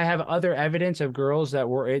 because I have other evidence of girls that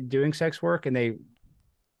were doing sex work and they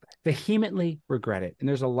vehemently regret it. And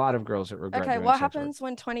there's a lot of girls that regret Okay, doing what sex work. happens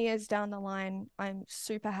when 20 years down the line, I'm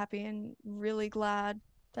super happy and really glad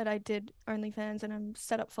that I did OnlyFans and I'm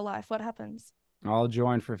set up for life? What happens? I'll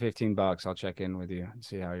join for $15. I'll check in with you and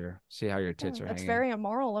see how your tits Oh, are that's hanging. very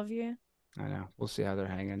immoral of you. I know. We'll see how they're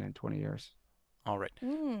hanging in 20 years. All right.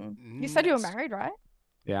 You said you were married, right?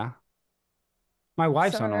 Yeah. My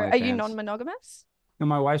wife's So on are you OnlyFans. non-monogamous? No,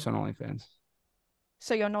 my wife's on OnlyFans.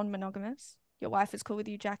 So you're non-monogamous? Your wife is cool with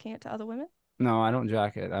you jacking it to other women? No, I don't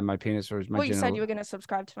jack it. My penis or my Well, you said genitals. you were going to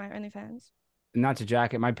subscribe to my OnlyFans. Not to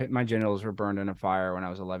jack it. My genitals were burned in a fire when I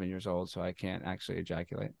was 11 years old, so I can't actually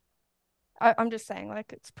ejaculate. I'm just saying,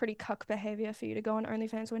 like, it's pretty cuck behavior for you to go on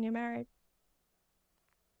OnlyFans when you're married.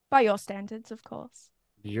 By your standards, of course.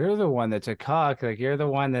 You're the one that's a cuck. Like you're the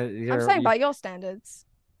one that I'm saying by your standards.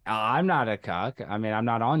 I'm not a cuck. I mean, I'm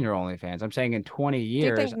not on your OnlyFans. I'm saying in 20 Do you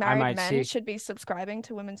years, think I married might men see. should be subscribing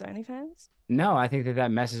to women's OnlyFans? No, I think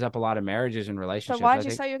that messes up a lot of marriages and So relationships. why'd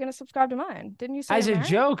you say you're going to subscribe to mine? Didn't you say As you're a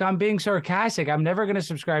married? joke, I'm being sarcastic. I'm never going to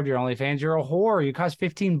subscribe to your OnlyFans. You're a whore. You cost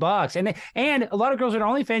 $15, and a lot of girls on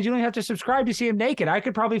OnlyFans, you don't have to subscribe to see them naked. I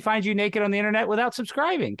could probably find you naked on the internet without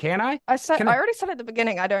subscribing. Can I? I already said at the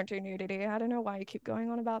beginning I don't do nudity. I don't know why you keep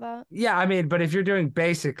going on about that. Yeah, I mean, but if you're doing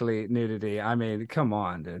basically nudity, I mean, come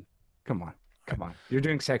on, dude. Come on. Come on. You're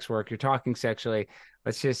doing sex work. You're talking sexually.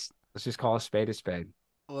 Let's just call a spade a spade.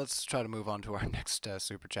 Let's try to move on to our next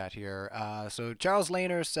super chat here. So Charles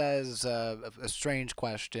Lehner says a strange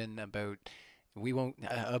question about we won't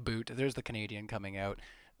a boot. There's the Canadian coming out.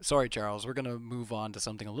 Sorry, Charles. We're gonna move on to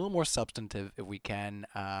something a little more substantive if we can.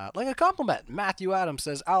 Like a compliment. Matthew Adams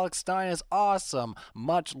says Alex Stein is awesome.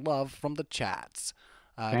 Much love from the chats.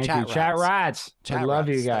 Thank you, chat rats. I love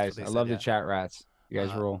you guys. I love the chat rats. You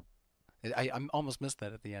guys rule. I almost missed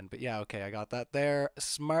that at the end, but yeah, okay, I got that there.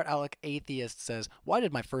 Smart Alec Atheist says, why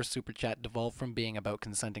did my first super chat devolve from being about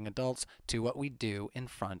consenting adults to what we do in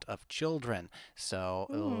front of children? So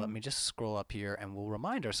let me just scroll up here and we'll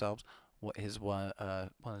remind ourselves what is what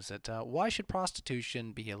is it? Why should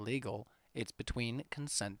prostitution be illegal? It's between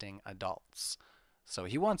consenting adults. So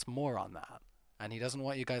he wants more on that, and he doesn't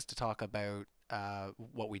want you guys to talk about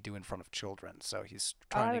what we do in front of children. So he's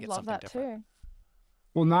trying to get something different. Too.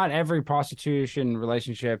 Well, not every prostitution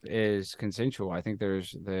relationship is consensual. I think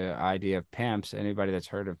there's the idea of pimps, anybody that's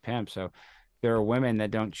heard of pimps. So there are women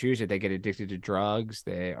that don't choose it. They get addicted to drugs.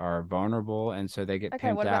 They are vulnerable. And so they get pimped out.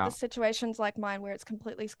 Okay, what about the situations like mine where it's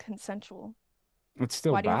completely consensual? It's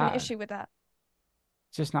still Why bad. do you have an issue with that?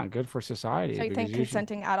 It's just not good for society. So you think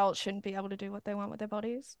consenting adults shouldn't be able to do what they want with their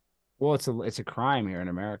bodies? Well, it's a crime here in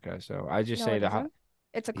America. So I just say that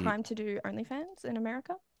it's a crime to do OnlyFans in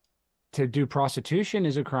America. to do prostitution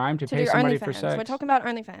is a crime. To To pay do somebody for OnlyFans. We're sex. talking about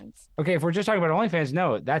OnlyFans. Okay, if we're just talking about OnlyFans,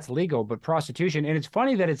 no, that's legal, but prostitution, and it's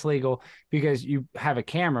funny that it's legal because you have a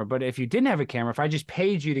camera, but if you didn't have a camera, if I just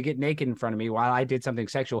paid you to get naked in front of me while I did something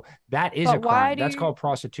sexual, that is a But why crime. do That's you, called let's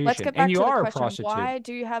prostitution. get And back you to the are a question. prostitute Why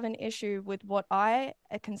do you have an issue with what I,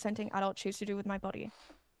 a consenting adult, choose to do with my body?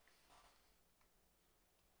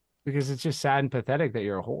 because it's just sad and pathetic that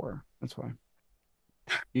you're a whore. That's why.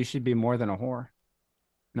 You should be more than a whore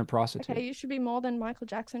and a prostitute. Okay, you should be more than Michael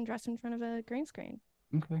Jackson dressed in front of a green screen.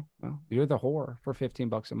 Okay, well, you're the whore for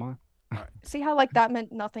 $15 a month. See how like that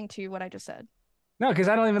meant nothing to you, what I just said? No, because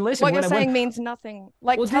I don't even listen. What you're saying means nothing.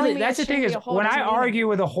 Like Well, telling me that's the thing is, when I argue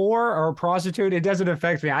with a whore or a prostitute, it doesn't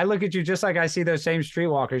affect me. I look at you just like I see those same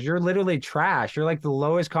streetwalkers. You're literally trash. You're like the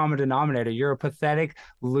lowest common denominator. You're a pathetic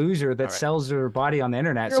loser that sells their body on the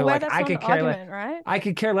internet. You're so aware like that's I not could an care argument, right? I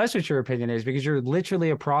could care less what your opinion is because you're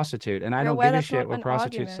literally a prostitute, and I You're don't aware give a that's shit not what an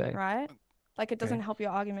prostitutes argument, say. right? Like it doesn't help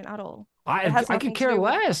your argument at all. It I has I nothing could to care do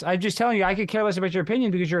with- less. I'm just telling you, I could care less about your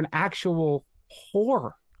opinion because you're an actual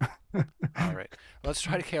whore. All right, let's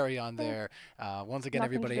try to carry on there. Once again,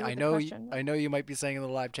 Nothing to everybody, do I with the know, question. I know you might be saying in the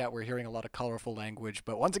live chat we're hearing a lot of colorful language,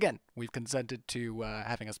 but once again, we've consented to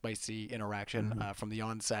having a spicy interaction from the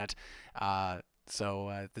onset.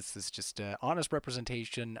 So this is just an honest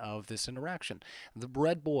representation of this interaction. The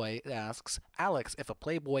Red Boy asks, Alex, if a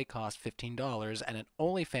Playboy costs $15 and an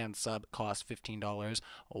OnlyFans sub costs $15,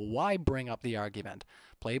 why bring up the argument?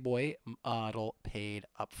 Playboy model paid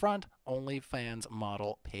up front, OnlyFans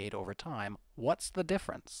model paid over time. What's the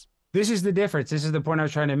difference? This is the difference. This is the point I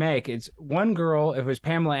was trying to make. It's one girl, it was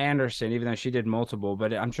Pamela Anderson, even though she did multiple,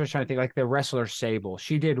 but I'm just trying to think like the wrestler Sable.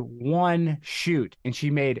 She did one shoot and she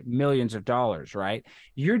made millions of dollars, right?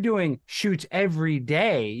 You're doing shoots every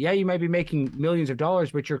day. Yeah, you might be making millions of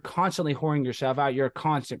dollars, but you're constantly whoring yourself out. You're a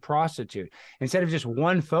constant prostitute. Instead of just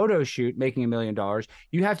one photo shoot making $1 million,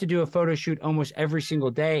 you have to do a photo shoot almost every single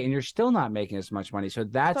day and you're still not making as much money. So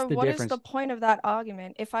that's the difference. So what is the point of that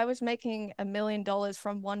argument? If I was making $1 million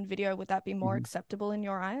from one video, would that be more acceptable in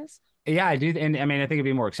your eyes? Yeah, I do. And I mean, I think it'd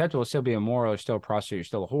be more acceptable. It'd still be immoral, still a prostitute,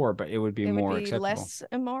 still a whore, but it would be more acceptable. Less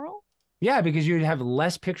immoral? Yeah, because you'd have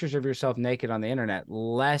less pictures of yourself naked on the internet,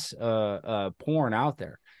 less porn out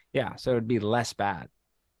there. Yeah, so it'd be less bad.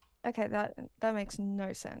 Okay, that makes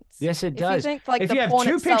no sense. Yes, it does. If you think like if you have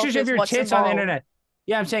two pictures of your tits on the internet,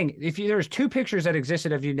 yeah, I'm saying if there's two pictures that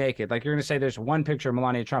existed of you naked, like you're going to say there's one picture of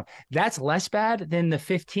Melania Trump, that's less bad than the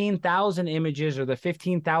 15,000 images or the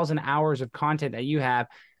 15,000 hours of content that you have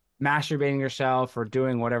masturbating yourself or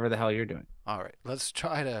doing whatever the hell you're doing. All right, let's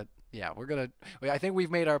try to, I think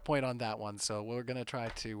we've made our point on that one, so we're going to try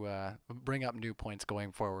to bring up new points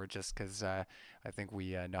going forward just because I think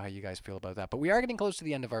we know how you guys feel about that. But we are getting close to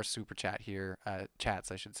the end of our super chat here,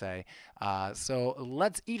 chats, I should say. So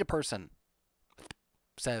let's eat a person.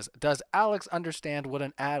 Says, does Alex understand what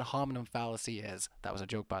an ad hominem fallacy is? That was a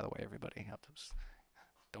joke, by the way, everybody.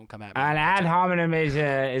 Don't come at me. An ad hominem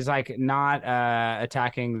is like not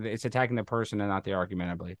attacking. It's attacking the person and not the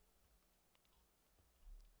argument, I believe.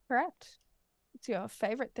 Correct. It's your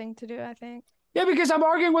favorite thing to do, I think. Yeah, because I'm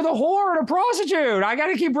arguing with a whore and a prostitute. I got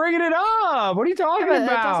to keep bringing it up. What are you talking about? It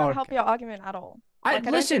doesn't help your argument at all. I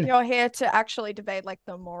don't think you're here to actually debate like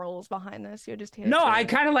the morals behind this. You're just here. No, I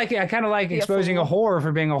kind of like exposing a whore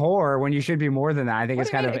for being a whore when you should be more than that. I think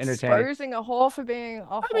it's kind of entertaining. Exposing a whore for being a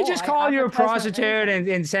whore. I mean, just calling you a prostitute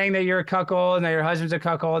and saying that you're a cuckold and that your husband's a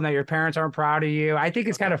cuckold and that your parents aren't proud of you. I think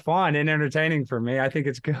it's kind of fun and entertaining for me. I think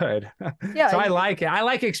it's good. Yeah. So I like it. I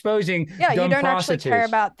like exposing dumb you don't prostitutes. actually care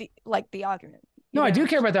about the argument. No, I do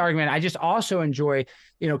care about the argument. I just also enjoy,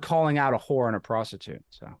 calling out a whore and a prostitute.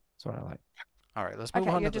 So that's what I like. All right, let's move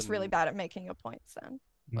on. You're just really bad at making your points then.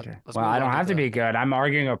 Okay. Well, I don't have to be good. I'm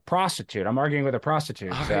arguing a prostitute. I'm arguing with a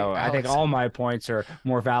prostitute. Okay, so I think all my points are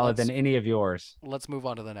more valid than any of yours. Let's move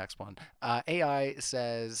on to the next one. AI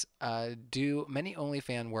says, do many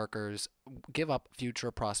OnlyFans workers give up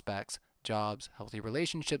future prospects, jobs, healthy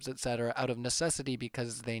relationships, etc., out of necessity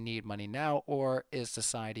because they need money now, or is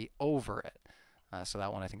society over it? So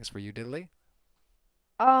that one I think is for you, Diddley.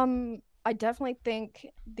 I definitely think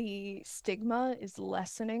the stigma is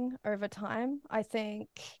lessening over time. I think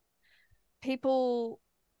people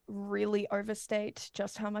really overstate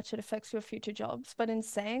just how much it affects your future jobs. But in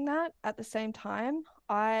saying that, at the same time,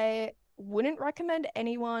 I wouldn't recommend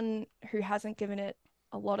anyone who hasn't given it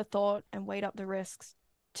a lot of thought and weighed up the risks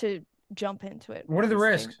to jump into it. What are the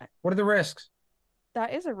risks? What are the risks?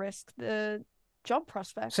 That is a risk. The job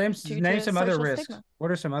prospect. Name some other risks. Stigma. What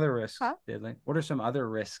are some other risks, Huh? Diddley? What are some other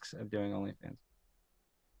risks of doing OnlyFans?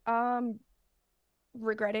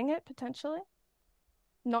 Regretting it potentially.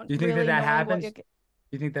 Not Do you think really that knowing happens? what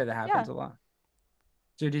You think that Yeah. happens a lot?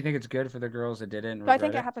 So do you think it's good for the girls that did it and Do I regret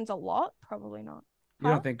think it it? happens a lot? Probably not. You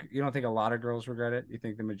Huh? don't think you don't think a lot of girls regret it? You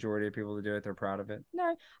think the majority of people that do it, they're proud of it?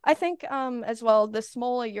 No, I think as well, the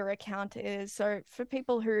smaller your account is, so for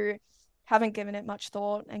people who haven't given it much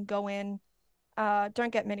thought and go in,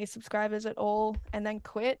 don't get many subscribers at all, and then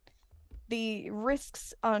quit, the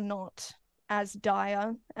risks are not as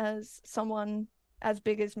dire as someone as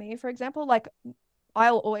big as me, for example. Like,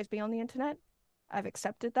 I'll always be on the internet. I've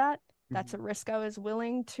accepted that. That's a Mhm. risk I was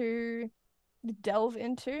willing to delve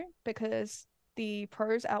into because the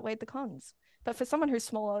pros outweighed the cons. But for someone who's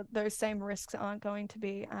smaller, those same risks aren't going to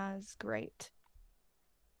be as great.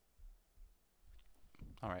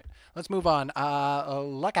 All right, let's move on.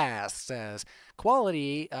 Lucas says,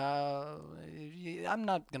 quality. I'm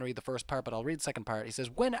not going to read the first part, but I'll read the second part. He says,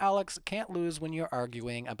 when Alex can't lose when you're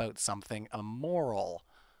arguing about something immoral.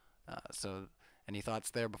 So, any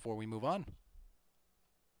thoughts there before we move on?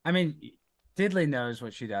 I mean, Diddley knows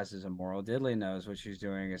what she does is immoral. Diddley knows what she's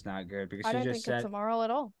doing is not good because I she don't just think it's said, immoral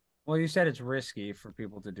at all. well, you said it's risky for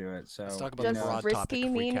people to do it. Let's So, talk about a Does broad topic risky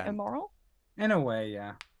if we mean can. immoral? in a way,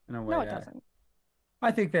 yeah. In a No, way, it yeah. doesn't.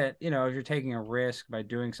 I think that, if you're taking a risk by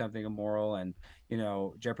doing something immoral and,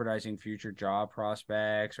 jeopardizing future job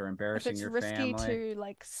prospects or If embarrassing it's your risky family, to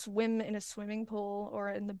like swim in a swimming pool or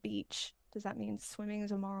in the beach, does that mean swimming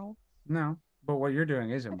is immoral? no. But what you're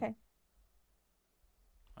doing is immoral. Okay.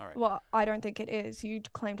 All right. Well, I don't think it is. You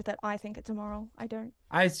claimed that I think it's immoral. I don't.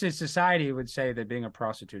 I say society would say that being a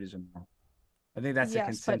prostitute is immoral. I think that's the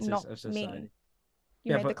Yes, but consensus not of me. society.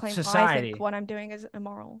 You Yeah, made the but claim I think society. what I'm doing is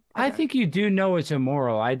immoral. I I don't. think you do know it's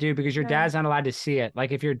immoral. I do because your No, dad's not allowed to see it.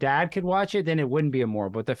 Like if your dad could watch it, then it wouldn't be immoral.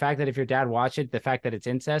 But the fact that if your dad watched it, the fact that it's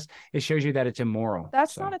incest, it shows you that it's immoral.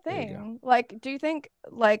 that's not So a there you go. thing. Like, do you think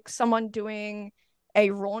like someone doing a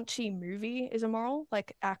raunchy movie is immoral?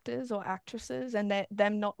 Like actors or actresses, and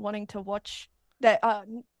them not wanting to watch that,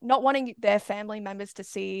 not wanting their family members to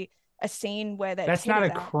see a scene where their That's tit not is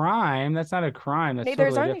a out. crime. That's not a crime. That's Neither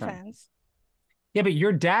is totally different. OnlyFans. Yeah, but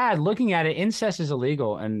your dad looking at it, incest is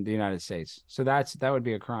illegal in the United States. So that would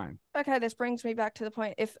be a crime. Okay, this brings me back to the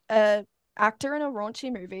point. If a actor in a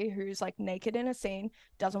raunchy movie who's like naked in a scene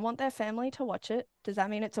doesn't want their family to watch it, does that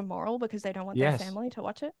mean it's immoral because they don't want their Yes. family to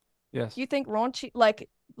watch it? Yes. You think raunchy like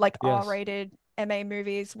Yes. R-rated MA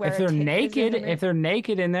movies If where a they're tit is in naked, the if movie? they're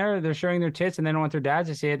naked in there, they're showing their tits and they don't want their dad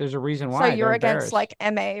to see it. There's a reason So why. They're you're against embarrassed. like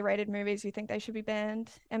MA rated movies, you think they should be banned?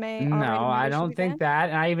 MA R-rated No, I movies should don't be think banned? that.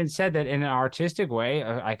 And I even said that in an artistic way,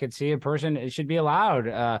 I could see a person, it should be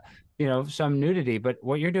allowed, some nudity. But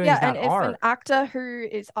what you're doing Yeah, is and not if an art actor who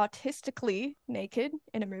is artistically naked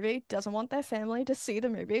in a movie doesn't want their family to see the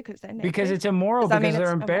movie because they're because naked, it's immoral does that because mean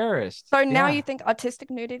they're it's immoral? embarrassed. So now you Yeah. think artistic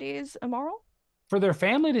nudity is immoral? For their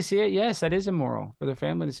family to see it, yes, that is immoral. For their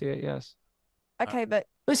family to see it, yes. All right. Okay, but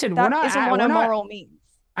Listen, that isn't what we're not, immoral means.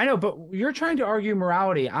 I know, but you're trying to argue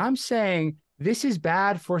morality. I'm saying this is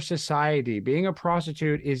bad for society. Being a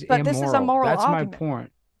prostitute is But this is a immoral. moral That's my argument.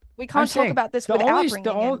 point. We I'm can't talk saying about this without bringing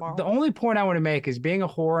in the moral. only point I want to make is being a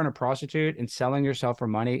whore and a prostitute and selling yourself for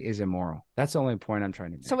money is immoral. That's the only point I'm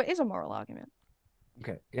trying to So make. it is a moral argument.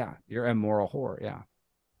 Okay, yeah, you're a moral whore. Yeah.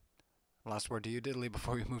 Last word to you, Diddley,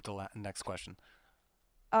 before we move to next question.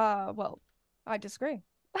 Well, I disagree.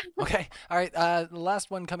 Okay. All right. The last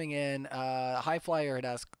one coming in. High Flyer had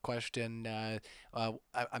asked a question.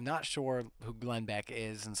 I'm not sure who Glenn Beck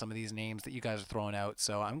is and some of these names that you guys are throwing out,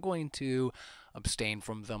 so I'm going to abstain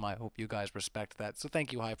from them. I hope you guys respect that. So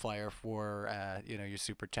thank you, High Flyer, for your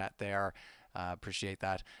super chat there. Appreciate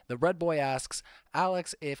that. The Red Boy asks,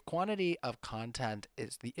 Alex, if quantity of content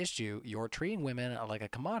is the issue, you're treating women like a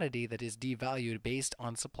commodity that is devalued based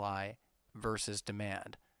on supply versus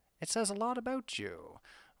demand. It says a lot about you.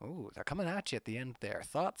 Ooh, they're coming at you at the end there.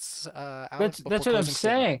 Thoughts, Alex, before That's what I'm closing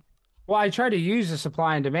statement? saying. Well, I try to use the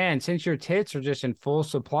supply and demand. Since your tits are just in full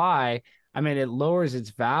supply, I mean, it lowers its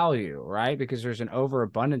value, right? Because there's an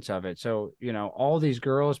overabundance of it. So, all these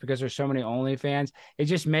girls, because there's so many OnlyFans, it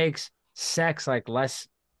just makes sex like less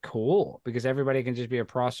cool because everybody can just be a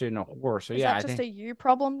prostitute and a whore. So Is yeah, that just a you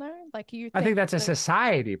problem though? Like you I think think that's a that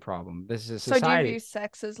society problem. This is a so do you view society.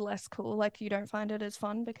 sex as less cool? Like you don't find it as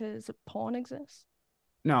fun because porn exists?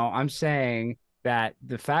 No, I'm saying that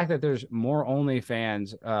the fact that there's more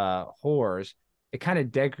OnlyFans whores, it kind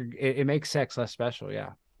of it makes sex less special.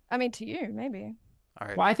 Yeah. I mean, to you, maybe. All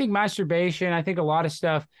right. Well, I think masturbation, I think a lot of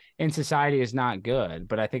stuff in society is not good,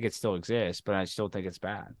 but I think it still exists, but I still think it's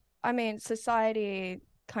bad. I mean, society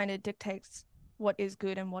kind of dictates what is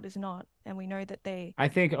good and what is not, and we know that they I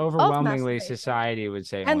think love overwhelmingly masturbation society would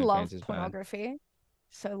say and love OnlyFans is bad. pornography.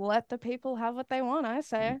 So let the people have what they want, I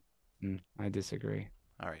say. I disagree.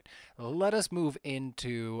 All right. Let us move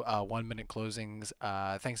into 1 minute closings.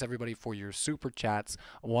 Thanks everybody for your super chats.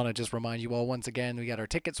 I want to just remind you all once again, we got our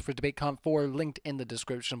tickets for DebateCon 4 linked in the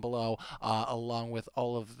description below, along with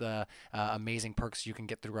all of the amazing perks you can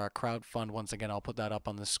get through our crowdfund. Once again, I'll put that up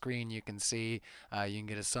on the screen. You can see, you can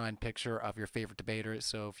get a signed picture of your favorite debater.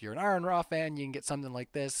 So if you're an Iron Raw fan, you can get something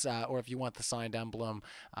like this, or if you want the signed emblem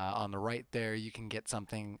on the right there, you can get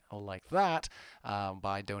something like that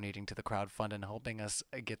by donating to the crowdfund and helping us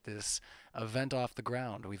get this event off the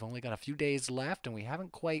ground. We've only got a few days left and we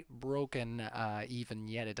haven't quite broken even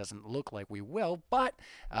yet. It doesn't look like we will, but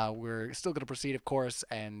we're still going to proceed, of course,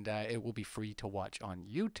 and it will be free to watch on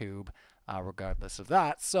YouTube regardless of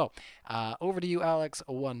that. So over to you, Alex.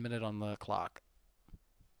 1 minute on the clock.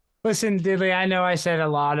 Listen, Diddley, I know I said a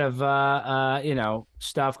lot of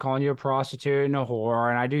stuff calling you a prostitute and a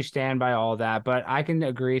whore, and I do stand by all that, but I can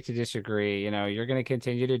agree to disagree. You're going to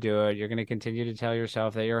continue to do it. You're going to continue to tell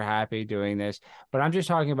yourself that you're happy doing this, but I'm just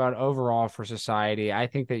talking about overall for society. I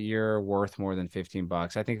think that you're worth more than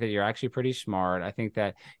 $15. I think that you're actually pretty smart. I think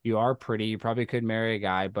that you are pretty. You probably could marry a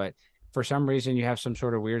guy, but for some reason you have some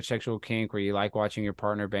sort of weird sexual kink where you like watching your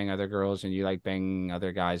partner bang other girls and you like banging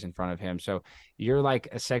other guys in front of him. So you're like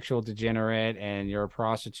a sexual degenerate and you're a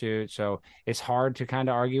prostitute. So it's hard to kind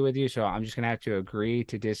of argue with you. So I'm just going to have to agree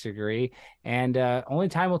to disagree. And only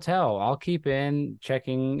time will tell. I'll keep in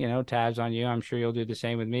checking, tabs on you. I'm sure you'll do the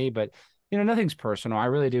same with me, but nothing's personal. I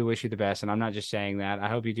really do wish you the best. And I'm not just saying that. I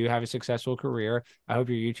hope you do have a successful career. I hope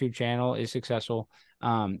your YouTube channel is successful.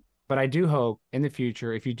 But I do hope in the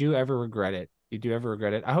future, if you do ever regret it,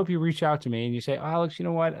 I hope you reach out to me and you say, oh, Alex, you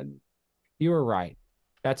know what? You were right.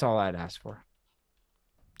 That's all I'd ask for.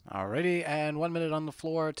 Alrighty, and 1 minute on the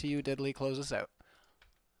floor to you, Diddley. Close us out.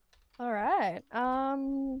 All right.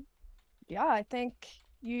 Yeah, I think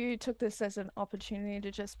you took this as an opportunity to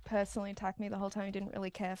just personally attack me the whole time. You didn't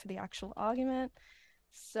really care for the actual argument.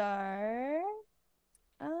 So, I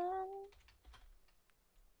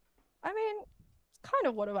mean, kind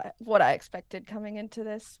of what I expected coming into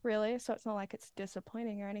this, really. So it's not like it's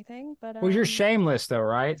disappointing or anything. But well, you're shameless though,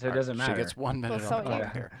 right? So it doesn't matter. She gets 1 minute on the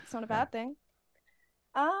clock there. It's not a bad thing.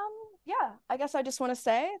 Yeah, I guess I just want to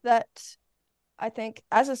say that I think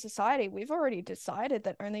as a society, we've already decided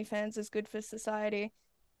that OnlyFans is good for society.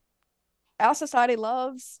 Our society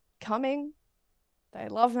loves coming. They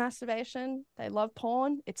love masturbation. They love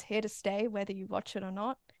porn. It's here to stay, whether you watch it or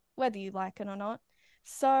not, whether you like it or not.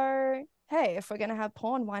 So, hey, if we're going to have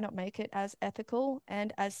porn, why not make it as ethical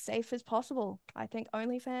and as safe as possible? I think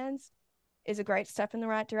OnlyFans is a great step in the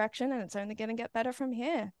right direction, and it's only going to get better from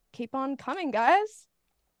here. Keep on coming, guys.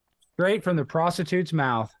 Straight from the prostitute's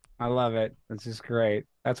mouth. I love it. This is great.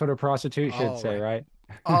 That's what a prostitute should say, right?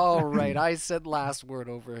 All right. I said last word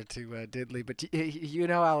over to Diddley, but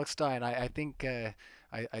Alex Stein, I think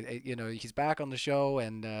he's back on the show,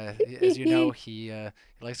 and as you know, he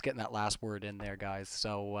likes getting that last word in there, guys.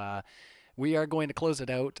 So we are going to close it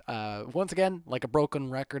out. Once again, like a broken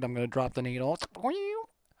record, I'm going to drop the needle.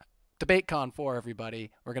 DebateCon 4, everybody.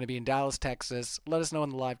 We're going to be in Dallas, Texas. Let us know in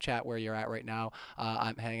the live chat where you're at right now.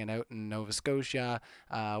 I'm hanging out in Nova Scotia.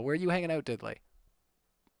 Where are you hanging out, Diddley?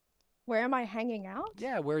 Where am I hanging out?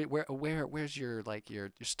 Yeah, where's your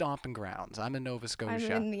stomping grounds? I'm in Nova Scotia.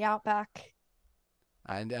 I'm in the Outback.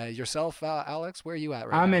 And yourself, Alex, where are you at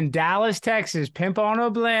right now? I'm in Dallas, Texas. Pimp on a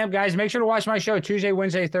blimp. Guys, make sure to watch my show Tuesday,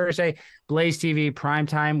 Wednesday, Thursday, Blaze TV,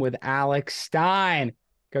 primetime with Alex Stein.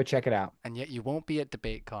 Go check it out. And yet you won't be at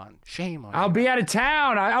DebateCon. Shame on you. I'll be out of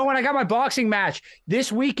town. When I got my boxing match this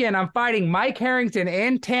weekend, I'm fighting Mike Harrington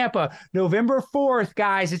in Tampa, November 4th,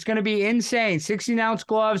 guys. It's going to be insane. 16-ounce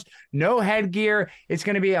gloves, no headgear. It's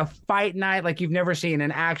going to be a fight night like you've never seen,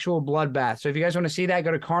 an actual bloodbath. So if you guys want to see that,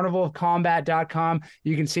 go to carnivalofcombat.com.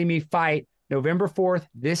 You can see me fight November 4th,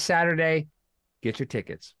 this Saturday. Get your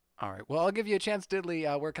tickets. All right. Well, I'll give you a chance,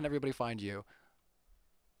 Diddley. Where can everybody find you?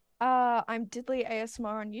 I'm Diddley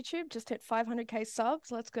ASMR on YouTube. Just hit 500k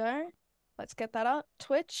subs. Let's go. Let's get that up.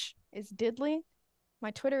 Twitch is Diddley.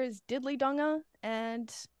 My Twitter is Diddley Donga,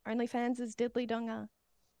 and OnlyFans is Diddley Donga.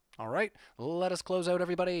 All right. Let us close out,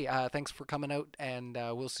 everybody. Thanks for coming out, and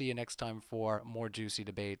we'll see you next time for more juicy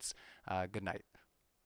debates. Good night.